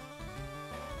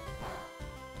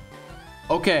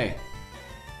 Okay.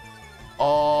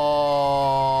 Oh,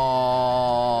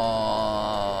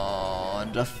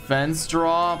 defense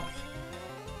drop.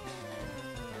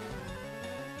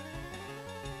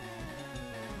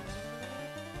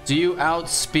 Do you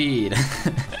outspeed?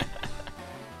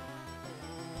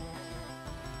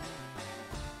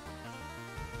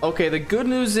 Okay, the good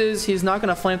news is he's not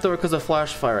gonna flamethrower because of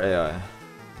Flash Fire AI.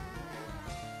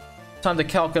 Time to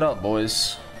calc it up,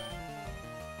 boys.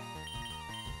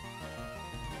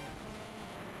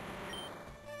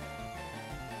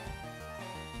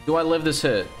 Do I live this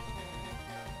hit?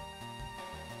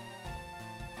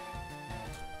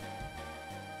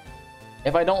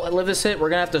 If I don't live this hit, we're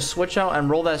gonna have to switch out and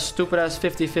roll that stupid ass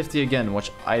 50-50 again,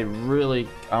 which I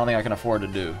don't think I can afford to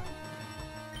do.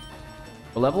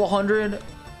 We're level 100.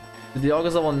 The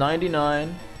Dialga's level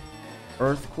 99.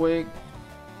 Earthquake.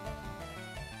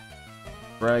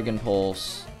 Dragon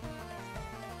Pulse.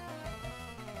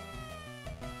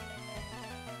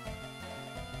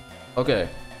 Okay.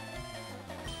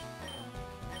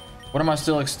 What are my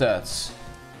Steelix stats?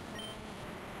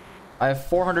 I have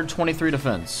 423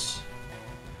 defense.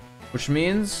 Which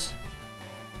means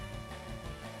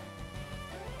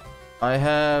I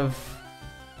have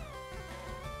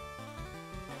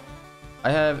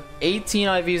 18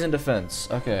 IVs in defense.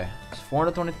 Okay.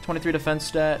 423 defense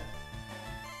stat.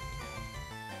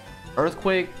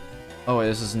 Earthquake. Oh wait,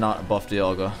 this is not buff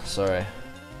Dialga. Sorry.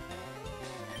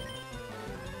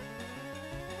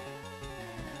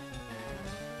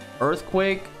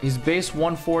 Earthquake. He's base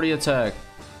 140 attack.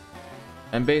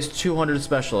 And base 200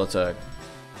 special attack.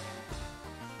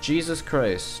 Jesus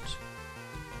Christ.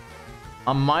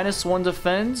 I'm -1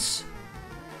 defense.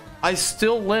 I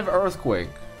still live Earthquake.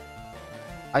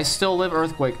 I still live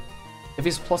Earthquake. If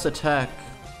he's plus attack,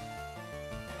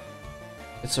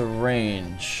 it's a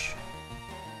range.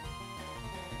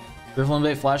 Griffin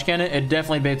bait Flash Cannon? It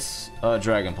definitely baits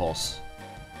Dragon Pulse.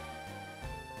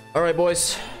 Alright,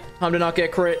 boys. Time to not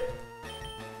get crit.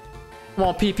 Come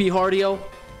on, PP Hardio.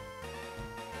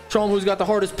 Show him who's got the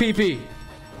hardest PP.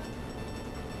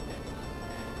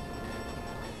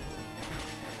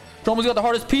 Show him who's got the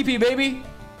hardest PP, baby.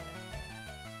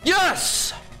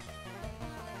 Yes!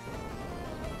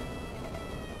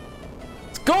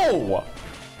 Let's go!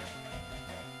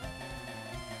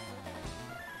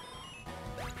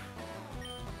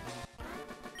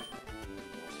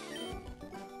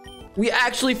 We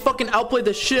actually fucking outplayed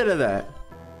the shit out of that.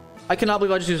 I cannot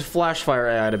believe I just used Flash Fire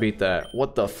AI to beat that.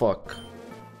 What the fuck?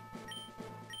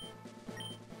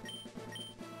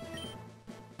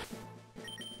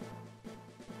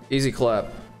 Easy clap.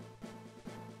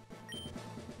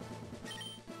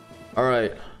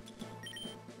 Alright.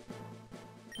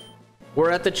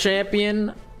 We're at the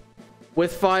champion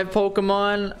with 5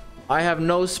 Pokemon. I have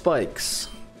no spikes.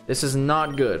 This is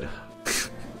not good.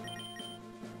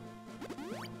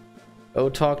 Go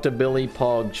talk to Billy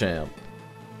Pogchamp.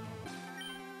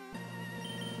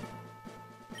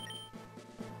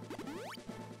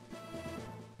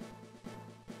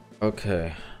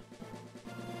 Okay.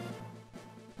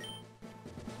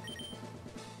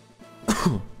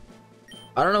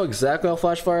 I don't know exactly how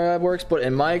Flash Fire works, but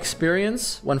in my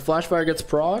experience, when Flash Fire gets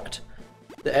procced,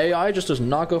 the AI just does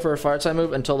not go for a fire type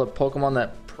move until the Pokemon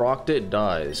that procced it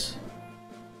dies.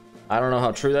 I don't know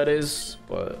how true that is,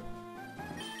 but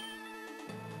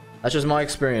that's just my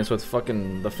experience with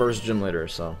fucking the first gym leader,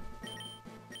 so.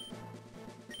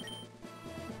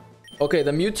 Okay,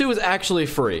 the Mewtwo is actually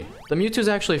free. The Mewtwo is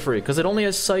actually free, because it only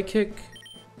has Psychic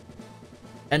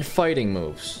and Fighting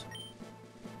moves.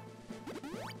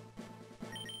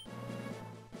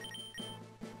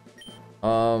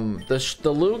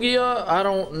 The Lugia, I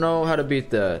don't know how to beat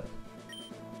that.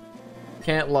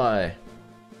 Can't lie.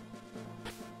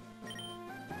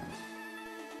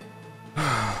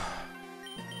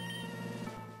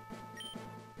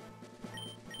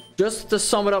 Just to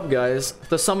sum it up, guys.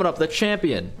 To sum it up, the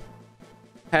champion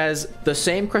has the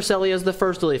same Cresselia as the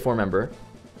first Elite Four member,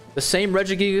 the same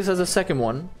Regigigas as the second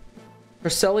one,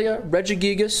 Cresselia,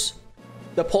 Regigigas,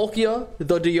 the Palkia,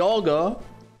 the Dialga,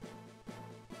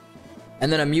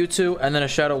 and then a Mewtwo, and then a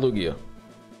Shadow Lugia.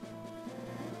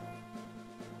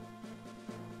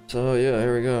 So yeah,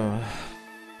 here we go.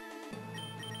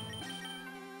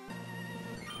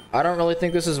 I don't really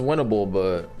think this is winnable,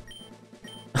 but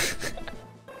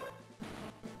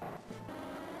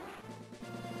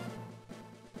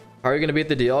how are you gonna beat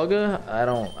the Dialga? I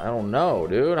don't know,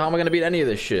 dude. How am I gonna beat any of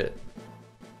this shit?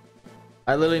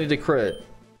 I literally need to crit.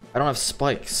 I don't have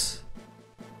spikes.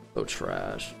 So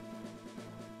trash.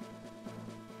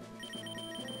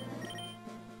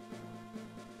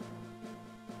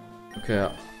 Okay,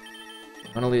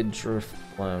 I'm gonna lead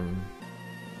Drifblim.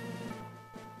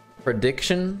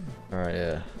 Prediction? Alright,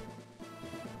 yeah.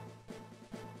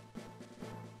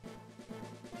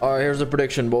 Alright, here's the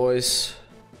prediction, boys.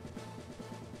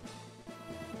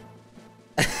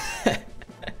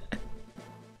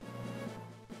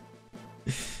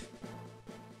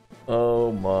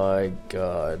 Oh my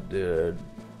god, dude.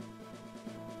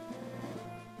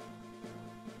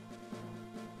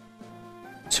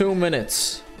 Two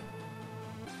minutes.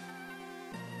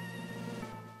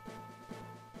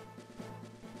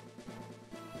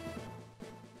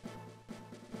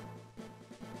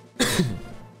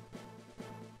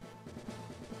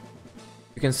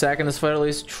 You can sack in this fight at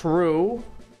least. True.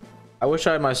 I wish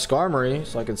I had my Skarmory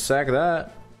so I could sack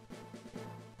that.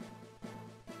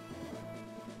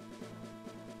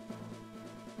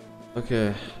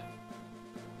 Okay.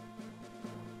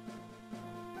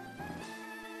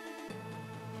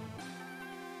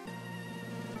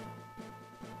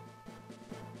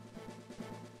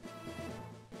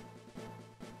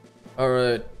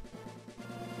 Alright.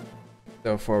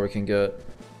 How far we can get.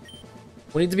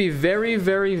 We need to be very,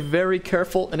 very, very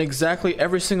careful in exactly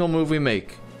every single move we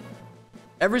make.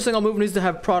 Every single move needs to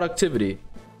have productivity.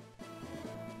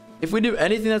 If we do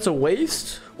anything that's a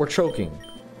waste, we're choking.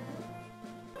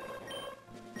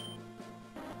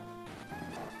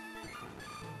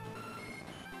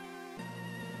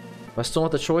 Do I still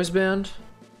want the choice band?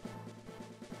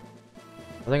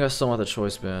 I think I still want the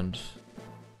choice band.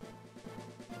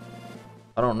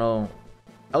 I don't know.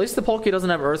 At least the Palkia doesn't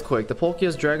have Earthquake. The Palkia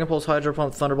has Dragon Pulse, Hydro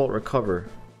Pump, Thunderbolt, Recover.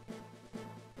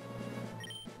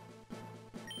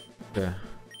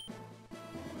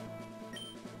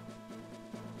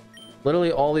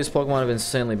 Literally all these Pokemon have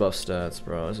insanely buff stats,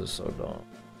 bro. This is so dumb.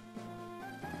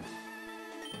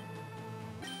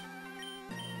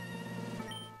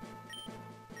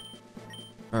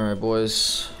 Alright,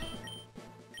 boys.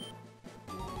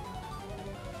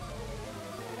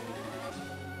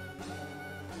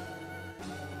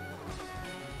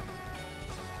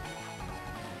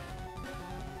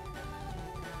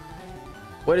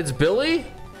 Wait, it's Billy?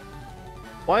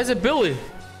 Why is it Billy?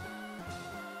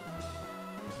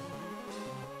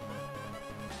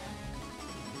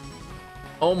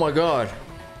 Oh my god.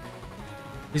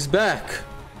 He's back.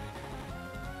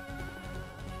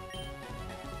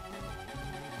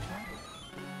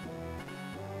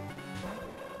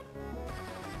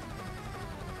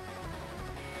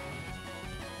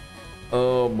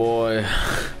 Oh boy.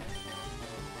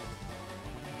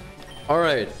 All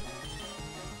right.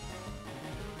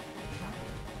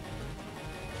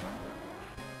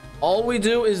 All we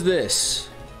do is this.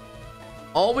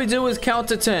 All we do is count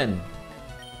to 10.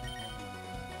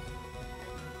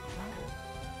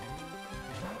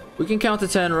 We can count to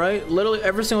 10, right? Literally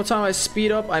every single time I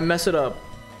speed up, I mess it up.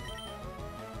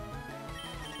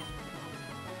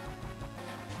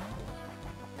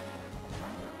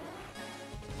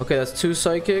 Okay, that's 2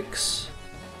 psychics.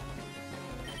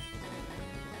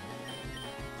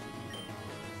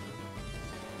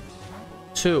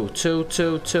 Two.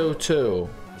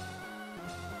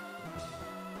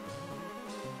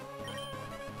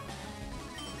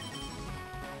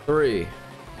 3.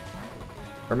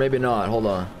 Or maybe not. Hold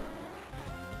on.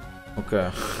 Okay.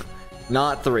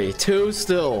 Not 3. 2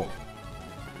 still.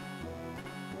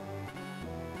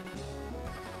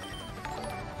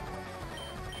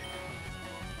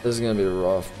 This is gonna be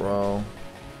rough, bro.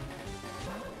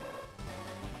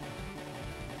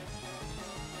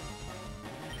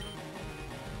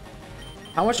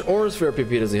 How much Aura Sphere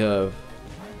PP does he have?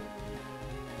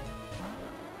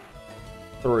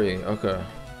 3. Okay.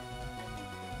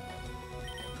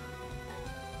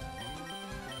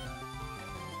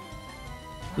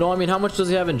 No, I mean, how much does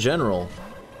he have in general?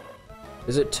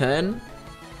 Is it 10?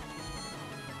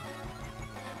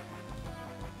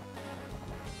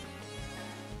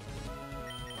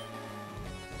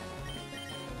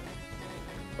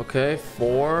 Okay,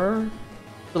 4.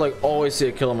 I like always see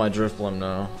a kill on my Drifblim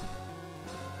now.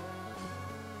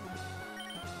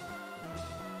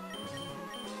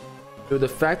 Dude, the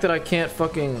fact that I can't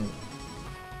fucking...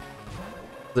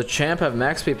 The champ have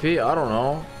max PP? I don't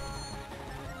know.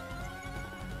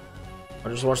 I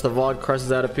just watched the VOD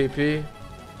crosses out of PP.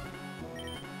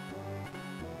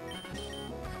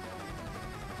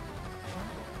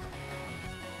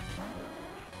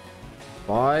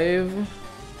 Five.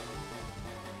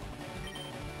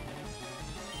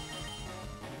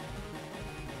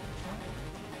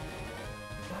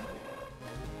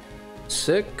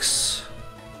 Six.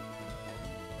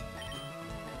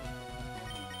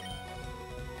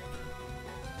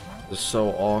 This is so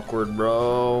awkward,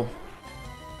 bro.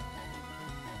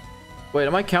 Wait,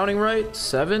 am I counting right?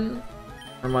 7?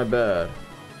 Or am I bad?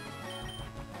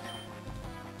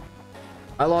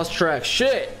 I lost track.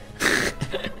 Shit!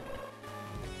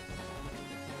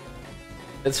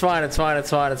 It's fine, it's fine, it's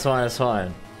fine, it's fine, it's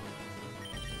fine.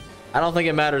 I don't think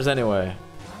it matters anyway.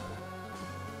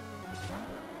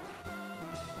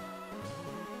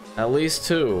 At least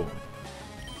 2.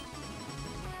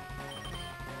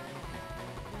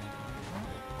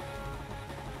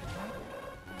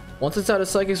 Once it's out of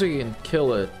psychics, we can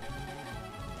kill it.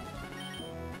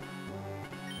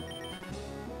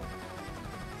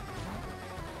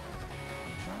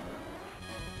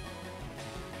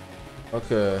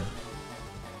 Okay.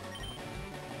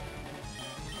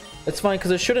 It's fine,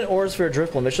 because it shouldn't Aura Sphere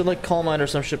Drifblim. It should like Calm Mind or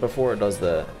some shit before it does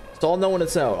that. So I'll know when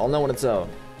it's out. I'll know when it's out.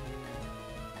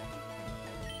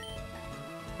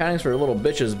 Counting's for little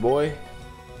bitches, boy.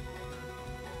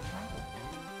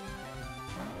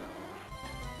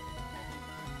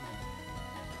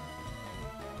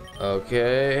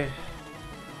 Okay.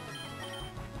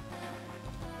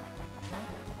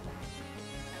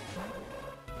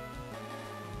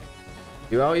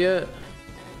 You out yet?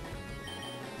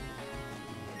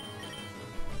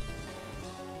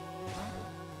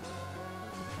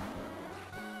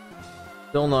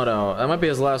 Still not out. That might be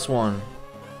his last one.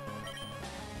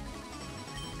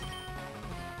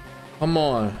 Come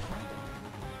on.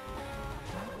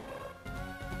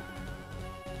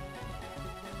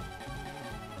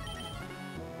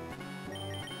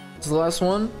 This is the last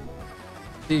one?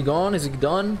 Is he gone? Is he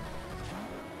done?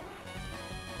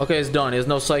 Okay, he's done. He has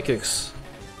no psychics.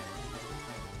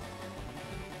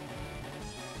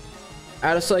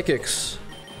 Out of psychics.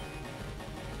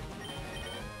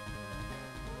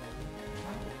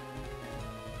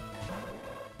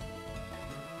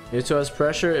 Mewtwo has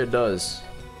pressure? It does.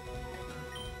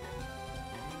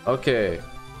 Okay.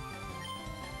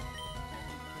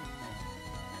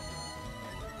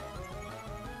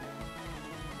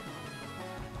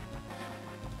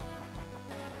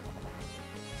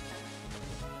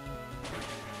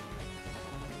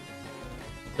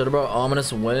 What about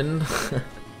ominous wind?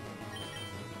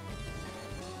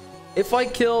 If I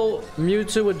kill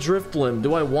Mewtwo with Drifblim,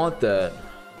 do I want that?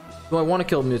 Do I want to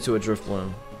kill Mewtwo with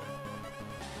Drifblim?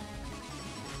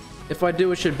 If I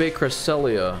do, it should bait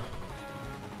Cresselia.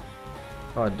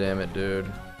 God damn it,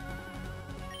 dude.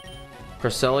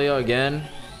 Cresselia again?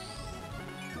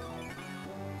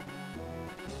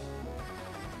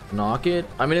 Knock it?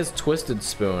 I mean, it's Twisted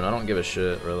Spoon. I don't give a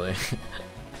shit, really.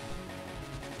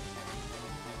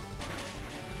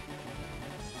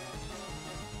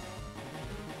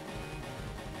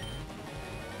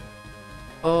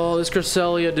 Oh, this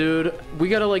Cresselia, dude. We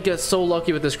gotta, like, get so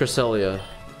lucky with this Cresselia.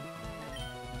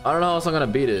 I don't know how else I'm gonna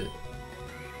beat it.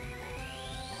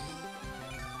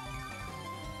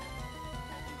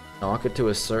 Knock it to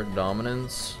assert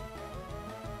dominance.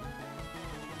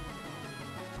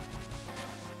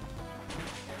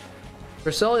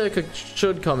 Cresselia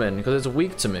should come in, because it's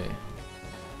weak to me.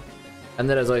 And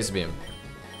then it has Ice Beam.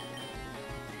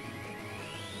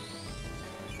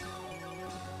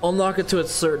 I'll knock it to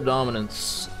assert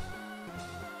dominance.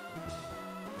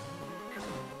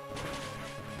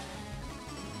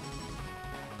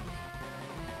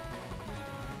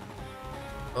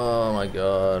 Oh my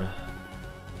god.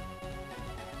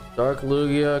 Dark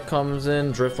Lugia comes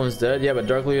in, Drifblim's dead. Yeah, but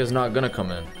Dark Lugia is not gonna come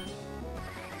in.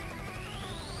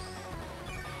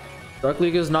 Dark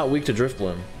Lugia is not weak to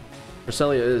Drifblim.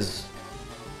 Cresselia is.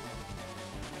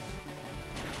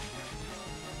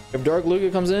 If Dark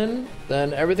Lugia comes in,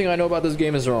 then everything I know about this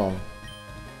game is wrong.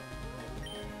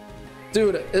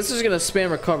 Dude, this is gonna spam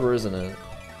recover, isn't it?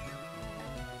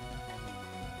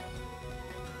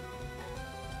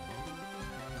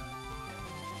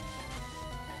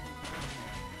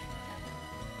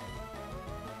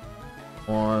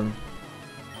 One.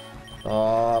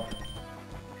 Stop.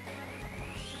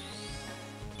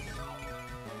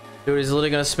 Dude, he's literally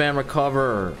gonna spam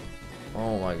recover.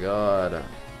 Oh my god.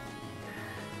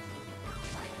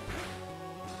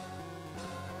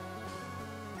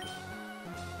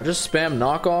 I just spam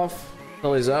knockoff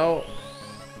until he's out.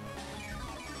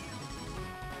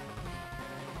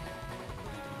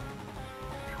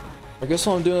 I guess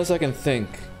while I'm doing this, I can think.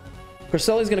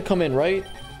 Cresselia's gonna come in, right?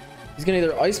 He's gonna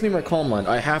either Ice Beam or Calm Mind.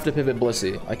 I have to pivot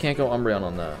Blissey. I can't go Umbreon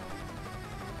on that.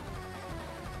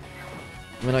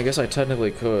 I mean, I guess I technically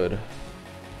could.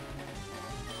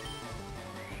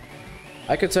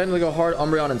 I could technically go hard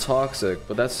Umbreon and Toxic,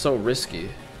 but that's so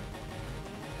risky.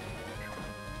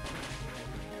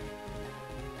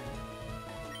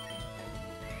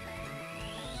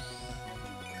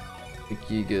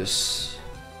 Gigas.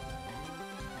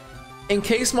 In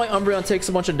case my Umbreon takes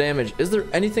a bunch of damage, is there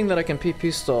anything that I can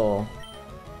PP stall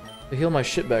to heal my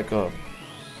shit back up?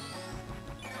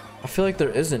 I feel like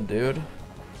there isn't, dude.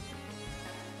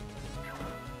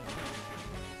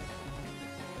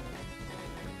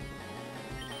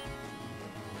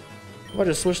 If I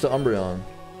just switch to Umbreon.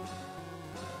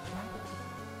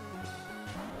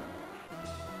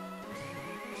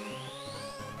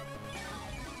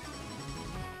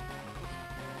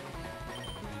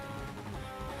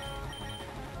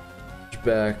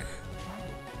 Back.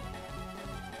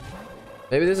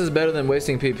 Maybe this is better than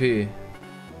wasting PP.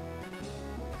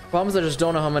 Problem is I just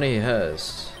don't know how many he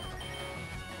has.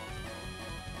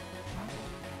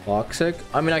 Toxic?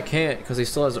 I mean, I can't because he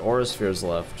still has Aura Spheres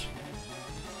left.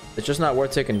 It's just not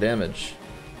worth taking damage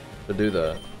to do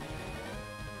that.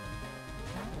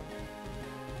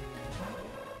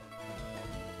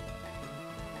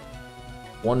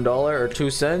 $1 or 2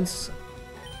 cents?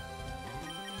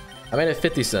 I made it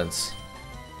 50 cents.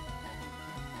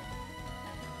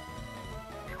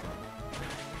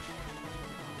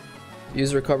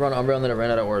 Use recover on Umbreon, then it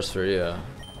ran out of Aura Sphere, yeah.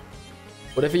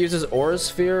 But if he uses Aura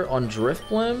Sphere on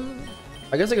Drifblim,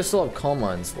 I guess I can still have Calm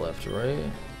Minds left, right?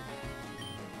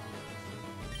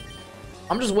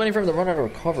 I'm just waiting for him to run out of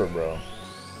recover, bro.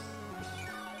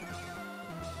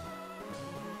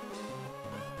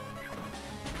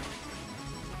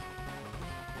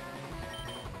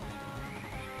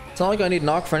 It's not like I need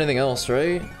knock for anything else,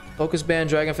 right? Focus Band,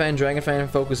 Dragon Fan,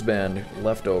 Focus Band.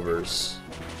 Leftovers.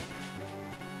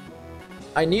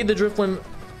 I need the Drifblim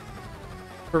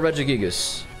for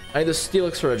Regigigas. I need the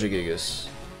Steelix for Regigigas.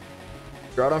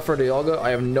 Groudon for Dialga.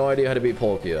 I have no idea how to beat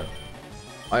Palkia.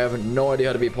 I have no idea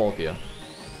how to beat Palkia.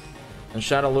 And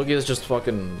Shadow Lugia is just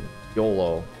fucking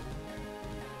YOLO.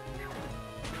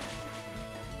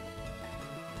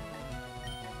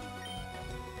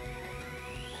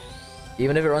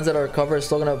 Even if it runs out of recover, it's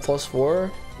still gonna have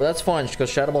 +4. But that's fine because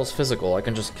Shadow Ball is physical. I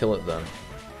can just kill it then.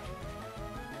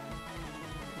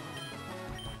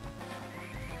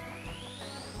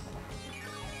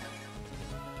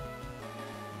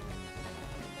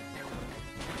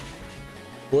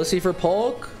 Blissey for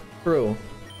Polk? True.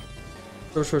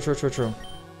 True.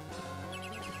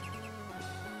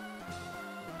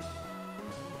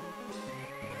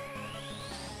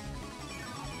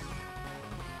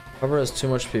 Cover has too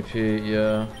much PP,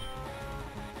 yeah.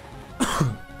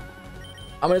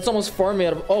 I mean, it's almost farmed me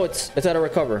out of... Oh, it's out of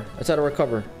recover. It's out of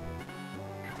recover.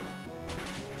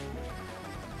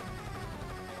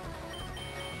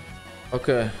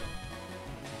 Okay.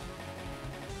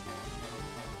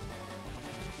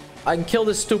 I can kill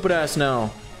this stupid ass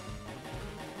now.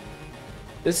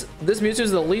 This Mewtwo is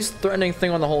the least threatening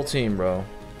thing on the whole team, bro.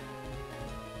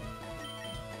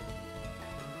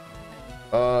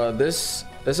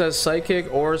 This has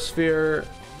Psychic, Aura Sphere,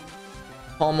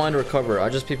 Calm Mind, Recover. I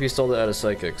just PP stole it out of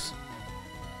Psychics.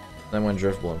 Then went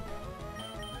Drift Bloom.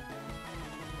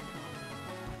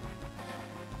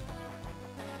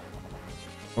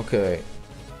 Okay.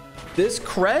 This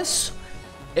Crest,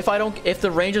 if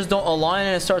the ranges don't align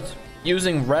and it starts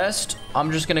using Rest,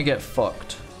 I'm just gonna get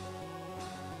fucked.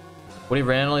 Would he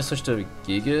randomly switch to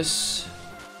Gigas?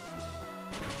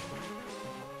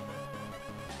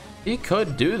 He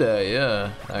could do that,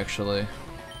 yeah, actually.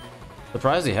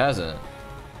 Surprised he hasn't.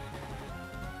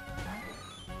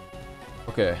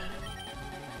 Okay.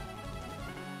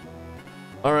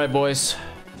 Alright, boys.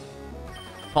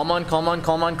 Calm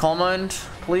mind,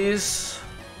 please.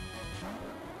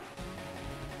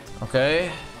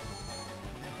 Okay.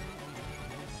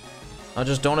 Now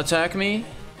just don't attack me.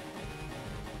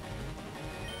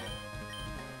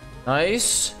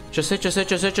 Nice. Just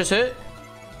hit.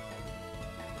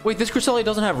 Wait, this Cresselia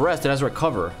doesn't have Rest, it has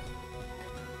Recover.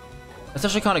 That's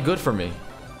actually kind of good for me.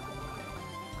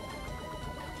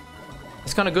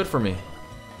 It's kind of good for me.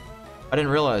 I didn't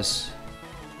realize.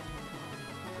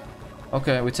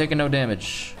 Okay, we're taking no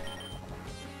damage.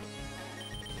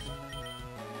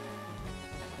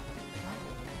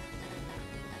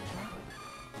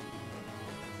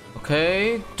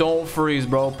 Okay, don't freeze,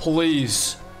 bro,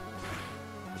 please.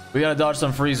 We gotta dodge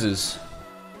some freezes.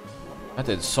 That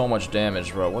did so much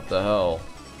damage, bro. What the hell?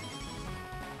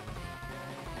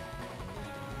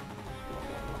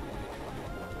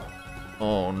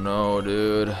 Oh no,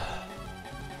 dude.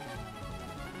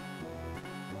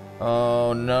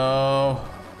 Oh no.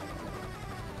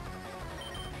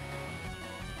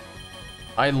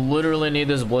 I literally need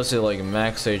this Blissey like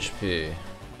max HP.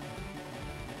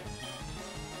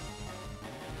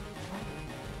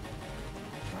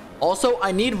 Also,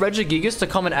 I need Regigigas to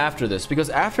come in after this, because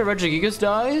after Regigigas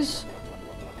dies,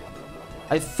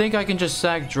 I think I can just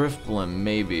sack Drift Blim,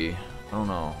 maybe. I don't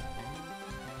know.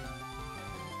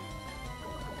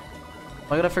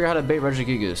 I gotta figure out how to bait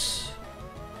Regigigas.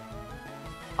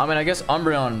 I mean, I guess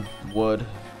Umbreon would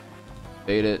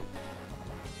bait it.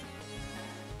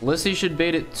 Lissy should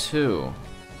bait it too.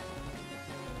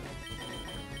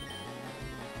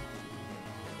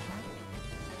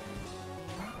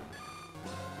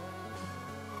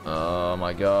 Oh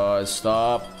my god,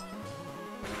 stop.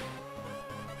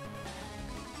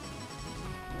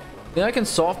 Think I can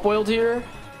soft boiled here?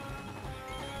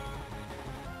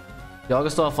 Yaga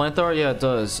still have Flamethrower? Yeah, it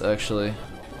does, actually.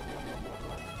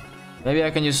 Maybe I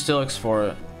can use Steelix for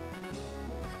it.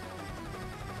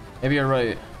 Maybe you're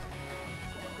right.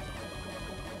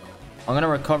 I'm gonna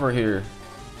recover here.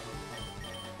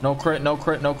 No crit, no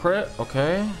crit, no crit.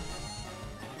 Okay.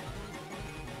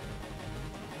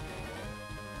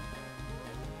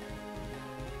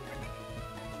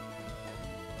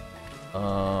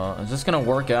 Is this gonna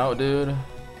work out, dude?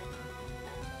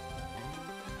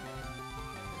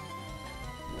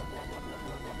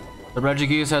 The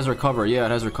Regigigas has Recover. Yeah,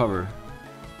 it has Recover.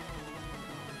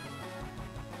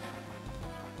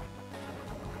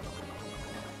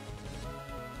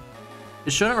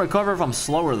 It shouldn't recover if I'm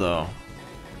slower, though.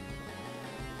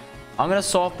 I'm gonna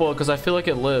soft boil because I feel like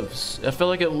it lives. I feel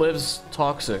like it lives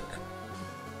toxic.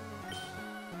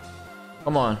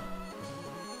 Come on.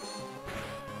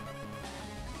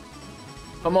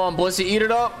 Come on, Blissey, eat it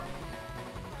up.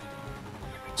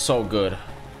 So good.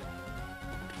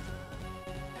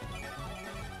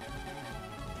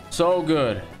 So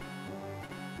good.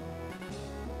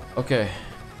 Okay.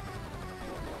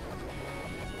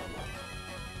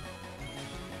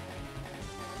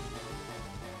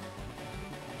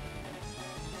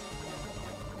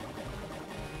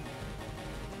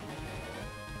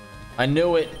 I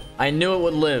knew it. I knew it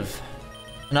would live.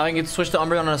 Now I can get switched to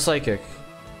Umbreon on a Psychic.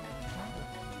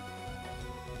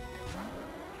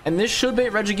 And this should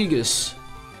bait Regigigas.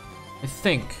 I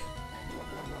think.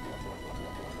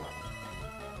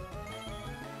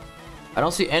 I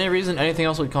don't see any reason anything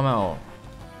else would come out.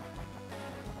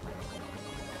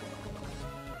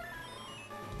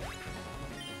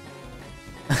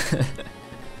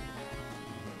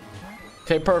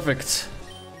 Okay, perfect.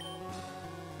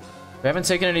 We haven't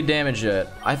taken any damage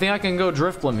yet. I think I can go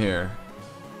Driftblim here.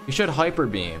 He should Hyper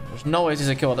Beam. There's no way he's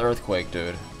gonna kill with Earthquake,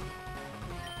 dude.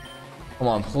 Come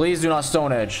on, please do not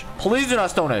Stone Edge. Please do not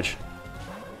Stone Edge.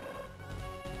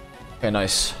 Okay,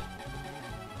 nice.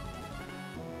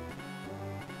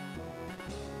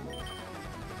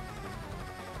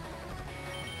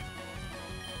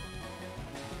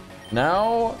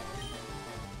 Now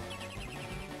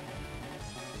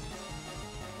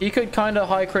he could kind of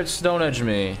high crit Stone Edge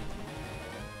me.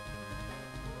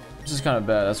 This is kind of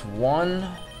bad. That's 1.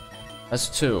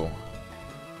 That's 2.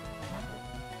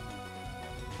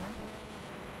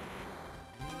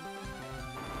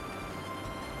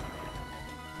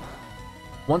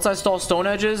 Once I stall Stone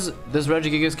Edges, this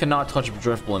Regigigas cannot touch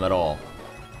Driftblim at all.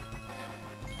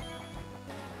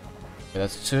 Okay,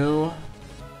 that's 2.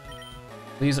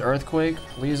 Please Earthquake.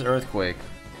 Please Earthquake.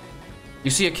 You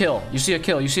see a kill. You see a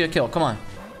kill. You see a kill. Come on.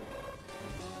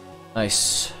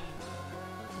 Nice.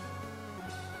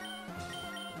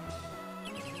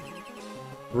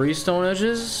 Three Stone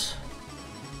Edges.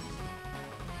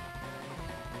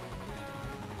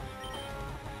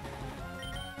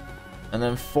 And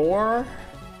then 4.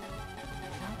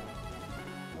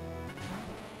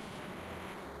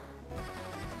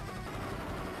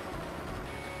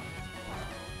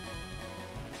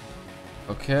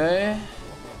 Okay.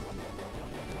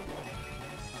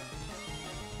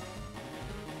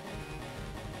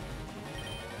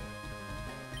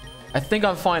 I think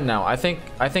I'm fine now. I think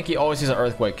he always sees an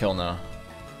Earthquake kill now.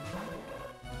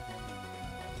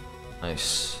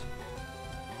 Nice.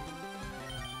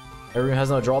 Hyper Beam has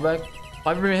no drawback.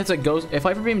 Hyper Beam hits a ghost. If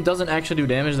Hyper Beam doesn't actually do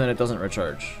damage, then it doesn't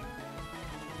recharge.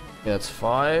 Okay, that's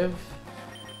 5.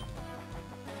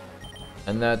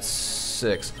 And that's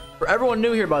 6. For everyone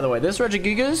new here, by the way, this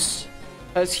Regigigas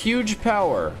has huge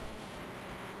power.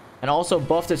 And also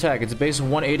buffed attack. It's base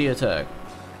 180 attack.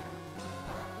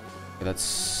 Okay,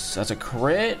 that's a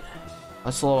crit.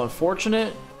 That's a little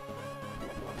unfortunate.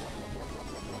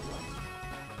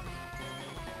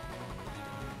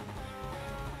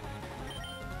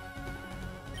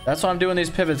 That's why I'm doing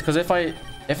these pivots, because if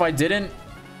I didn't,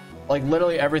 like,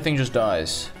 literally everything just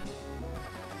dies.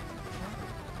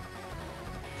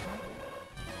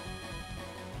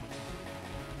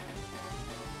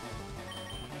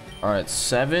 All right,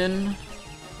 7.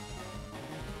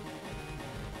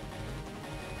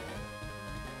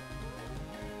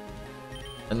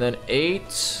 And then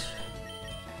 8.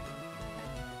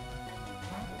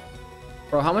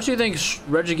 Bro, how much do you think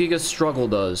Regigigas Struggle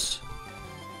does?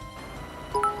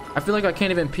 I feel like I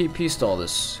can't even PP stall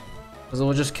this, because it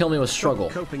will just kill me with Struggle.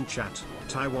 Coping chat.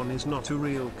 Taiwan is not a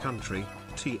real country.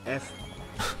 TF.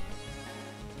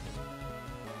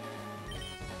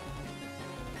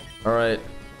 All right.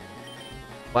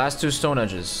 Last 2 Stone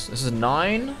Edges. This is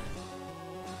 9.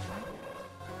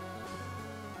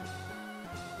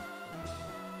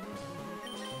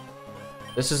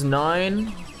 This is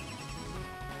 9.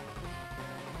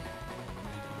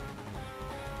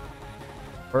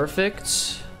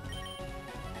 Perfect.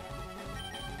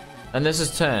 And this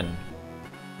is 10.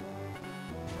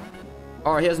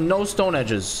 Alright, he has no Stone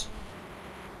Edges.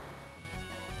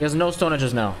 He has no Stone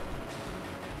Edges now.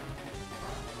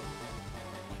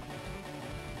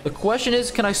 The question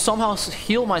is, can I somehow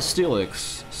heal my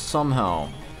Steelix? Somehow.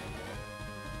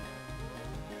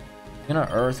 In an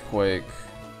Earthquake.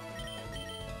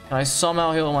 Can I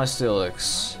somehow heal my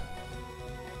Steelix?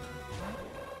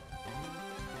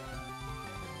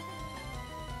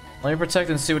 Let me protect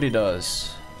and see what he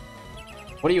does.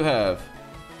 What do you have?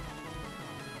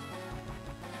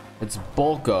 It's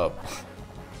bulk up.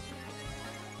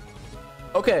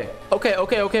 Okay.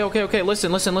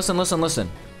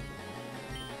 Listen.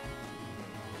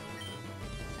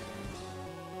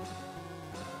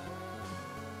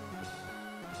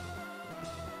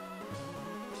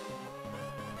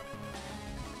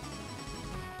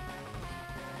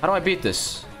 How do I beat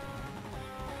this?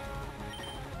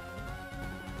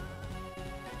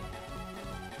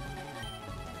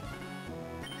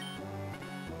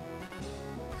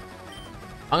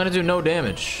 I'm gonna do no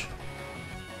damage.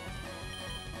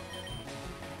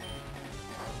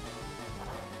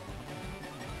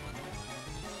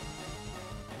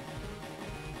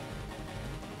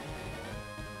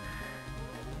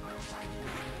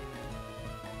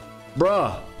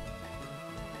 Bruh.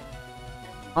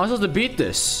 How am I supposed to beat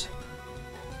this?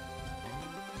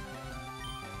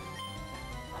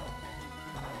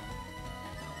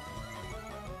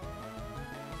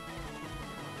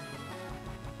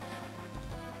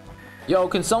 Yo,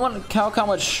 can someone calc how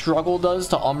much struggle does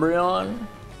to Umbreon?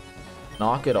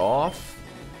 Knock it off.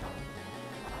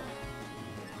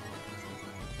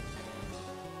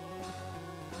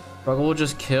 Struggle will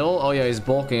just kill? Oh yeah, he's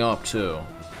bulking up too.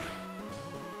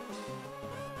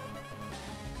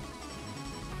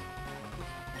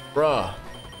 Bruh.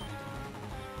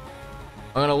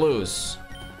 I'm gonna lose.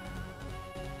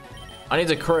 I need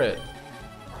to crit.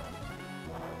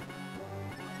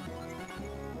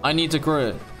 I need to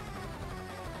crit.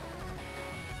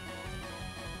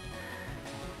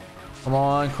 Come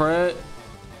on, crit.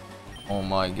 Oh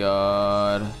my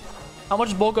god. How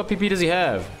much bulk up PP does he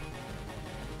have?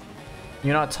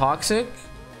 You're not toxic?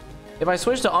 If I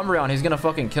switch to Umbreon, he's gonna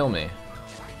fucking kill me.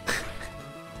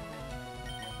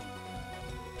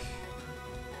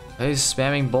 He's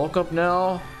spamming bulk up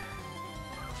now?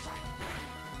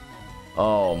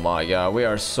 Oh my god, we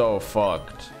are so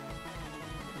fucked.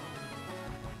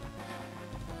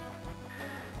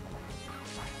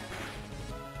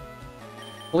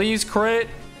 Please crit.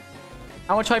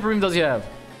 How much Hyper Beam does he have?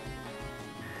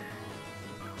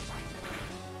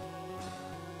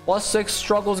 +6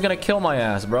 struggle is gonna kill my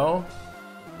ass, bro.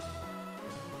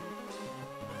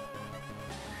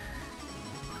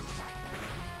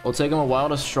 It'll take him a while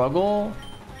to struggle.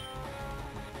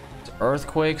 It's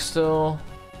Earthquake still.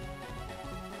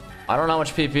 I don't know how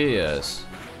much PP he is.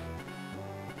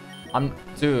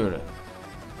 Dude.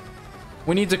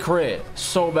 We need to crit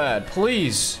so bad.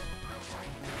 Please.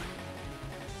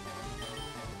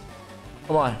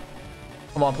 Come on.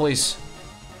 Come on, please.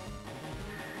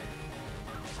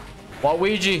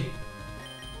 Waluigi.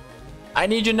 I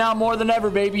need you now more than ever,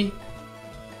 baby.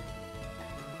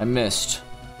 I missed.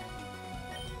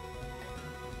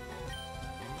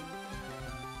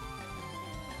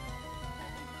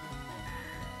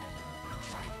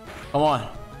 Come on.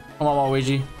 Come on,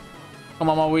 Waluigi. Come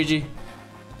on, Waluigi.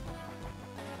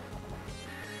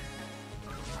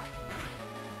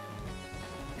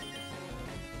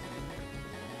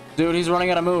 Dude, he's running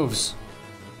out of moves.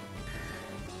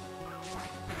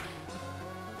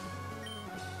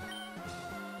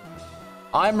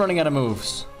 I'm running out of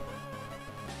moves.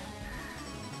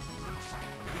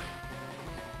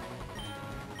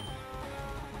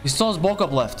 He still has bulk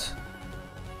up left.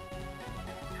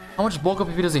 How much bulk up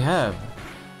PP does he have?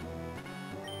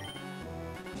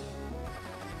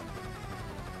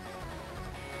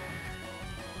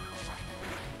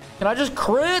 Can I just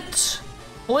crit?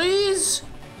 Please?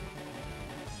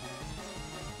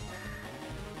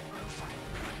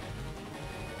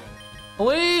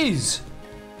 Please?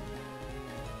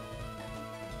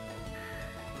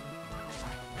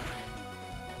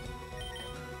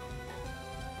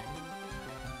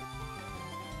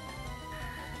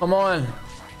 Come on.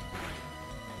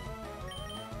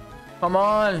 Come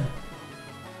on.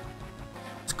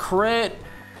 It's crit.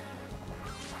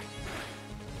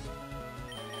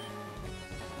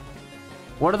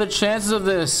 What are the chances of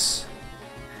this?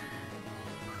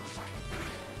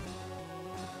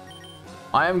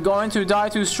 I am going to die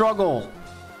to struggle.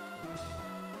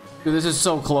 Dude, this is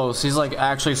so close. He's like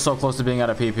actually so close to being out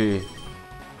of PP.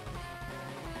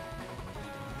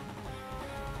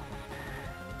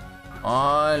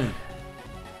 On.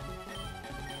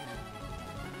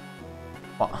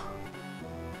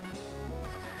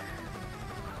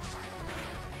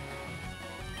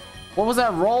 What was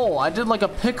that roll? I did like a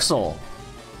pixel.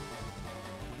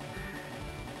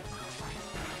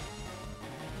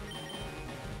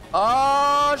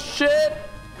 Oh shit.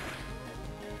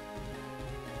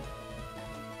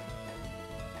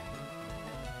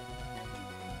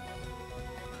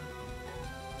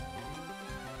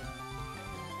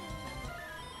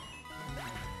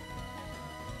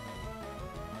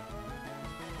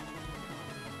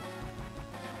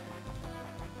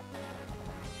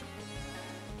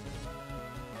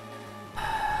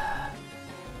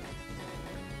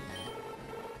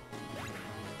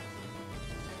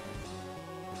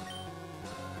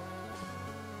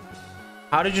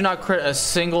 How did you not crit a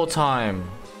single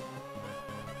time?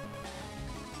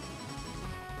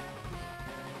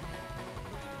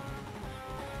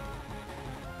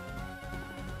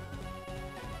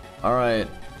 All right.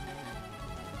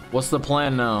 What's the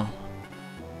plan now?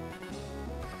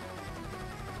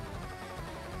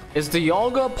 Is the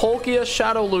Dialga, Palkia,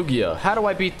 Shadow Lugia? How do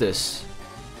I beat this?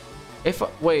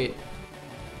 Wait.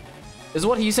 Is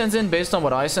what he sends in based on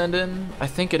what I send in? I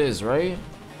think it is, right?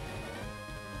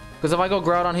 Because if I go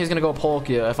Groudon, he's going to go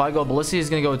Palkia. If I go Blissey, he's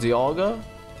going to go Dialga.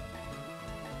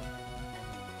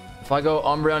 If I go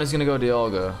Umbreon, he's gonna go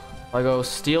Dialga. If I go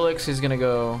Steelix, he's gonna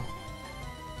go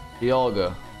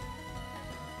Dialga.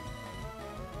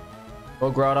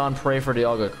 Go Groudon, pray for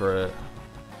Dialga crit.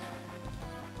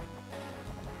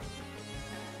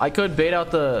 I could bait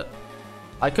out the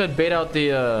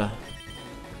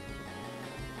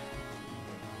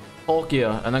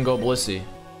Palkia and then go Blissey.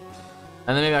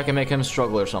 And then maybe I can make him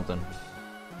struggle or something.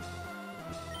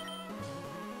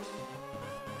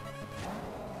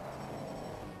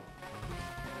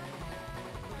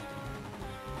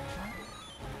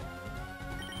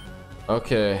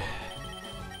 Okay.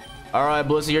 Alright,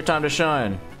 Blissey, your time to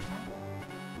shine.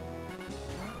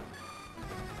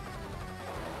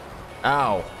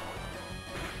 Ow.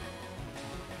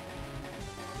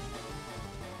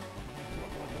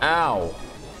 Ow.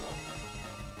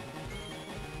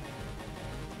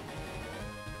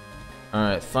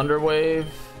 Alright, Thunder Wave.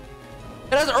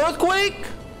 It has Earthquake?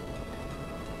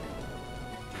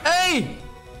 Hey!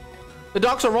 The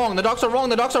docs are wrong. The docs are wrong.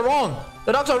 The docs are wrong.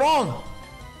 The docs are wrong.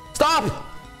 Stop!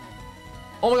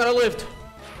 Oh my god, I lived.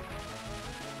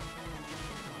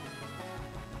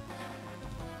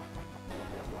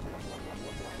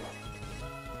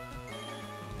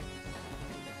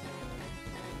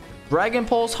 Dragon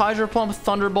Pulse, Hydro Pump,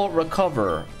 Thunderbolt,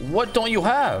 Recover. What don't you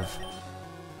have?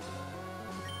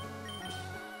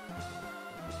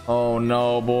 Oh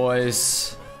no,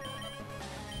 boys.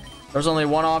 There's only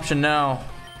one option now.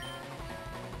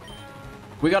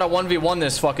 We gotta 1v1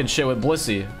 this fucking shit with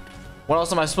Blissey. What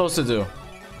else am I supposed to do?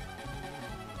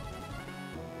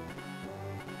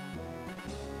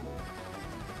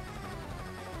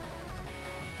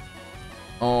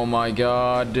 Oh my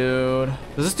god, dude.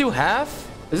 Does this do half?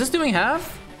 Is this doing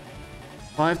half?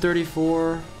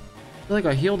 534. I feel like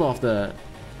I healed off that.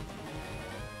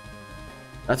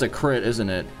 That's a crit, isn't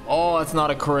it? Oh, that's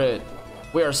not a crit.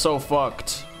 We are so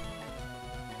fucked.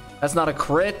 That's not a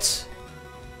crit.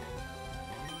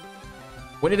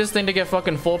 We need this thing to get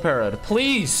fucking full parried.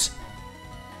 Please!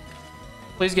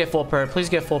 Please get full parried. Please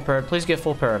get full parried. Please get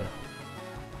full parried.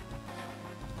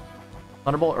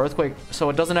 Thunderbolt, Earthquake.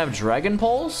 So it doesn't have Dragon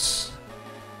Pulse?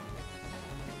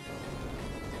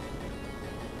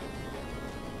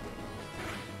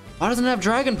 Why doesn't it have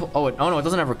Dragon Pulse? Oh, no, it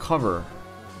doesn't have Recover.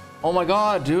 Oh my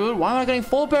god, dude. Why am I getting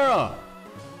full para?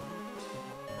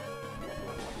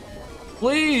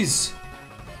 Please!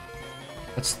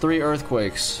 That's 3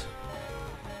 Earthquakes.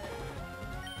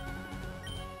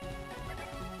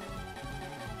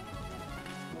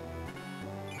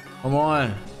 Come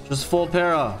on. Just full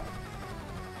para.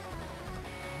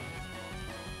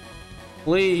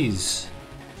 Please.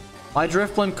 My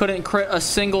Drifblim couldn't crit a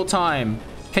single time.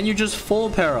 Can you just full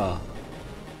para?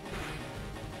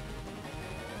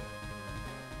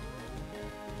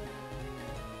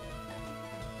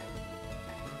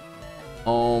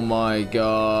 Oh my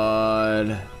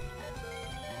god.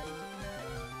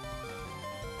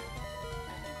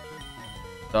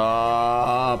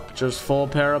 Stop. Just full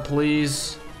para,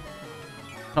 please.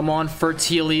 Come on,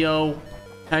 Fertilio.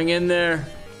 Hang in there.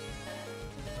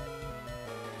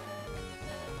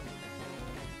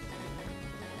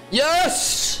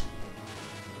 Yes!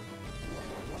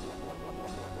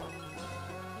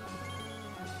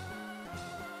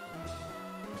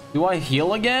 Do I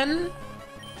heal again?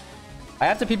 I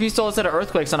have to PP Soul instead of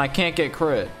Earthquakes and I can't get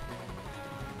crit.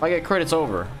 If I get crit, it's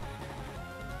over.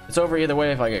 It's over either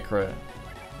way if I get crit.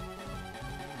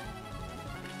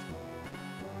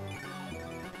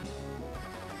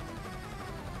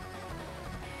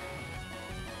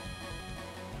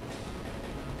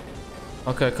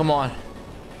 Okay, come on.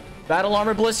 Battle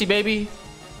Armor Blissey, baby.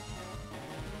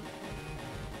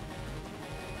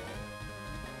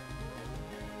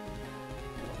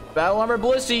 Battle Armor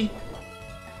Blissey.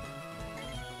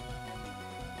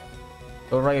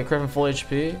 Over I get crit from full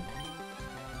HP?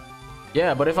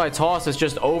 Yeah, but if I toss, it's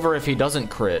just over if he doesn't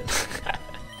crit.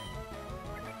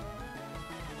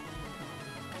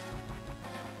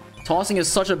 Tossing is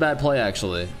such a bad play,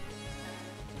 actually.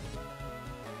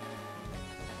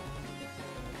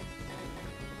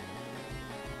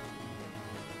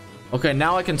 Okay,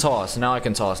 now I can toss. Now I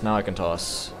can toss. Now I can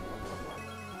toss.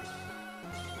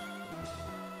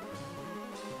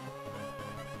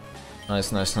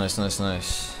 Nice, nice, nice, nice,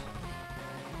 nice.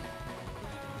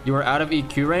 You are out of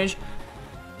EQ range?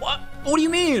 What? What do you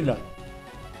mean?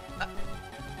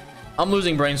 I'm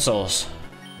losing brain cells.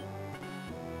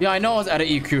 Yeah, I know I was out of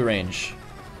EQ range.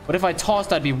 But if I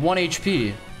tossed, I'd be 1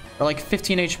 HP. Or like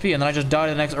 15 HP, and then I just die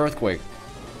to the next Earthquake.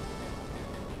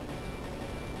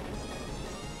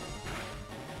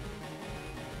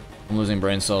 I'm losing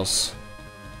brain cells.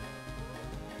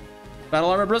 Battle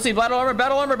Armor, Blissey, Battle Armor,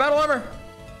 Battle Armor, Battle Armor!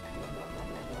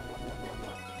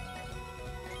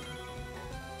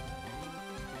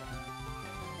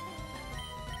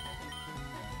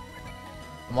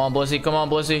 Come on, Blissey. Come on,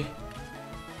 Blissey.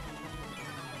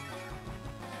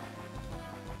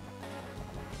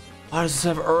 Why does this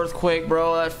have Earthquake,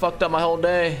 bro? That fucked up my whole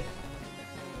day.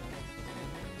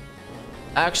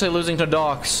 Actually losing to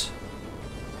Docs.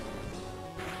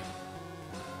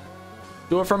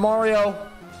 Do it for Mario.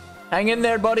 Hang in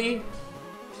there, buddy.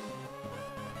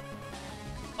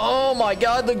 Oh my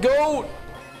god, the GOAT!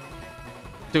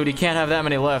 Dude, he can't have that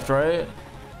many left, right?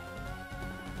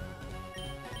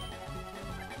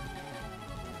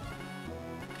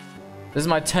 This is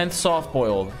my 10th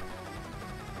soft-boiled.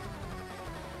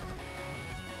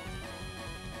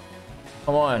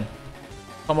 Come on.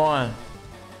 Come on.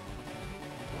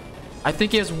 I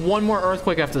think he has one more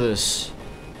Earthquake after this.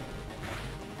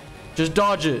 Just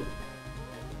dodge it.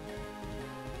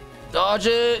 Dodge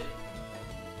it.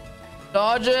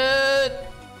 Dodge it.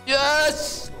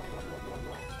 Yes.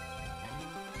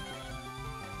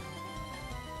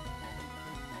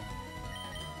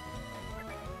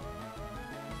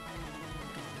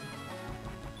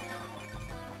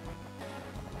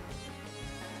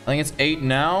 I think it's 8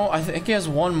 now. I think he has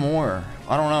one more.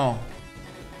 I don't know.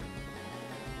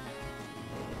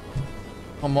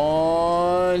 Come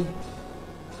on.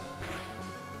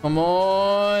 Come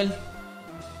on.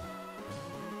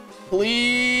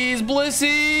 Please,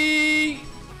 Blissey.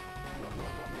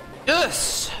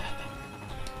 Yes.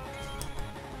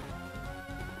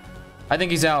 I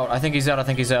think he's out. I think he's out. I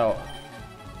think he's out.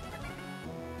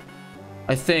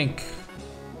 I think.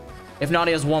 If not,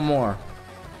 he has one more.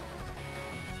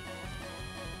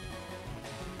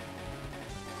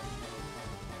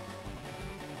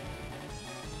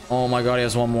 Oh my god, he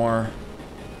has one more.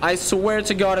 I swear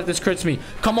to god if this crits me.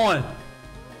 Come on.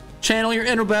 Channel your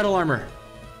inner battle armor.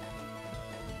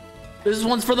 This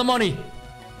one's for the money.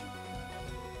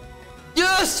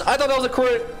 Yes! I thought that was a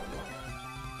crit.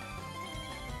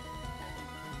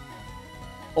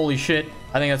 Holy shit.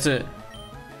 I think that's it.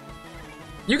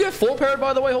 You get full parried,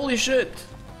 by the way. Holy shit.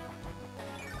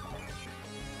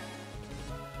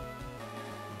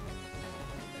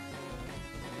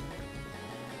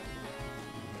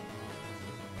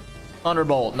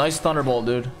 Thunderbolt. Nice Thunderbolt,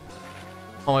 dude.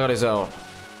 Oh my god, he's out.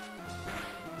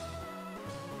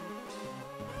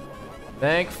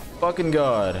 Thank fucking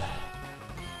god.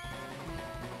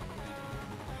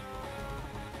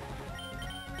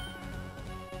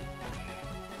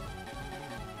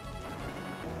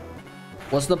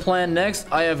 What's the plan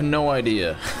next? I have no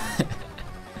idea.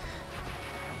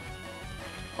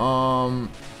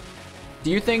 Do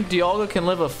you think Dialga can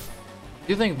live a... Do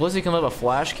you think Blissey can live a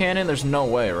flash cannon? There's no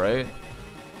way, right?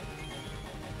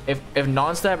 If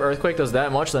non-stab Earthquake does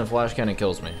that much, then flash cannon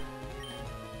kills me.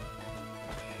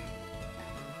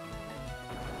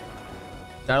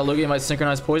 That Lugia might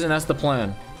synchronize poison. That's the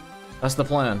plan. That's the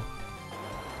plan.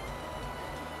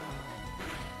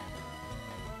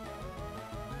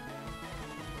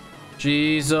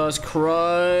 Jesus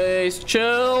Christ,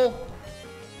 chill.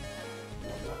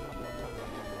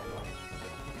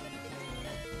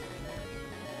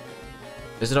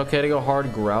 Is it okay to go hard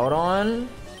Groudon?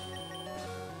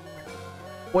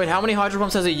 Wait, how many Hydro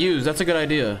Pumps has he used? That's a good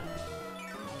idea.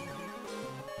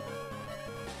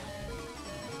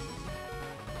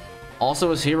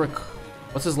 Also, is he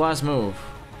what's his last move?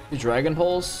 The Dragon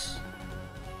Pulse?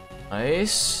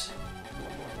 Nice.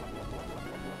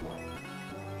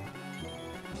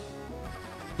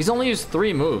 He's only used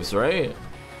 3 moves, right?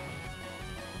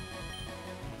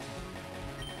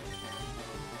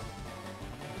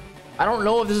 I don't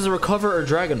know if this is a Recover or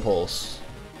Dragon Pulse.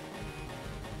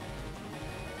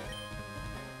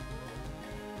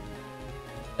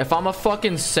 If I'm a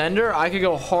fucking sender, I could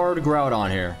go hard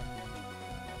Groudon here.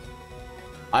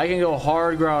 I can go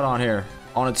hard Groudon here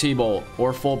on a T-Bolt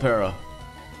or full para.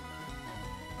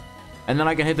 And then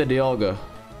I can hit the Dialga.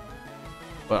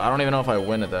 But I don't even know if I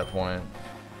win at that point.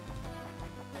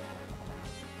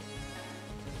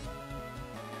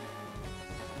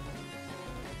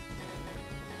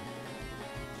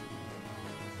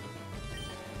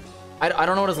 I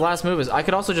don't know what his last move is. I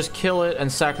could also just kill it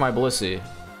and sack my Blissey.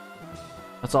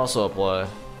 That's also a play.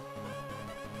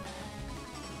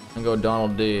 And go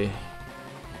Donald D.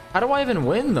 How do I even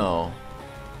win, though?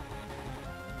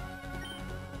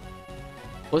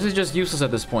 Blissey's just useless at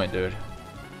this point, dude.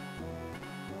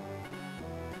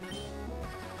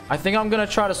 I think I'm gonna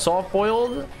try to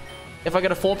soft-boiled. If I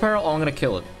get a full peril, I'm gonna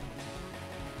kill it.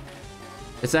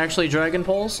 It's actually Dragon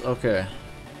Pulse? Okay.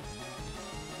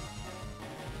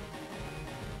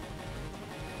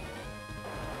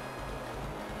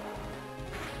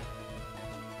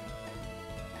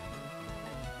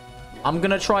 I'm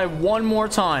gonna try one more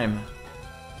time.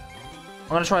 I'm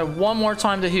gonna try one more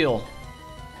time to heal.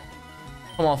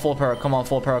 Come Come on, full para. Come on,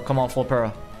 full para. Come on, full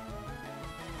para.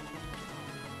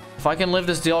 If I can live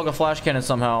this Dialga flash cannon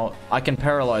somehow, I can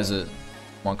paralyze it.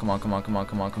 Come on, come on, come on, come on,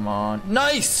 come on, come on.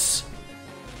 Nice!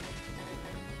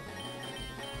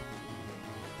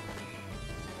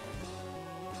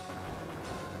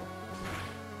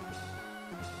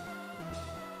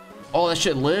 Oh, that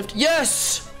shit lived?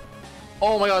 Yes!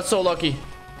 Oh my god, so lucky.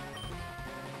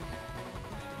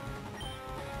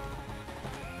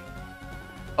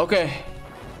 Okay.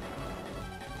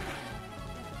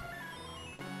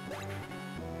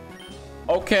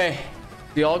 Okay.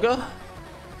 Dialga?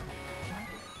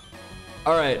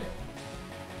 Alright.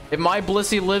 If my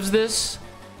Blissey lives this,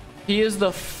 he is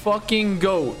the fucking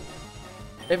GOAT.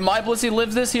 If my Blissey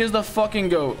lives this, he is the fucking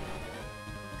GOAT.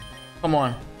 Come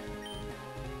on.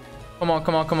 Come on,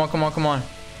 come on, come on, come on, come on.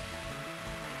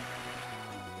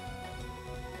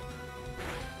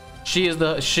 She's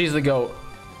the GOAT.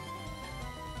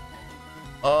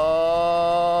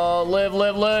 Live,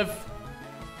 live, live.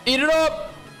 Eat it up.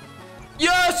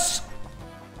 Yes!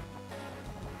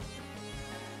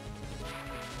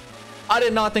 I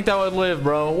did not think that would live,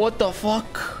 bro. What the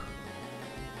fuck?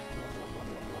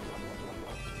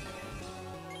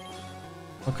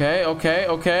 Okay, okay,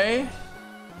 okay.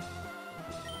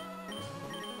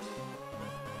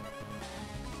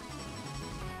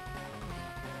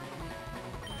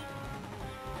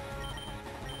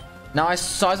 Now I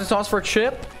size and toss for a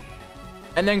chip,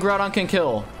 and then Groudon can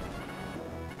kill.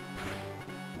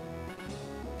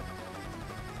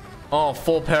 Oh,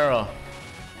 full para.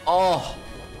 Oh.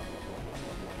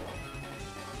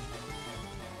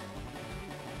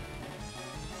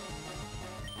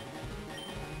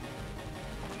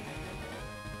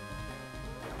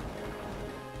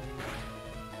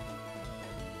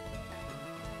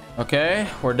 Okay,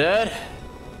 we're dead.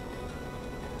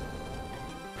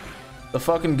 The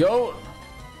fucking GOAT.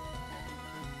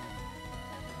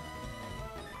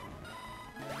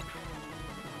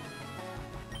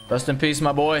 Rest in peace,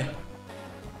 my boy.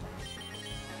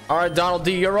 All right, Donald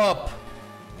D, you're up.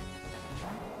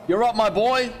 You're up, my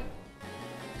boy.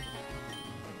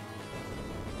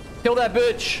 Kill that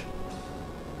bitch.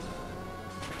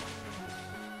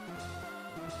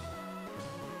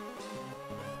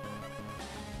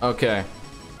 Okay.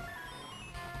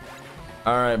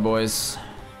 All right, boys.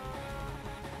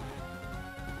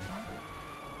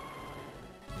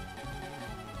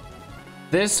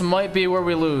 This might be where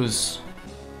we lose.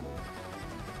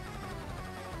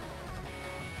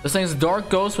 This thing's Dark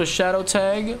Ghost with Shadow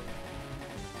Tag.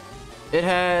 It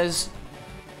has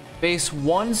base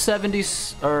 170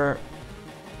 or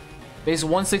base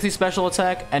 160 special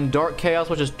attack and Dark Chaos,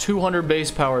 which is 200 base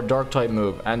power Dark type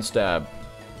move and stab.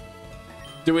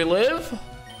 Do we live?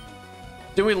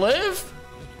 Do we live?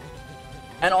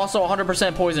 And also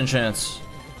 100% poison chance.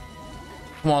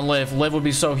 Come on, live. Live would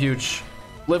be so huge.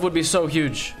 Live would be so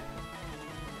huge.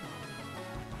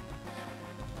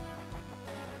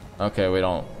 Okay, we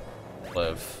don't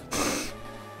live.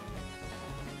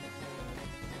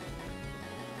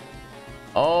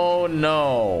 Oh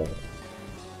no.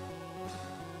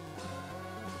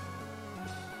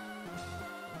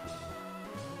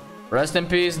 Rest in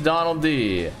peace, Donald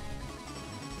D.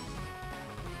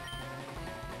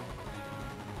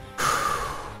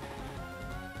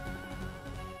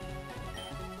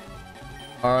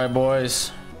 All right,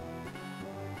 boys.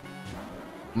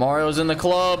 Mario's in the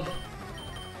club.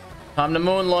 Time to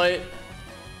moonlight.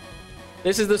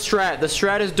 This is the strat. The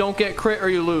strat is don't get crit or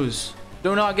you lose.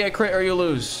 Do not get crit or you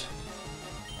lose.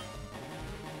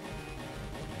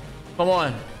 Come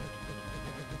on.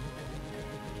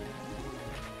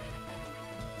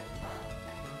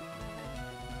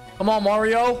 Come on,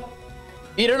 Mario.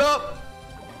 Eat it up.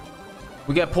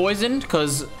 We get poisoned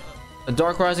because a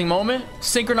Dark Rising moment.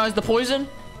 Synchronize the poison.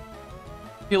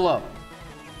 Heal up.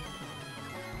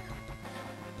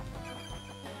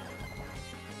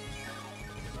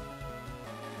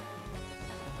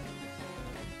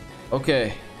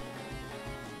 Okay.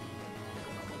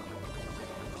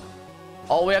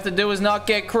 All we have to do is not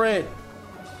get crit.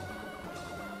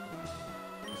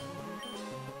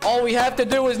 All we have to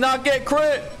do is not get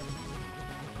crit.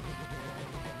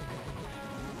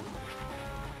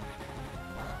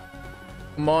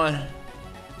 Come on.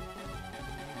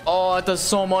 Oh, that does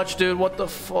so much, dude. What the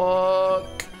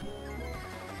fuck?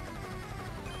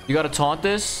 You gotta taunt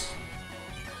this?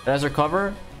 It has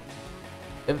recover?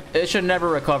 It should never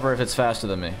recover if it's faster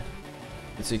than me.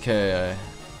 It's EKA.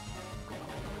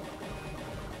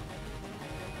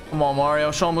 Come on,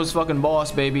 Mario. Show him who's fucking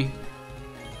boss, baby.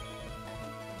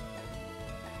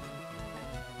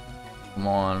 Come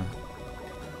on.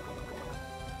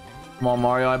 Come on,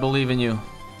 Mario. I believe in you.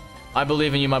 I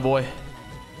believe in you, my boy.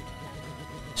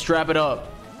 Strap it up.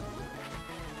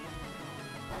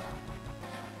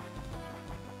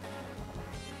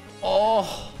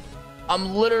 Oh,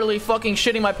 I'm literally fucking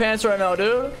shitting my pants right now,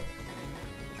 dude.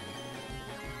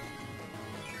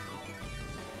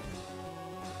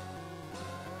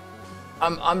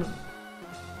 I'm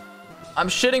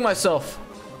shitting myself.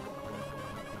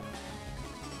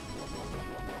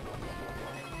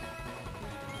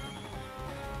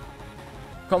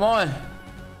 Come on.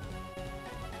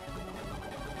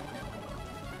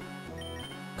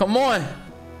 Come on.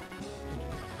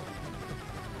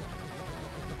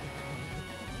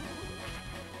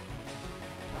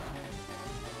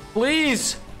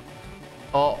 Please.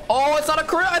 Oh, it's not a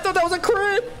crit. I thought that was a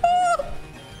crit.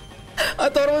 I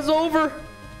thought it was over.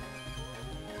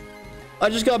 I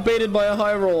just got baited by a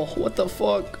high roll. What the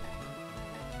fuck?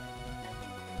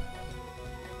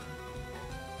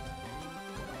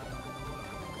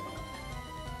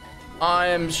 I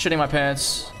am shitting my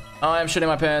pants. I am shitting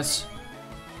my pants.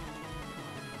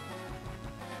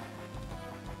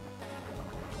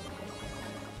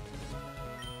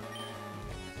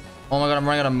 Oh my god, I'm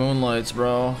running out of moonlights,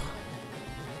 bro.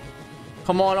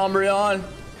 Come on, Umbreon.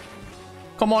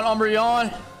 Come on,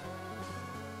 Umbreon.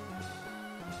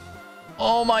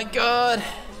 Oh my god.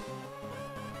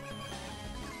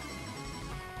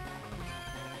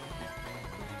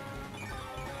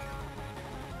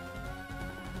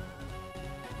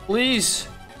 Please.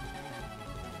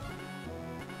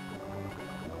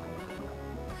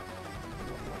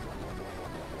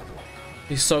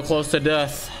 He's so close to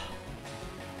death.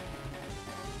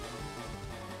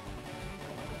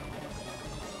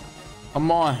 Come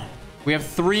on. We have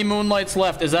 3 moonlights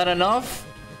left. Is that enough?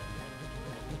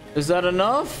 Is that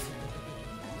enough?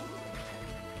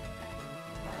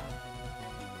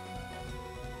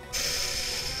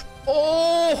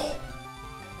 Oh!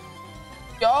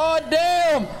 God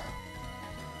damn!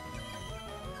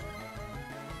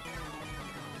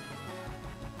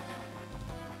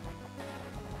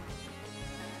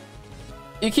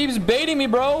 He keeps baiting me,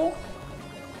 bro.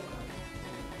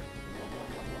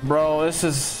 Bro, this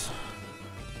is...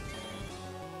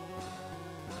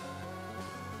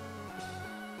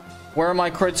 Where are my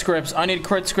crit scripts? I need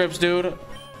crit scripts, dude.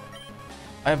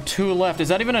 I have 2 left. Is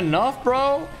that even enough,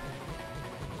 bro?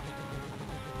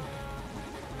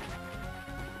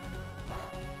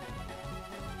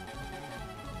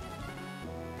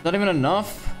 Is that even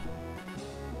enough?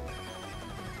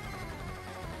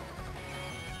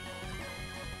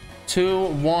 Two,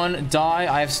 1, die.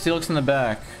 I have Steelix in the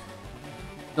back.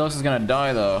 Steelix is gonna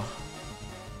die, though.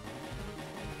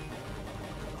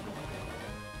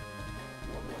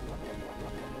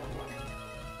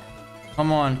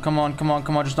 Come on, come on, come on,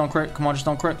 come on, just don't crit. Come on, just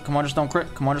don't crit. Come on, just don't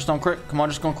crit. Come on, just don't crit. Come on,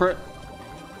 just don't crit.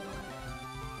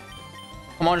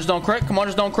 Come on, just don't crit. Come on,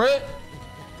 just don't crit.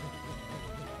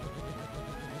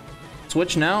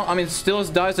 Switch now? I mean, still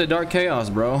dies to Dark Chaos,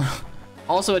 bro.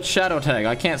 Also, it's Shadow Tag.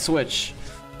 I can't switch.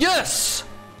 Yes!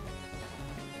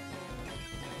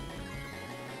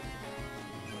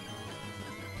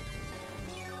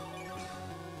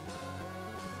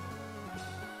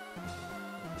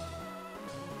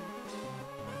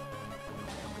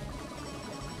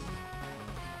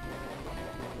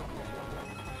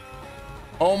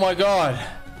 Oh my god.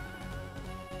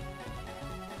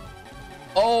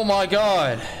 Oh my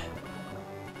god.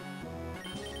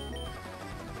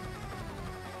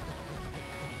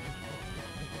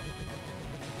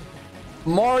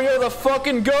 Mario the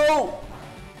fucking GOAT!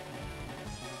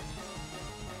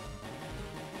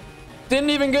 Didn't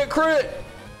even get crit!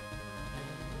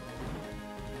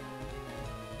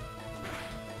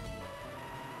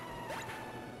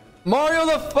 Mario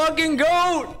the fucking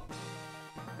GOAT!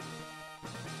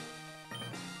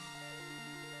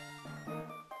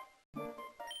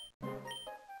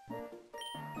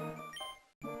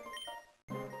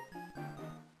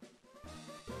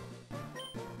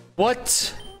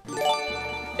 What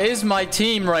is my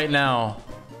team right now?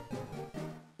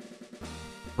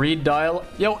 Read dial.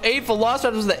 Yo, 8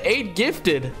 Velociraptor was the 8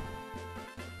 gifted.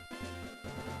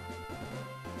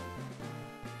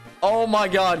 Oh my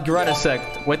god,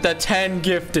 Grenisect with the 10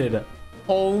 gifted.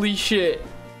 Holy shit.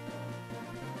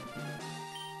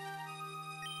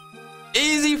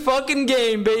 Easy fucking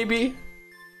game, baby.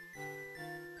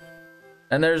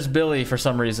 And there's Billy for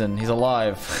some reason. He's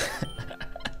alive.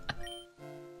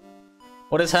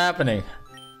 What is happening?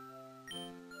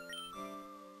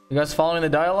 You guys following the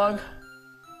dialogue?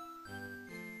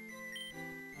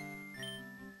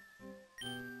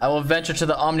 I will venture to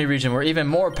the Omni region where even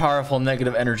more powerful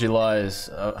negative energy lies.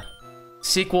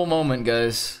 Sequel moment,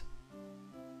 guys.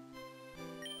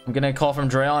 I'm I'm getting a call from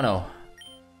Drayano.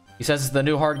 He says the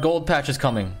new hard gold patch is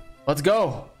coming. Let's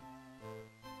go.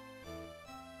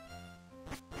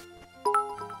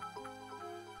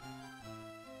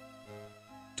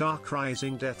 Dark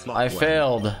Rising Deathlock. I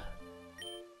failed.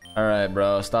 Alright,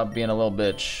 bro. Stop being a little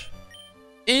bitch.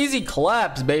 Easy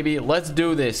claps, baby. Let's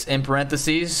do this. In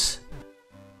parentheses.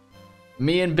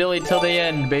 Me and Billy till the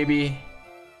end, baby.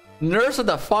 Nurse with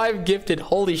the 5 gifted.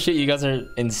 Holy shit, you guys are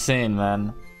insane,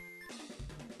 man.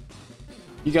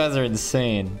 You guys are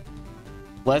insane.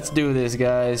 Let's do this,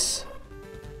 guys.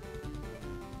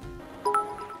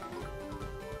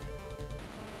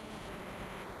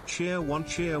 Cheer one,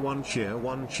 cheer one, cheer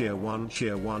one, cheer one,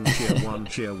 cheer one, cheer one,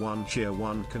 cheer one, cheer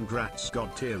one. Congrats,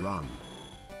 God tier run.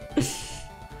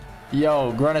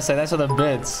 Yo, Grunna say thanks for the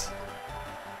bits.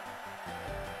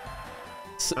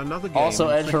 Another game Also,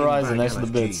 Edge Horizon, thanks for the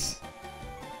LFG. bits.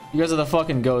 You guys are the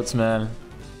fucking goats, man.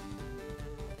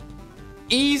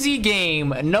 Easy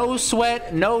game, no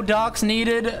sweat, no docs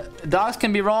needed. Docs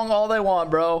can be wrong all they want,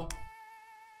 bro.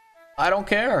 I don't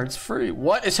care, it's free.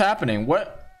 What is happening?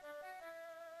 What?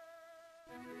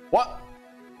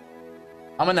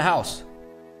 I'm in the house.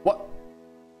 What?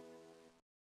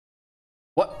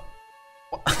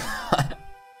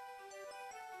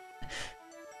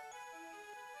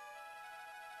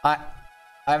 I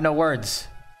have no words.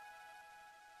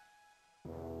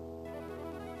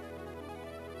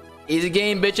 Easy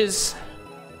game, bitches.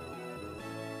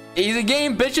 Easy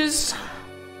game, bitches.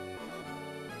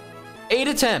 8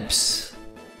 attempts.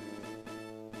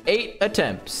 8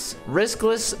 attempts.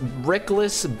 Riskless,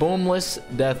 brickless, boomless,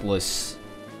 deathless.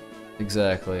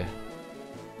 Exactly.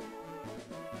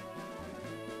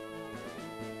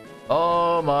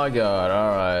 Oh my god.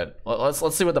 Alright.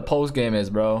 Let's see what the post game is,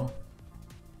 bro.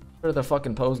 What are the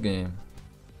fucking post game?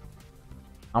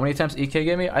 How many attempts EK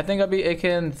gave me? I think I'd be AK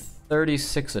in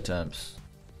 36 attempts.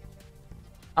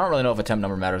 I don't really know if attempt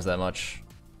number matters that much.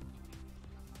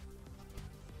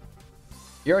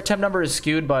 Your attempt number is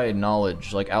skewed by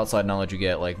knowledge, like outside knowledge you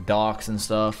get, like docs and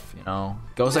stuff, you know.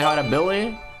 Go say hi to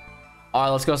Billy.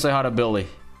 Alright, let's go say hi to Billy.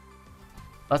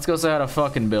 Let's go say hi to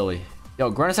fucking Billy.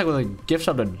 Yo, Granasek with a gift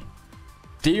shop to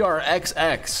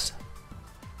DRXX.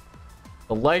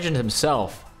 The legend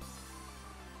himself.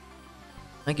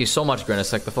 Thank you so much,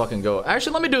 Granasek, the fucking go.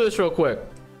 Actually, let me do this real quick.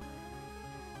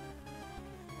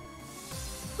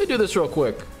 Let me do this real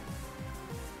quick.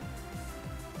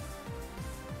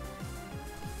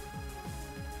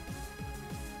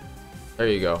 There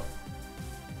you go.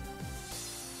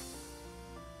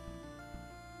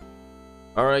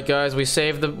 All right, guys, we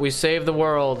saved the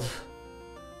world.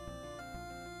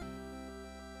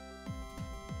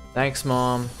 Thanks,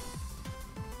 Mom.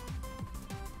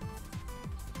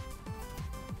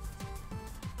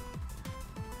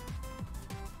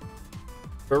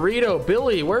 Buhrito,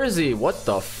 Billy, where is he? What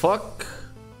the fuck?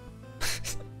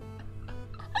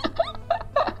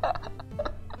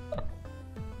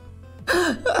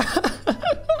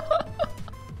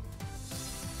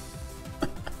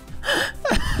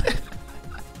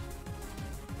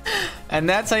 And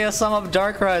that's how you sum up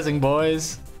Dark Rising,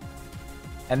 boys.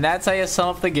 And that's how you sum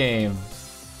up the game.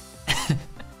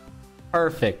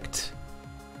 Perfect.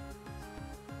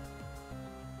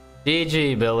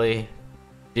 GG, Billy.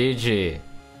 GG.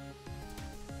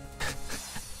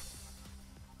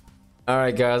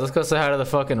 Alright, guys, let's go say hi to the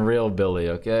fucking real Billy,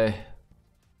 okay?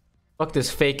 Fuck this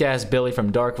fake ass Billy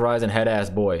from Dark Rising head ass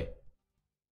boy.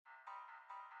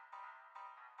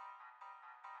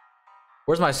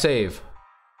 Where's my save?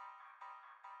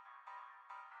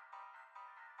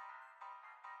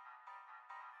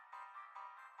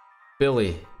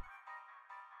 Billy.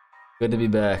 Good to be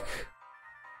back.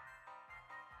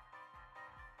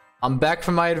 I'm back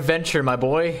from my adventure, my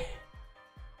boy.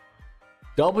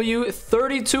 W,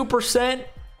 32%.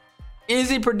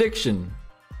 Easy prediction.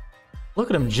 Look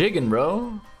at him jigging,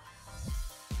 bro.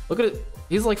 Look at it.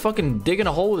 He's like fucking digging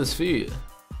a hole with his feet.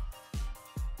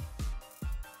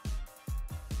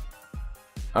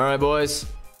 Alright, boys.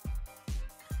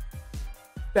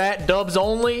 Fat dubs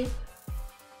only.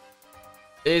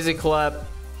 Easy clap.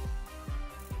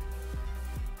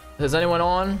 Is anyone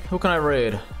on? Who can I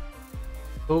raid?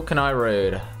 Who can I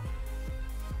raid?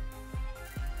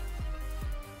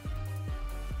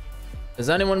 Is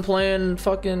anyone playing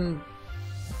fucking...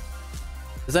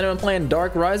 Is anyone playing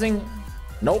Dark Rising?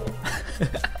 Nope.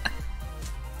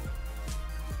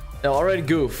 No, already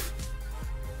goof.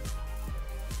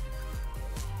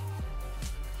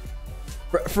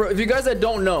 For if you guys that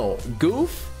don't know,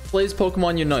 Goof plays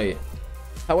Pokemon Unite.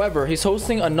 However, he's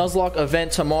hosting a Nuzlocke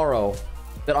event tomorrow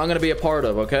that I'm going to be a part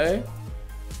of, okay?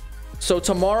 So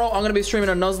tomorrow, I'm going to be streaming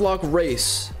a Nuzlocke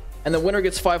race and the winner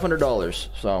gets $500.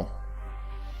 So,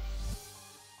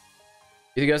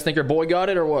 you guys think your boy got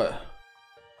it or what?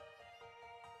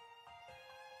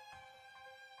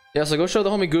 Yeah, so go show the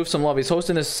homie Goof some love. He's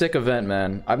hosting this sick event,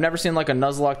 man. I've never seen like a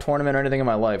Nuzlocke tournament or anything in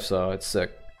my life, so it's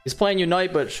sick. He's playing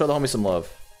Unite, but show the homie some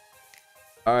love.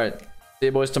 Alright, see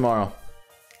you boys tomorrow.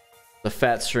 The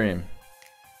fat stream.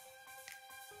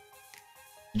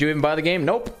 Did you even buy the game?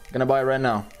 Nope. Gonna buy it right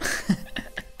now.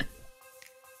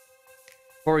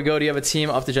 Before we go, do you have a team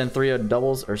up to Gen 3 of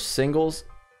doubles or singles?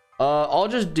 I'll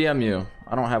just DM you.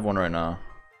 I don't have one right now.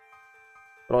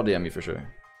 But I'll DM you for sure.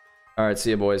 Alright,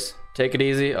 see you boys. Take it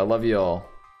easy. I love you all.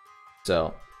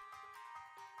 So.